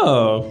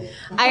 Oh.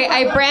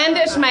 I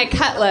brandish my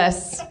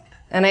cutlass,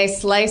 and I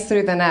slice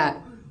through the net.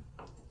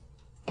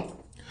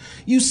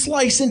 You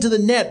slice into the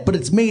net, but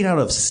it's made out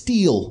of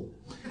steel.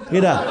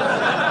 It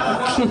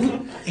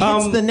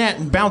hits the net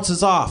and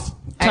bounces off.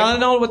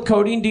 Tylenol with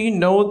codeine, do you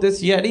know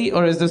this Yeti,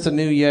 or is this a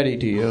new Yeti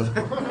to you?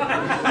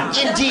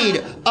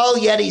 Indeed, all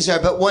Yetis are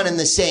but one and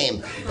the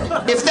same.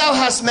 If thou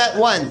hast met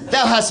one,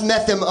 thou hast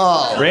met them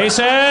all.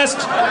 Racist!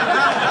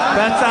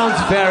 That sounds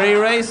very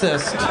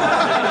racist.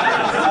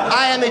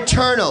 I am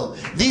eternal.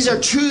 These are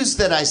truths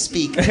that I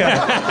speak.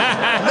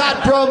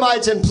 Not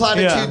bromides and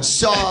platitude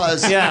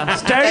saws. Yeah.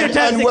 Stereotypes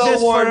and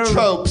well-worn exist for...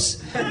 tropes.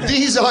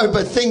 These are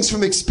but things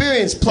from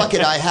experience plucked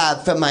I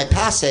have from my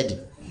past to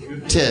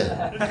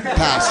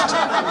past.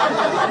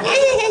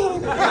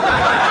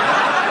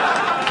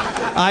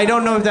 I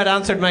don't know if that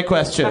answered my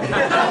question.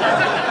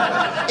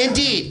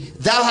 Indeed,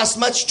 thou hast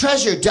much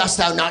treasure, dost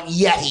thou not,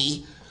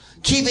 Yeti?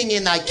 Keeping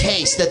in thy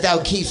case that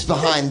thou keeps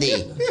behind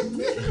thee.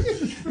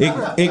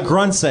 It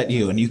grunts at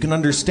you, and you can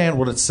understand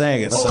what it's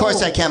saying. Of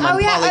course I can,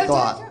 I'm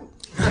polyglot.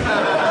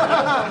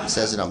 Oh. It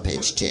says it on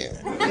page 2.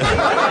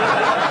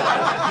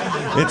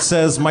 It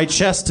says, my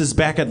chest is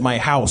back at my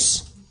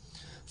house.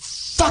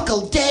 Fuck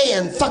all day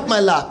and fuck my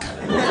luck.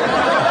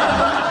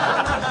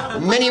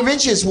 Many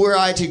riches were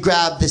I to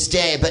grab this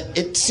day, but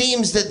it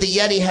seems that the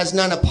Yeti has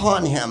none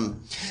upon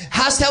him.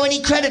 Hast thou any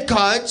credit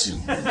cards?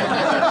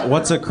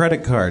 What's a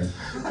credit card?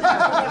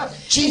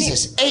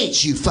 Jesus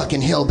H, you fucking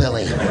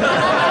hillbilly.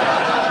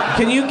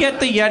 Can you get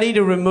the Yeti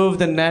to remove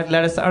the net,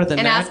 let us out of the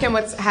net? And ask him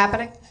what's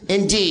happening?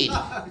 Indeed.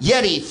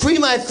 Yeti, free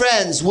my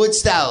friends,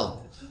 wouldst thou?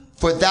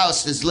 For thou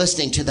is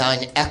listening to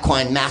thine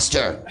equine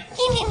master.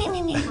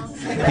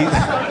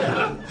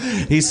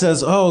 He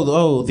says,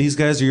 oh, these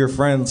guys are your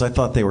friends. I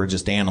thought they were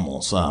just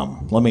animals.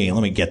 Let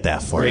me get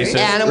that for you.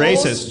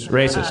 Animals?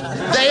 Racist.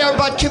 They are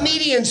but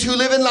comedians who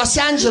live in Los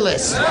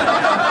Angeles.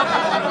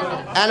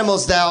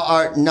 Animals thou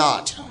art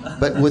not,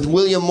 but with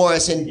William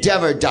Morris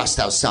Endeavor dost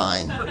thou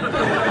sign.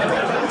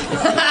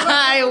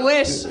 I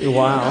wish.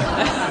 Wow.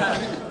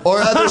 Or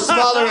other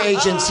smaller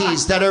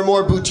agencies that are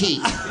more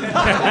boutique.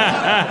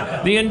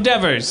 The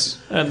Endeavors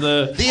and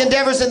the... The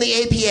Endeavors and the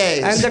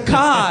APAs. And the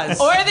cause.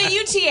 Or the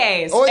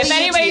UTAs. Or if the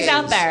anybody's UTAs.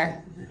 out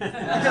there.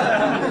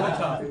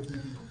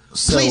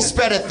 Please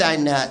spreadeth thy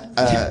net,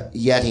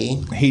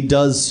 Yeti. He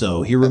does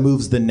so. He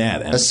removes the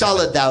net. And A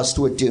solid thou'st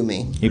would do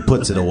me. he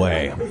puts it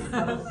away.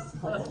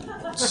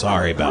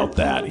 Sorry about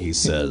that, he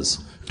says.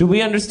 Do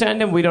we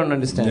understand him? We don't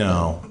understand him.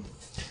 No.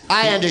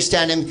 I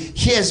understand him.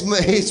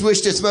 He's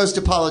wished us most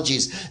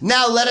apologies.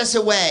 Now let us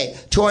away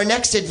to our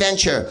next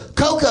adventure.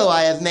 Cocoa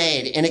I have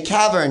made in a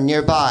cavern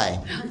nearby.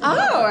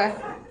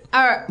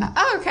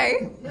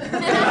 Okay.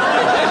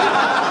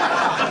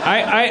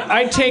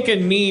 I take a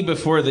knee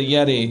before the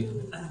Yeti,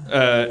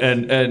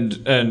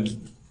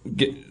 and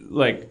get,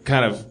 like,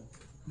 kind of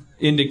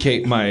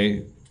indicate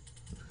my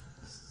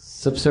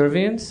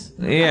Subservience?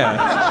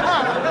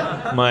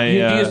 Yeah.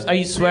 Are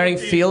you swearing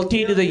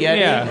fealty to the Yeti?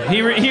 Yeah.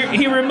 He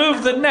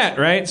removed the net,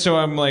 right? So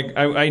I'm like,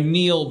 I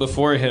kneel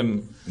before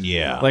him.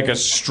 Yeah. Like a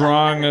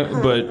strong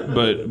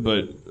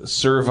but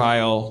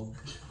servile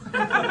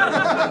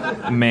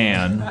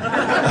man.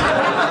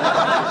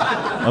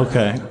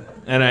 Okay.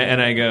 And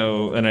I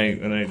go and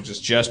I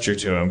just gesture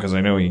to him because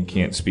I know he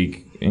can't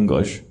speak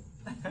English.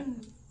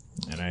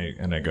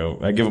 And I go,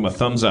 I give him a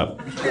thumbs up.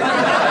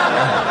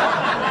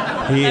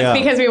 That's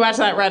because we watched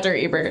that Roger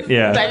Ebert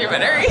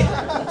documentary.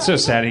 It's so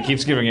sad. He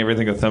keeps giving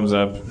everything a thumbs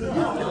up.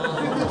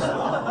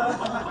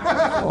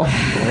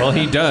 Well,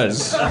 he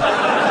does.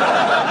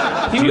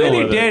 He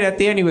really did. At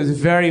the end, he was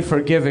very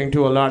forgiving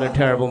to a lot of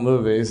terrible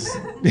movies.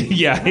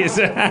 Yeah, he's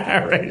right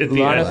at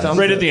the end.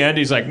 Right at the end,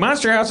 he's like,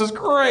 Monster House is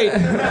great.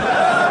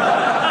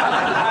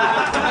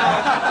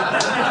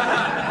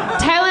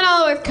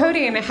 Tylenol with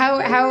codeine.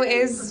 How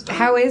is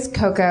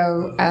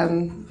Coco? I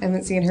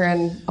haven't seen her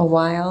in a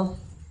while.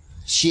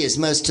 She is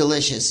most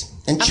delicious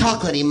and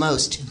chocolatey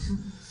most.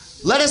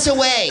 Let us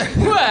away.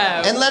 Whoa.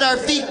 And let our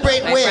feet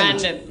break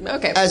wind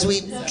as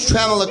we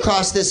travel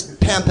across this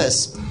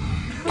pampas.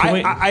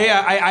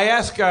 I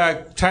ask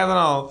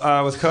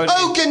Tylenol with codeine.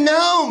 Oh,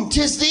 Gnome,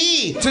 'tis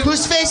thee,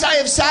 whose face I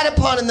have sat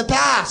upon in the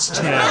past.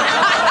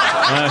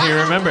 He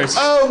remembers.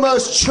 Oh,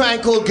 most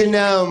tranquil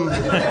Gnome,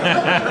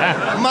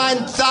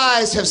 mine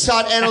thighs have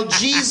sought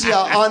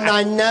analgesia on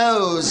thy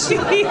nose.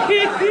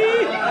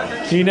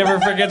 He never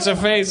forgets a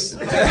face.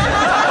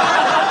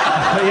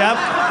 Yep.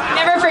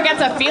 Never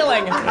forgets a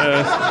feeling.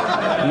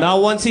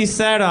 Not once he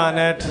sat on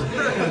it.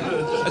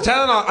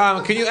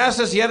 Tylenol, can you ask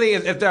this Yeti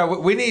if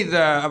we need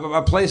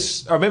a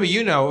place, or maybe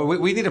you know,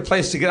 we need a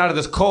place to get out of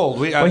this cold.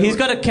 Well, he's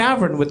got a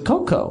cavern with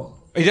Coco.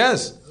 He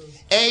does.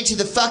 A to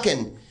the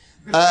fucking.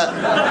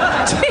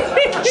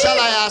 Shall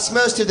I ask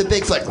most of the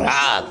Bigfoot?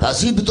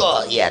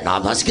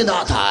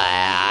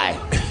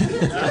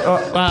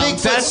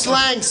 Bigfoot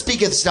slang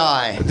speaketh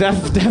I.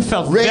 That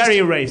felt very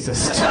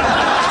racist.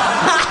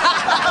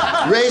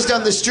 Raised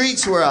on the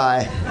streets were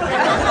I.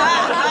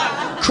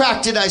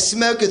 Cracked it I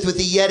smoketh with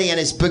the Yeti and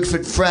his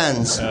Bigfoot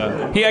friends.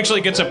 He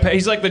actually gets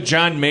he's like the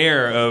John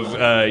Mayer of,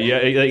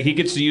 he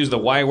gets to use the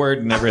Y word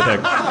and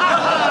everything.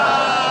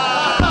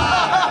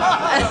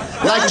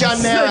 Like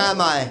John Mayer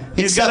am I,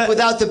 except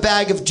without the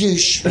bag of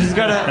douche. He's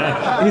got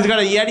a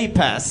Yeti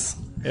pass.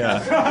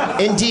 Yeah.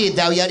 Indeed,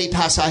 thou Yeti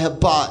pass I have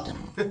bought.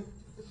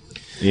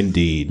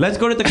 Indeed. Let's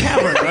go to the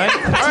cavern, right?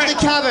 To the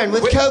cavern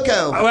with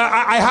Coco. Well,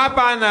 I hop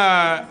on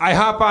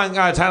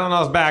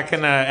Tylenol's back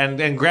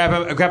and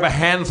grab a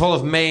handful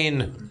of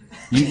mane.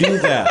 You do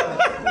that.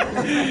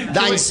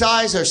 Thine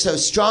sighs are so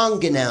strong,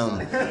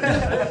 Gnome.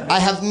 I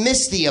have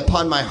missed thee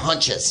upon my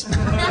haunches.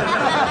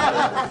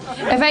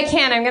 If I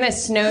can, I'm gonna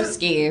snow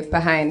ski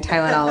behind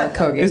Tylenol with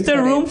Coco. Is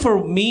there room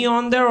for me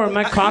on there, or am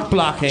I cock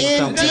blocking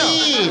something?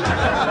 Indeed.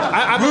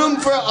 Room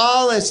for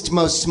allest,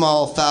 most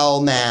small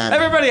foul man.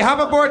 Everybody, hop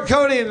aboard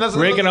Cody.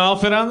 Rick and all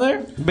fit on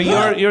there? But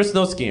you're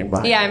snow skiing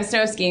behind. Yeah, I'm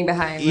snow skiing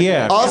behind.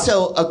 Yeah.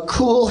 Also, a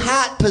cool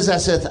hat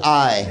possesseth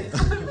I.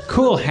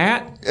 Cool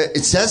hat?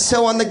 It says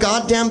so on the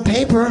goddamn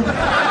paper.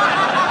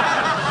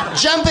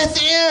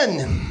 Jumpeth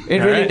in. It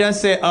really does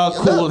say a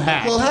cool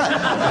hat. Cool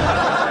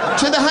hat.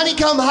 To the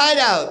honeycomb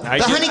hideout.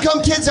 The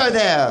honeycomb kids are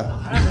there.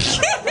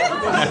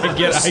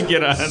 I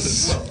get on.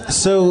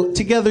 So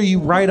together you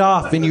ride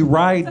off and you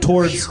ride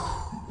towards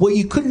what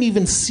you couldn't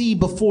even see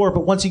before,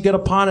 but once you get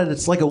upon it,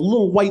 it's like a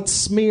little white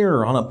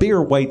smear on a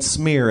bigger white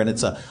smear, and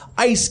it's a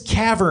ice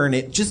cavern.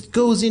 It just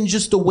goes in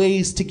just a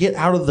ways to get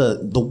out of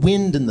the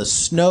wind and the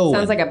snow.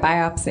 Sounds like a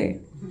biopsy.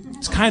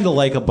 It's kind of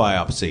like a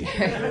biopsy,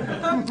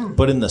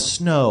 but in the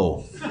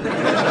snow.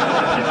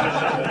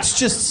 It's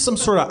just some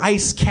sort of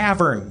ice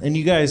cavern, and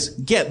you guys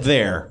get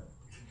there.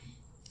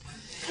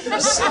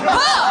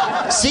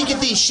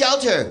 Seeketh thee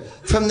shelter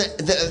from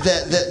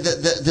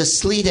the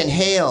sleet and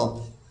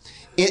hail.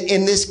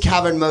 In this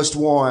cavern most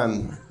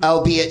warm,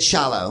 albeit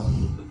shallow.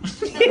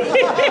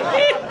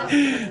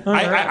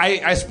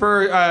 I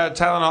spur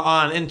Tylenol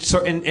on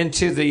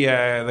into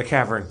the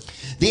cavern.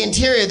 The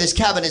interior of this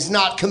cabin is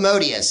not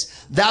commodious.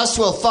 Thou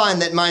wilt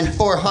find that mine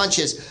 4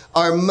 haunches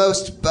are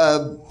most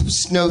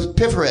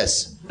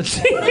snowiferous,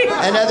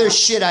 and other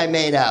shit I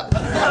made up.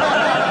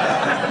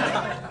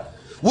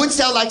 Wouldst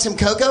thou like some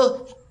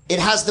cocoa? It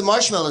has the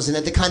marshmallows in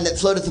it, the kind that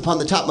floateth upon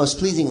the top most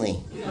pleasingly.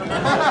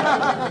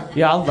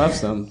 Yeah, I'll love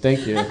some.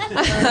 Thank you.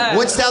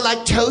 Wouldst thou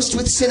like toast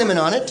with cinnamon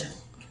on it?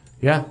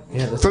 Yeah.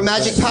 For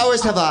magic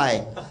powers have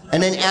I,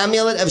 and an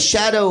amulet of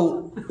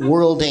shadow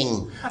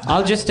worlding.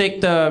 I'll just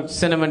take the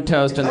cinnamon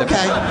toast and the.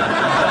 Okay.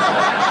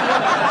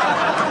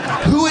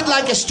 Who would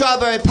like a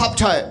strawberry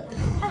Pop-Tart?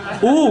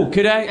 Ooh,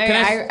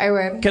 I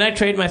would. Can I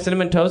trade my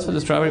cinnamon toast for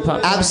the strawberry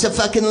pop?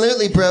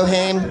 Abso-fucking-lutely,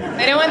 brohame.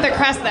 I don't want the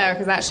crust though,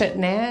 because that shit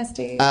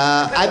nasty.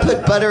 I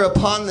put butter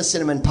upon the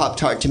cinnamon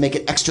Pop-Tart to make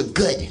it extra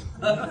good.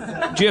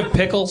 Do you have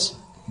pickles?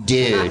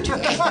 Dude.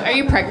 Are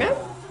you pregnant?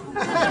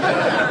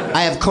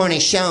 I have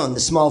cornichon, the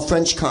small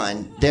French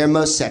kind. They're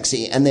most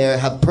sexy, and they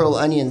have pearl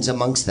onions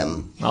amongst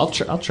them. I'll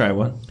try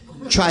one.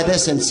 Try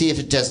this and see if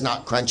it does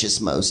not crunch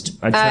as most.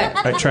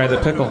 I try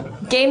the pickle.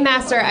 Game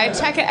Master, I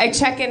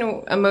check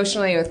in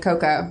emotionally with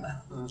Coco.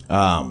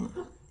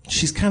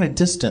 She's kind of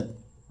distant.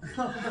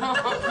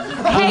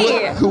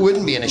 Hey! Who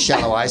wouldn't be in a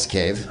shallow ice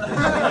cave?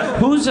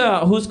 Who's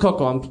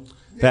Coco?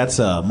 That's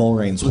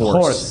Mulrain's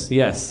horse.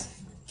 Yes.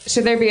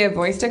 Should there be a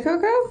voice to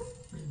Coco?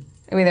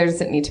 I mean, there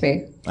doesn't need to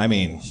be. I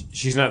mean,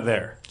 She's not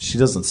there. she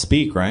doesn't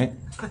speak, right?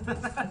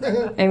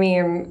 I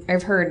mean,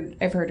 I've heard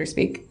her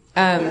speak.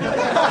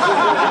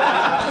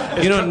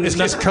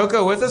 Is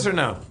Coco with us or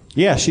no?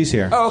 Yeah, she's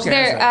here. Oh, okay.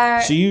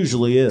 There, She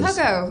usually is.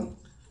 Coco,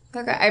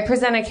 I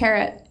present a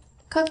carrot.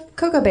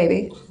 Coco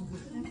baby.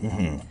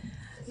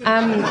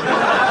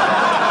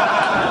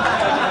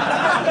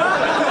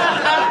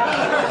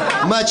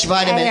 Much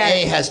vitamin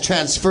A has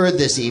transferred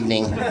this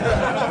evening.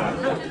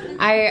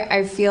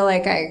 I feel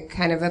like I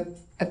kind of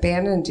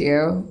abandoned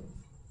you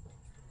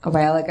a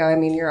while ago. I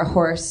mean, you're a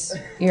horse.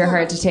 You're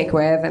hard to take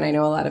with, and I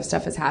know a lot of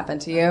stuff has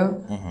happened to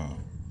you.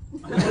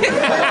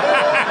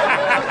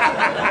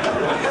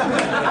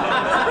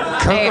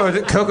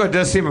 Coco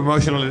does seem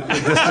emotionally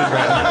distant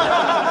right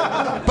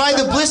now. By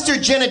the blistered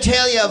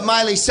genitalia of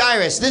Miley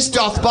Cyrus, this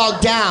doth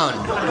bog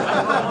down.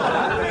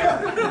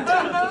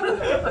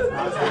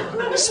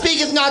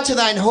 Speaketh not to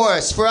thine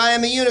horse, for I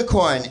am a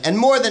unicorn, and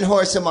more than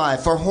horse am I,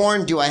 for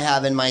horn do I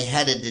have in my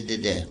head.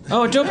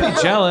 Oh, don't be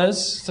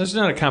jealous. There's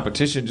not a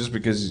competition just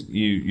because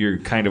you're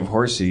kind of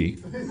horsey.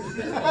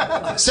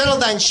 Settle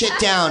thine shit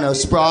down, O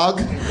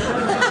Sprague.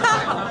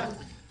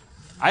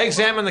 I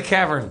examined the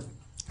cavern.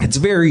 It's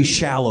very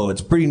shallow.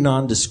 It's pretty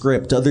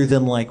nondescript, other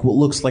than like what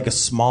looks like a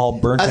small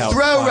burnt A out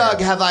throw fire. rug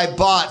have I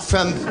bought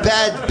from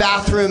bed,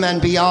 bathroom,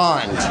 and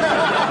beyond.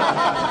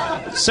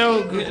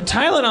 So,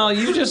 Tylenol,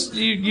 you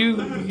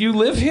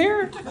live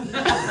here?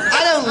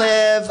 I don't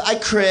live. I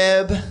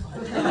crib.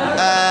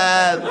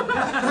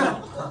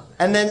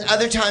 And then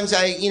other times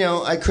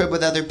I crib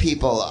with other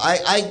people.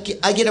 I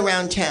get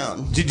around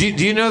town. Do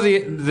you know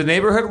the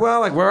neighborhood well?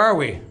 Like, where are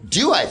we?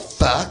 Do I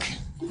fuck?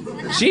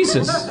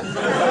 Jesus.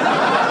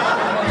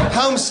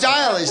 Home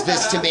style is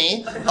this to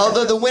me,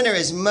 although the winter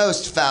is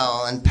most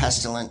foul and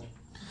pestilent.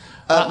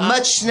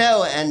 Much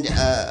snow and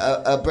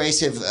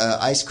abrasive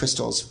ice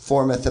crystals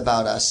formeth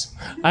about us.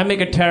 I make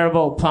a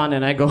terrible pun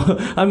and I go,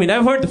 I mean,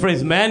 I've heard the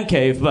phrase man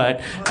cave,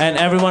 and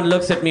everyone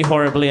looks at me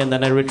horribly and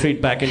then I retreat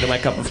back into my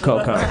cup of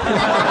cocoa.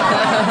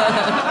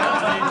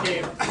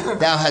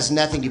 Thou hast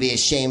nothing to be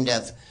ashamed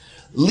of.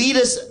 Lead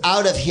us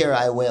out of here,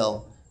 I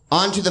will.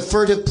 Onto the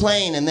furtive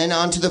plain, and then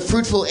onto the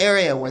fruitful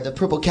area where the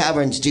purple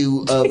caverns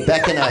do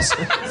beckon us,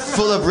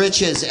 full of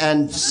riches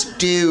and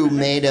stew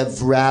made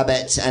of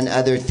rabbits and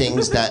other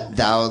things that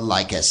thou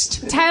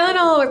likest.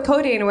 Tylenol with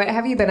codeine, what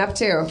have you been up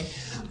to?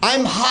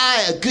 I'm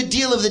high a good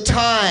deal of the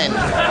time. We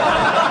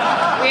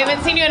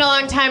haven't seen you in a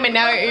long time, and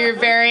now you're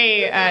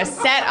very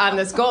set on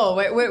this goal.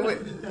 What,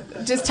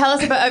 just tell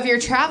us of your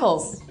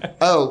travels.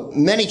 Oh,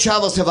 many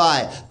travels have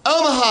I.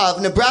 Omaha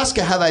of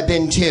Nebraska have I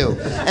been to,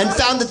 and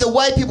found that the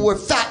white people were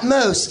fat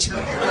most.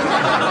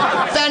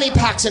 Fanny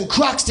packs and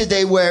Crocs did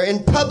they wear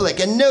in public,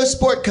 and no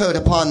sport coat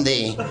upon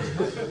thee.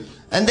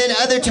 And then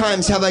other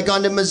times have I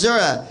gone to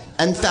Missouri,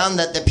 and found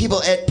that the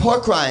people ate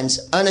pork rinds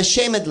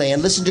unashamedly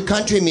and listened to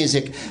country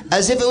music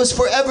as if it was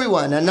for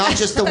everyone and not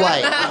just the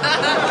white.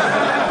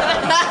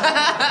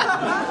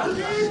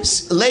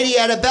 Lady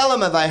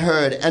Antebellum have I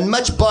heard, and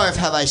much barf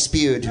have I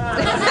spewed.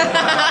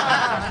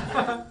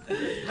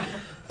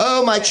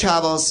 Oh, my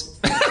travels.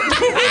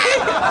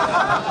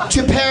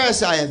 To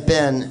Paris I have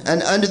been,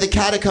 and under the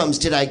catacombs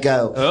did I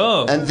go.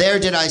 Oh. And there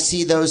did I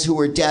see those who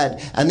were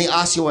dead, and the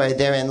ossuary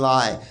therein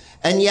lie.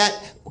 And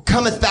yet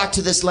cometh back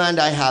to this land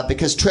I have,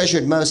 because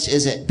treasured most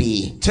is it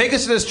be. Take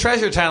us to this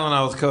treasure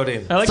Tylenol with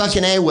codeine.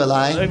 Fucking A, will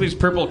I I? like these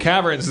purple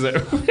caverns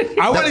there.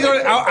 I want to go.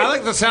 I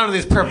like the sound of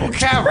these purple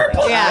caverns.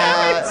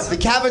 Yeah. The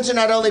caverns are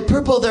not only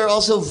purple, they're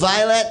also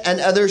violet and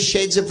other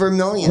shades of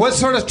vermilion. What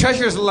sort of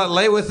treasures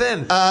lay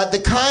within?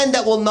 The kind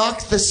that will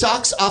knock the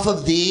socks off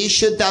of thee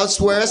should thou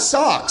wear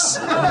socks.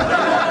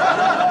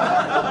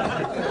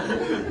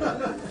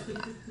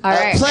 All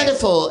right.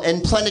 Plentiful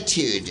and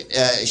plenitude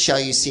shall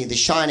you see the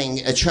shining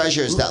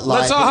treasures that lie.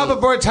 Let's all hop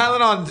aboard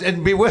Tylenol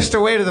and be whisked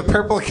away to the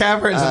purple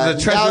caverns of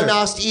the treasure. Thou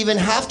dost even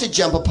have to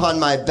jump upon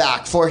my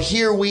back, for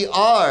here we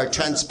are,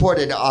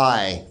 transported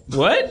I.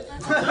 What?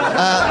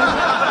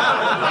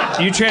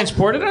 You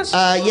transported us?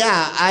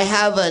 Yeah, I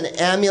have an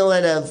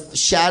amulet of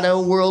shadow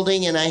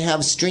worlding, and I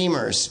have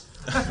streamers.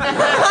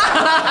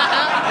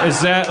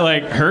 Is that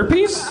like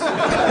herpes? Is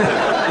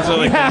that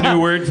like a new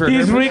word for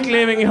He's herpes?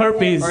 reclaiming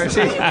herpes.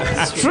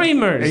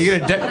 Streamers. Are you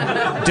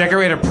gonna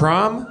decorate a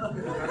prom?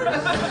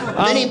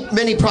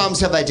 Many proms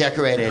have I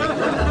decorated.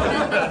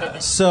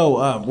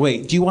 So,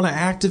 wait, do you want to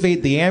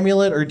activate the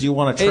amulet or do you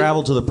want to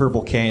travel to the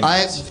Purple Canyon?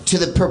 To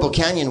the Purple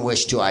Canyon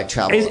wish do I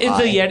travel. Is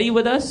the Yeti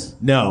with us?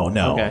 No.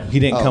 Okay. He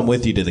didn't come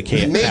with you to the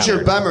cave.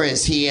 Major bummer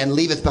is he, and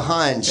leaveth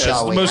behind, That's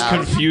shall the we most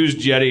have. confused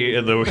Yeti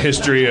in the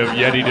history of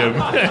Yetidom.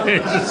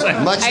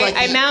 Much like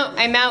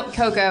I mount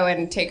Coco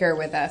and take her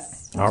with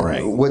us. All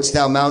right. Wouldst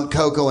thou mount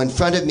Coco in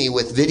front of me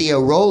with video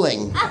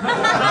rolling?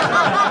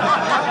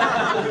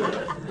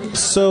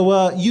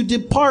 So you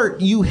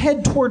depart. You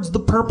head towards the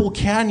Purple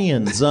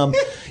Canyons.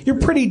 You're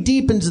pretty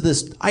deep into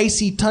this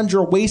icy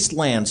tundra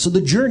wasteland, so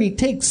the journey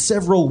takes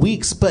several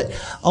weeks. But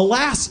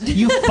alas,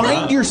 you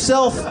find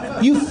yourself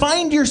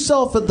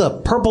at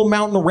the Purple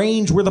Mountain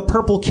Range, where the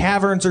Purple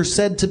Caverns are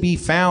said to be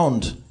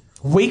found.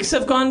 Weeks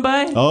have gone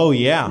by? Oh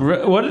yeah.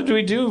 What did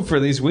we do for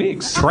these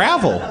weeks?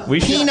 Travel. We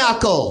should.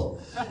 Pinochle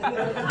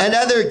and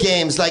other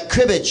games like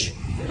cribbage.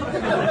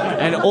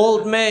 An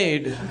old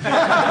maid.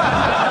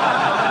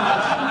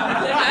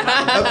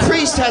 A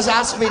priest has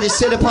asked me to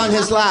sit upon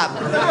his lap,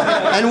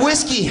 and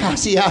whiskey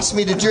has he asked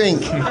me to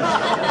drink,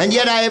 and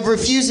yet I have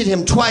refused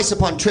him twice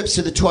upon trips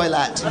to the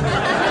toilet.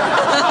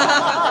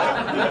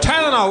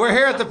 Tylenol, we're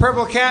here at the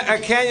Purple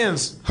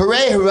Canyons.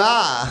 Hooray,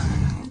 hurrah!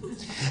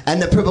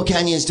 And the Purple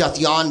Canyons doth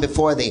yawn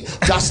before thee.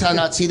 Dost thou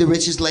not see the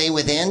riches lay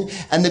within,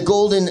 and the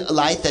golden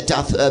light that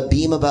doth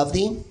beam above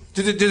thee?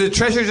 Do the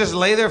treasures just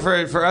lay there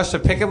for us to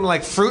pick them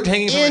like fruit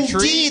hanging from a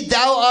tree? Indeed,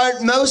 thou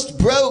art most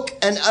broke,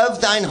 and of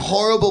thine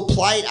horrible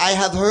plight I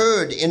have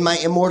heard in my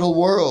immortal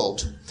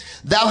world.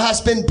 Thou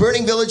hast been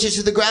burning villages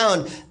to the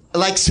ground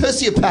like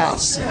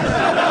sociopaths.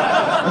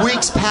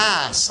 Weeks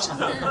past.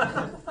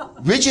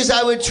 Riches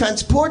I would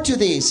transport to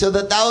thee, so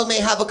that thou may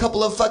have a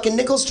couple of fucking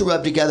nickels to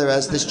rub together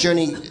as this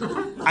journey.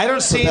 I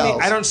don't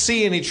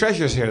see any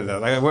treasures here though.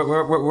 Like,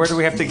 where do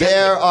we have to get?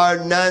 There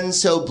are none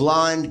so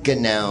blind,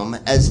 Gnome,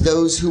 as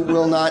those who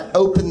will not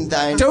open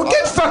thine. Don't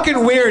get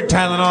fucking weird,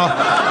 Tylenol.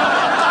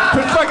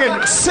 For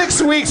fucking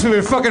 6 weeks we've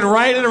been fucking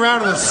riding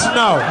around in the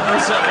snow,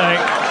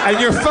 and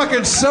you're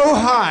fucking so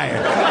high.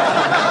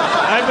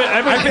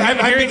 I've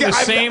been hearing the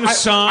same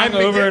song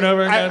over and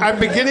over again. I'm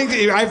beginning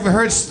to. I've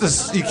heard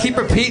this. You keep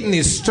repeating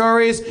these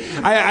stories.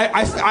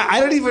 I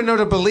don't even know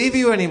to believe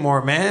you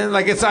anymore, man.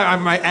 Like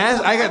my ass.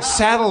 I got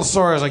saddle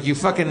sores like you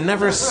fucking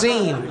never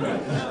seen.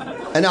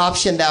 An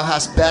option thou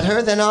hast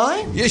better than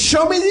I? You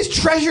show me these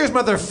treasures,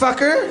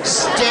 motherfucker.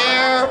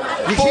 Stare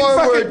You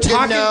forward, keep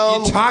fucking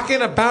Gnome, you're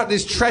talking about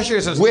these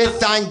treasures with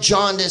thine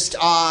jaundiced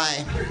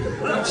eye.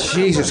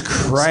 Jesus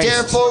Christ.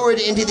 Stare forward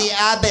into the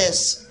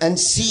abyss and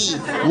see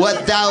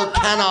what thou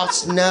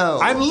cannot know.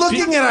 I'm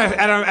looking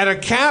at a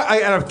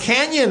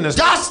canyon.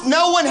 Does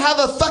no one have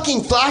a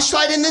fucking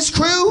flashlight in this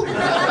crew?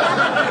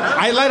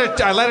 I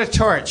light a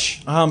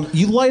torch.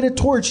 You light a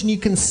torch and you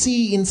can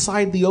see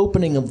inside the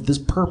opening of this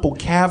purple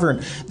cavern.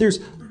 There's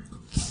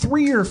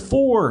 3 or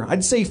 4,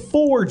 I'd say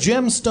 4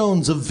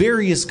 gemstones of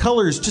various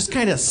colors just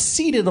kind of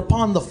seated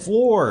upon the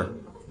floor.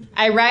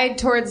 I ride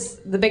towards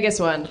the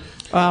biggest one.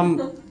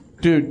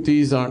 Dude,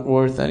 these aren't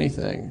worth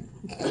anything.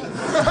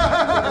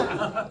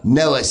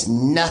 Knowest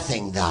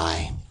nothing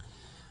thy.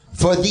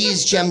 For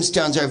these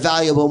gemstones are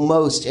valuable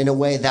most in a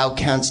way thou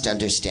canst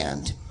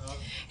understand.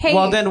 Hey,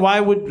 Well, then why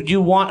would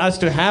you want us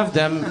to have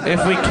them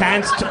if we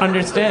can't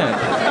understand?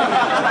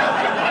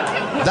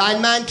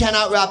 Thine mind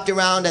cannot wrap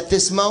around at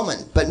this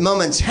moment, but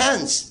moments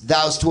hence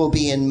thou'st will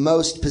be in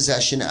most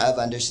possession of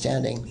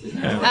understanding.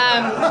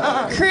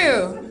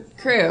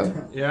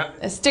 crew. Yeah.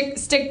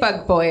 Stick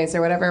bug boys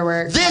or whatever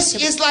we're. This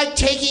is like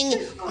taking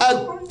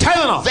a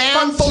Tylenol.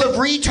 van full of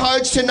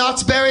retards to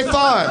Knott's Berry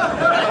Farm.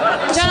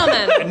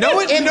 Gentlemen.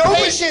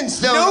 Impatience,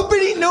 though.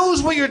 Nobody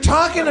knows what you're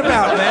talking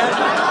about, man.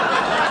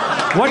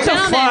 What the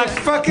Gentlemen.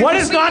 fuck? What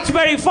is Knott's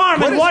Berry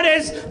Farm and what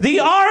is the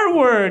R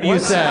word you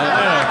said?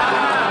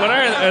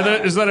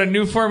 Is that a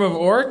new form of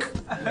orc?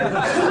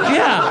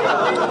 Yeah.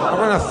 I'm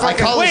gonna I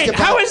fucking call this Wait,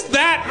 how is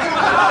that?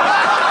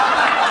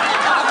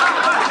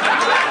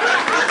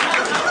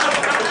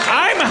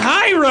 I'm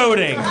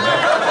high-roading.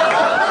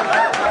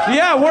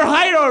 Yeah, we're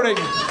high-roading.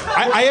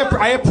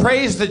 I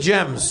appraise the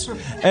gems.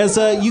 As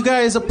you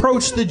guys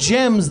approach the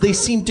gems, they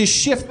seem to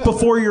shift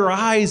before your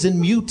eyes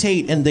and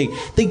mutate, and they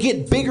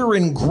get bigger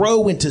and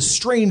grow into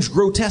strange,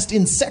 grotesque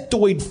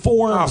insectoid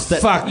forms.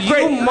 Fuck.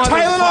 Great.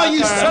 Tylenol,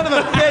 you son of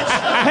a bitch.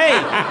 Hey,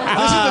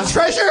 This is the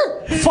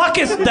treasure? fuck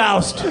is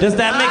doused. Does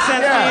that make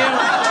sense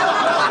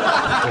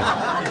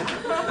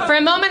to For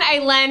a moment, I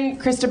lend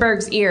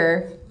Christaberg's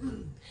ear.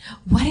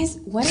 What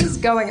is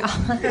going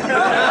on?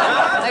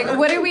 Like,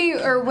 what are we?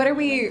 I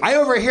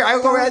go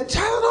around,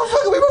 Tylenol,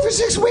 fuck, we went for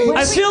 6 weeks.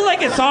 I feel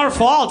like it's our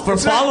fault for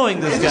following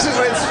this This guy. is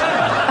what it's...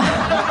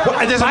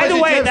 By the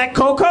way, that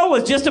cocoa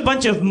was just a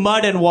bunch of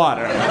mud and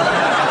water.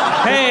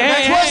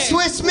 That's what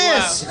Swiss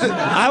Miss.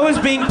 I was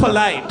being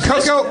polite.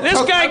 This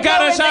guy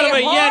got us out of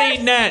a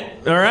Yeti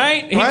net, all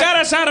right? He got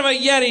us out of a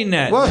Yeti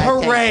net. Well,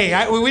 hooray.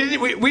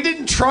 We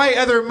didn't try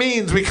other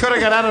means. We could have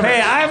got out of it.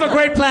 Hey, I have a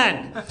great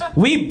plan.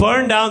 We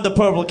burn down the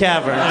Purple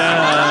Cavern.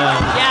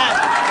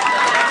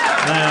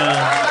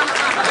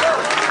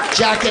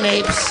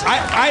 Jackanapes.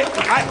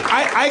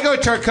 I go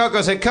to our Coco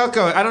and say,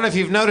 Coco, I don't know if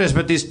you've noticed,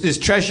 but these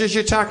treasures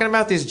you're talking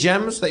about, these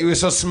gems that you were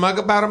so smug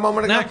about a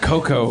moment ago. Not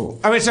Coco.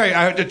 I mean, sorry.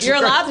 You're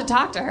allowed to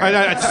talk to her.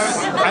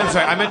 I'm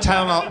sorry. I meant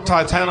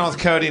Tylenol with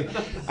codeine.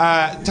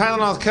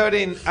 Tylenol with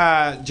codeine,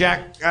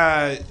 Jack,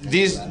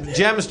 these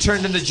gems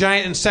turned into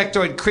giant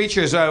insectoid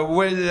creatures.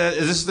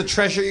 Is this the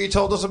treasure you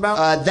told us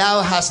about?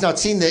 Thou hast not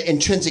seen the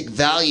intrinsic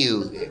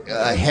value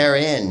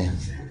herein.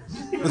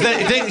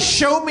 Then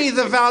show me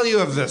the value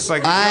of this.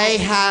 Like I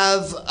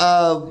have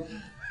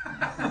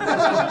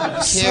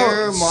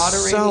care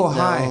moderating. So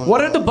high.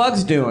 What are the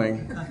bugs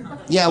doing?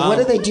 Yeah, what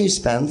do they do,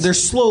 Spence? They're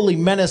slowly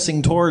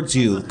menacing towards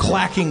you,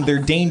 clacking their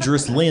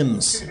dangerous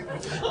limbs.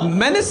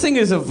 Menacing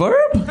is a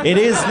verb? It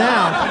is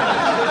now.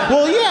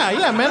 Well,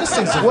 yeah,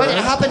 menacing's a verb. What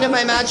happened to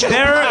my magical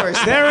powers?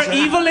 They're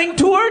eviling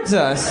towards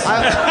us.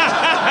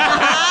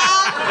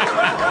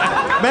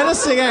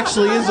 Menacing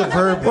actually is a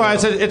verb. Well,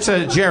 it's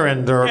a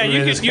gerund. Or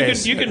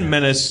You can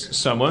menace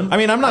someone. I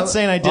mean, I'm not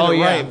saying I did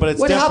it right, but it's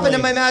what definitely...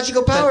 happened to my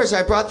magical powers?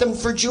 I brought them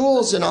for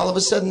jewels, and all of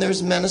a sudden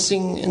there's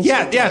menacing.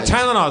 Yeah,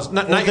 Tylenol's.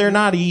 They're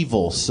not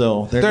evil,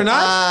 so they're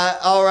not.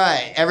 All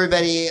right,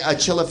 everybody,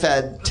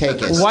 Chillafed,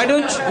 take us. Why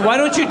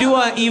don't you do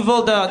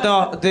evil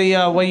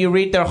the when you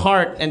read their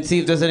heart and see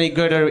if there's any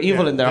good or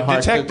evil in their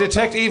heart?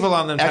 Detect evil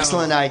on them.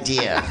 Excellent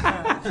idea.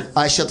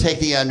 I shall take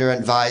thee under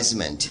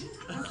advisement.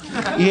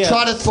 Yeah.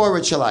 Trotteth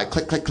forward, shall I?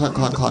 Click, click, clunk,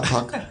 clunk, clunk,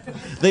 clunk.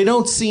 They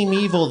don't seem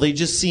evil. They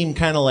just seem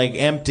kind of like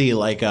empty,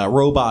 like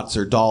robots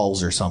or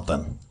dolls or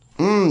something.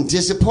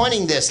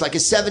 Disappointing this, like a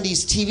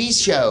 70s TV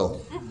show.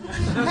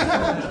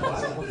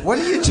 What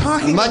are you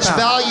talking Much about?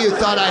 value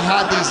thought I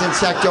had these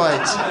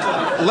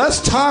insectoids.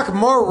 Let's talk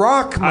more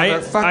rock,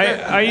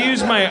 motherfucker. I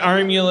use my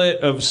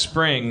armulet of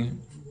spring.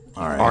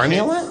 All right.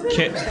 Armulet?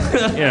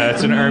 Yeah,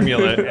 it's an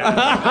armulet.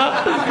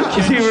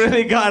 You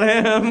really got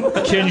him.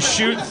 Can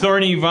shoot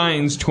thorny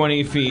vines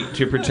 20 feet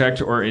to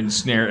protect or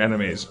ensnare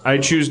enemies. I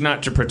choose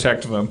not to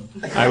protect them.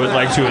 I would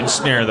like to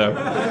ensnare them.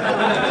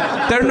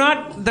 They're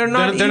not evil. They're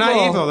not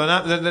evil.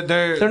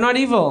 They're not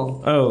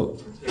evil. Oh.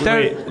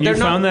 Wait, you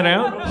found that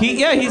out?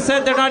 He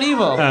said they're not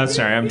evil. Oh,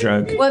 sorry, I'm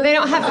drunk. Well, they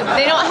don't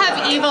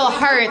have evil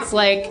hearts.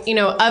 Like,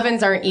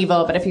 ovens aren't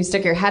evil, but if you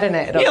stick your head in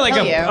it, it'll Yeah, like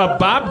kill you. a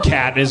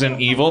bobcat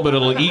isn't evil, but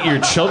it'll eat your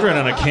children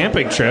on a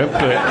camping trip.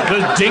 But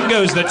the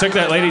dingoes that took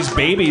that lady's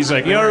babies,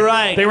 like, you're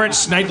right. They weren't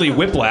Snidely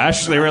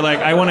Whiplash. They were like,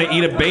 I want to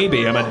eat a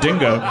baby. I'm a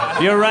dingo.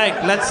 You're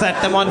right. Let's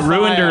set them on fire.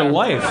 Ruined her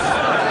life.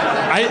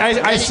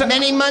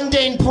 Many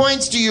mundane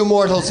points do you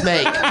mortals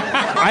make?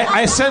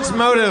 I sense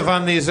motive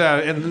on these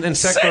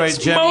insectoid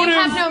gems. They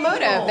have no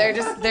motive.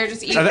 They're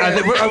just evil.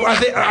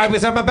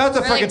 I'm about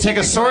to fucking take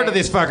a sword to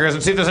these fuckers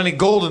and see if there's any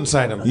gold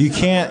inside them. You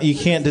can't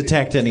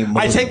detect any motive.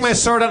 I take my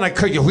sword out and I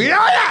cook you.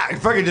 I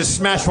fucking just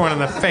smash one in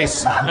the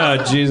face. Oh,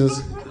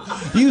 Jesus.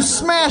 You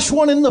smash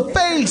one in the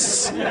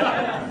face.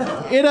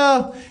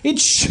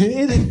 It's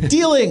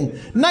dealing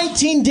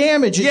 19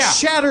 damage. It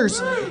shatters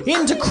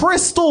into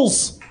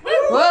crystals.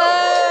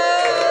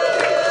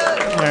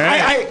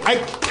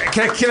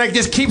 Can I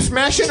just keep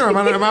smashing, or am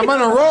I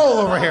on a roll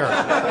over here?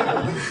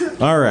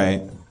 All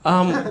right.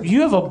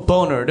 You have a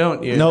boner,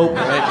 don't you? Nope.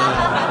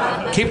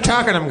 Keep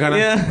talking. I'm gonna.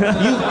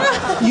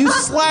 Yeah. You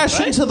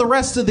slash into the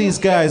rest of these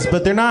guys,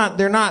 but they're not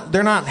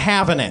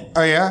having it.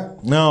 Oh yeah.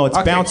 No, it's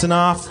bouncing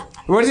off.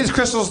 What do these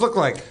crystals look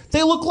like?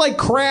 They look like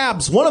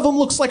crabs. One of them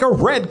looks like a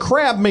red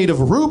crab made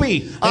of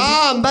ruby.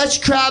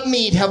 Much crab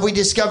meat have we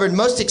discovered.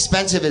 Most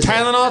expensive is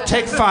Tylenol.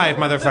 Take 5,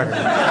 motherfucker.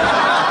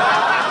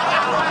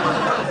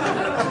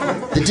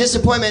 The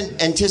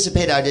disappointment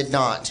anticipated. I did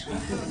not.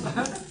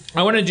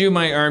 I want to do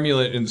my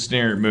armulet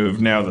ensnare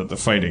move now that the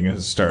fighting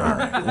has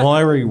started. Well,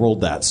 I already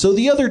rolled that. So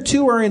the other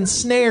two are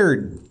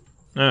ensnared.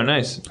 Oh,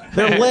 nice.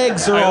 Their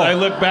legs are all... I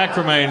look back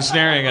from my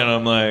ensnaring and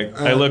I'm like,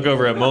 I look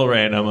over at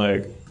Mulray and I'm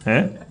like, huh?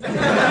 And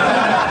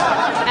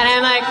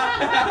I'm like,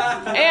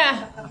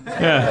 yeah.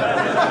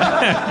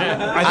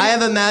 I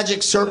have a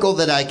magic circle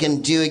that I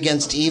can do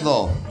against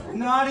evil.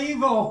 Not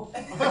evil.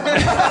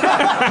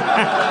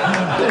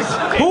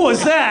 Who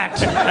was that?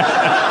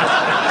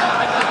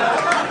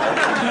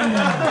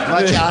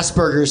 Much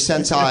Asperger's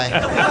sense I.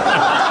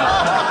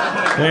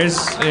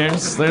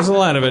 There's a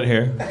lot of it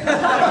here.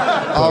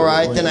 All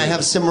right, then I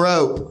have some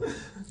rope.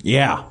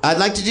 Yeah. I'd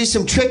like to do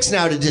some tricks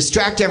now to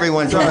distract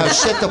everyone from how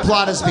shit the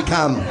plot has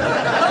become.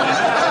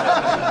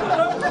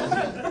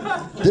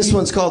 This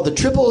one's called the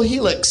Triple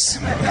Helix.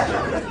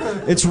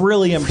 It's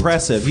really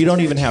impressive. You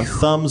don't even have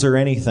thumbs or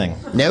anything.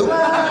 Nope.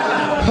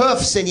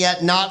 hoofs, and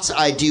yet not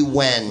I do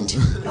wend.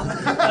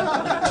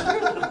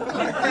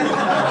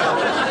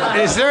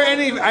 Is there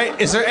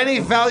any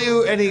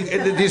value?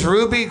 These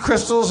ruby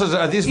crystals?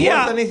 Are these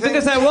worth anything?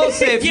 Because I will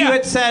say, if you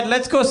had said,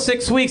 "Let's go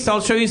 6 weeks,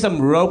 I'll show you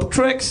some rope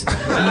tricks,"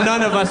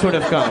 none of us would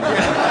have come.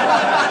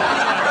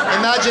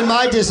 Imagine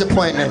my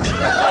disappointment.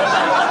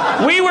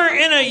 We were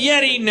in a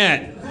Yeti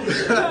net.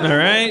 All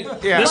right.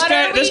 Yeah.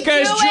 This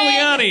guy's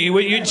Giuliani.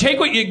 You take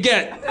what you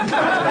get.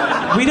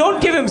 We don't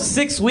give him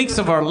 6 weeks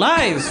of our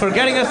lives for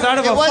getting us out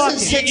of It a wasn't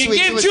fucking... 6 you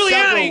weeks. give It was Giuliani-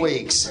 several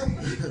weeks.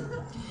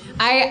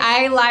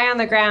 I lie on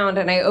the ground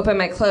and I open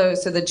my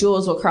clothes so the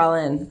jewels will crawl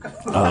in.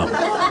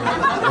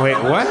 Wait,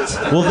 what?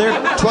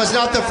 Well, Twas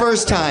not the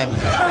first time.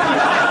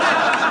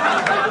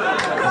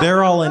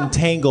 they're all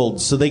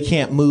entangled, so they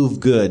can't move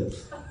good.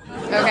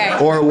 Okay.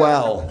 Or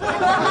well.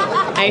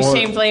 I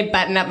shamefully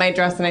button up my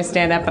dress and I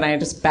stand up and I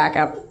just back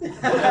up.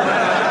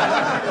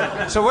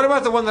 So what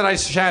about the one that I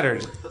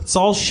shattered? It's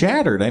all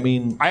shattered. I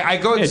mean, I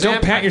go.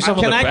 Don't pat yourself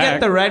on Can the I back.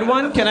 get the red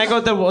one? Can I go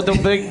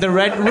the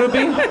red ruby?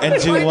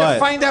 and do what?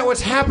 Find out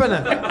what's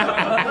happening.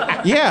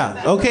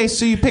 Yeah. Okay.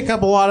 So you pick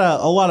up a lot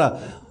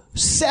of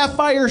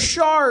sapphire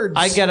shards.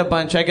 I get a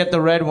bunch. I get the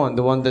red one,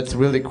 the one that's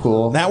really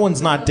cool. That one's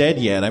not dead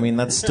yet. I mean,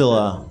 that's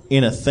still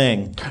in a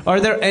thing. Are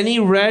there any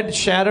red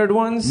shattered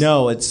ones?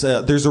 No, it's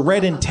there's a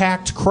red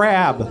intact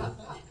crab.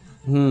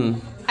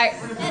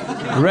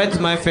 Red's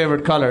my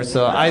favorite color,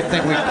 so I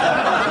think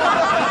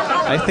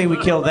we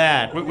kill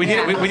that. We need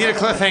a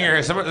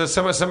cliffhanger here.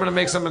 Someone to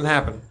make something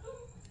happen.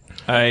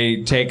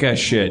 I take a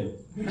shit.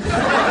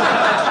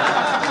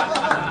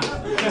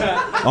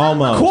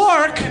 Almost.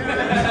 Quark.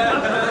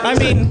 I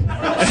mean,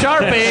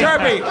 Sharpie.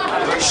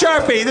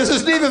 Sharpie, this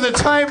is neither the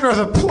time nor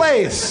the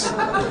place.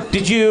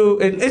 Did you?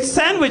 It's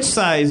sandwich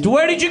sized.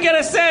 Where did you get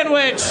a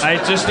sandwich? I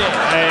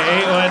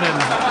ate one and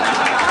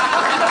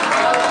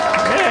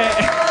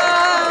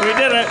we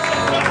did it.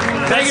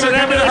 Thank you for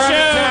coming to the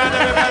show.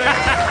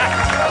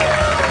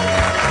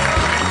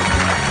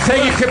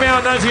 Thank you,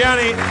 Kumail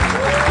Nanjiani.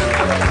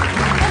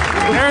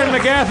 Erin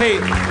McGathy.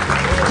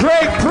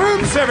 Great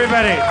Proops,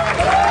 everybody.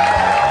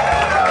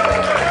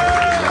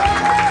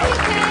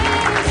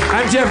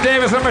 I'm Jeff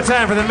Davis. One more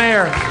time for the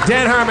mayor,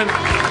 Dan Harmon.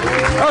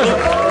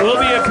 We'll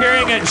be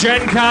appearing at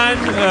Gen Con,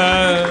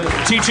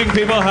 teaching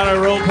people how to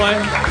role play.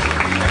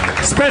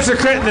 Spencer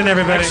Crittenden,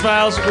 everybody.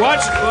 X-Files.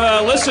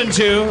 Listen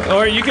to,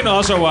 or you can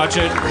also watch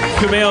it,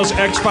 Kumail's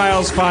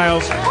X-Files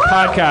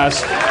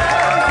podcast.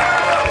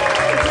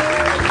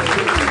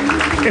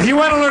 If you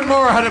want to learn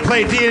more how to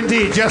play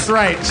D&D just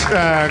right,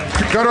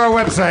 go to our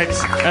website.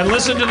 And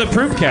listen to the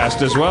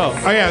Proopcast as well.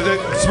 Oh, yeah, the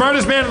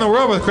smartest man in the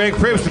world with Greg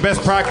Proops, the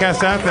best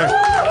podcast out there.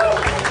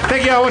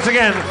 Thank you all once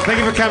again. Thank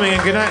you for coming,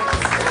 and good night.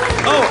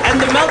 Oh, and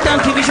the Meltdown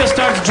TV show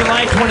starts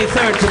July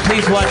 23rd, so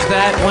please watch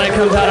that when it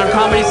comes out on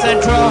Comedy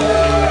Central.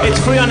 It's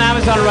free on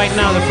Amazon right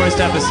now, the first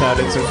episode.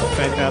 It's a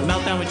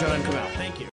Meltdown with Jordan Kumail.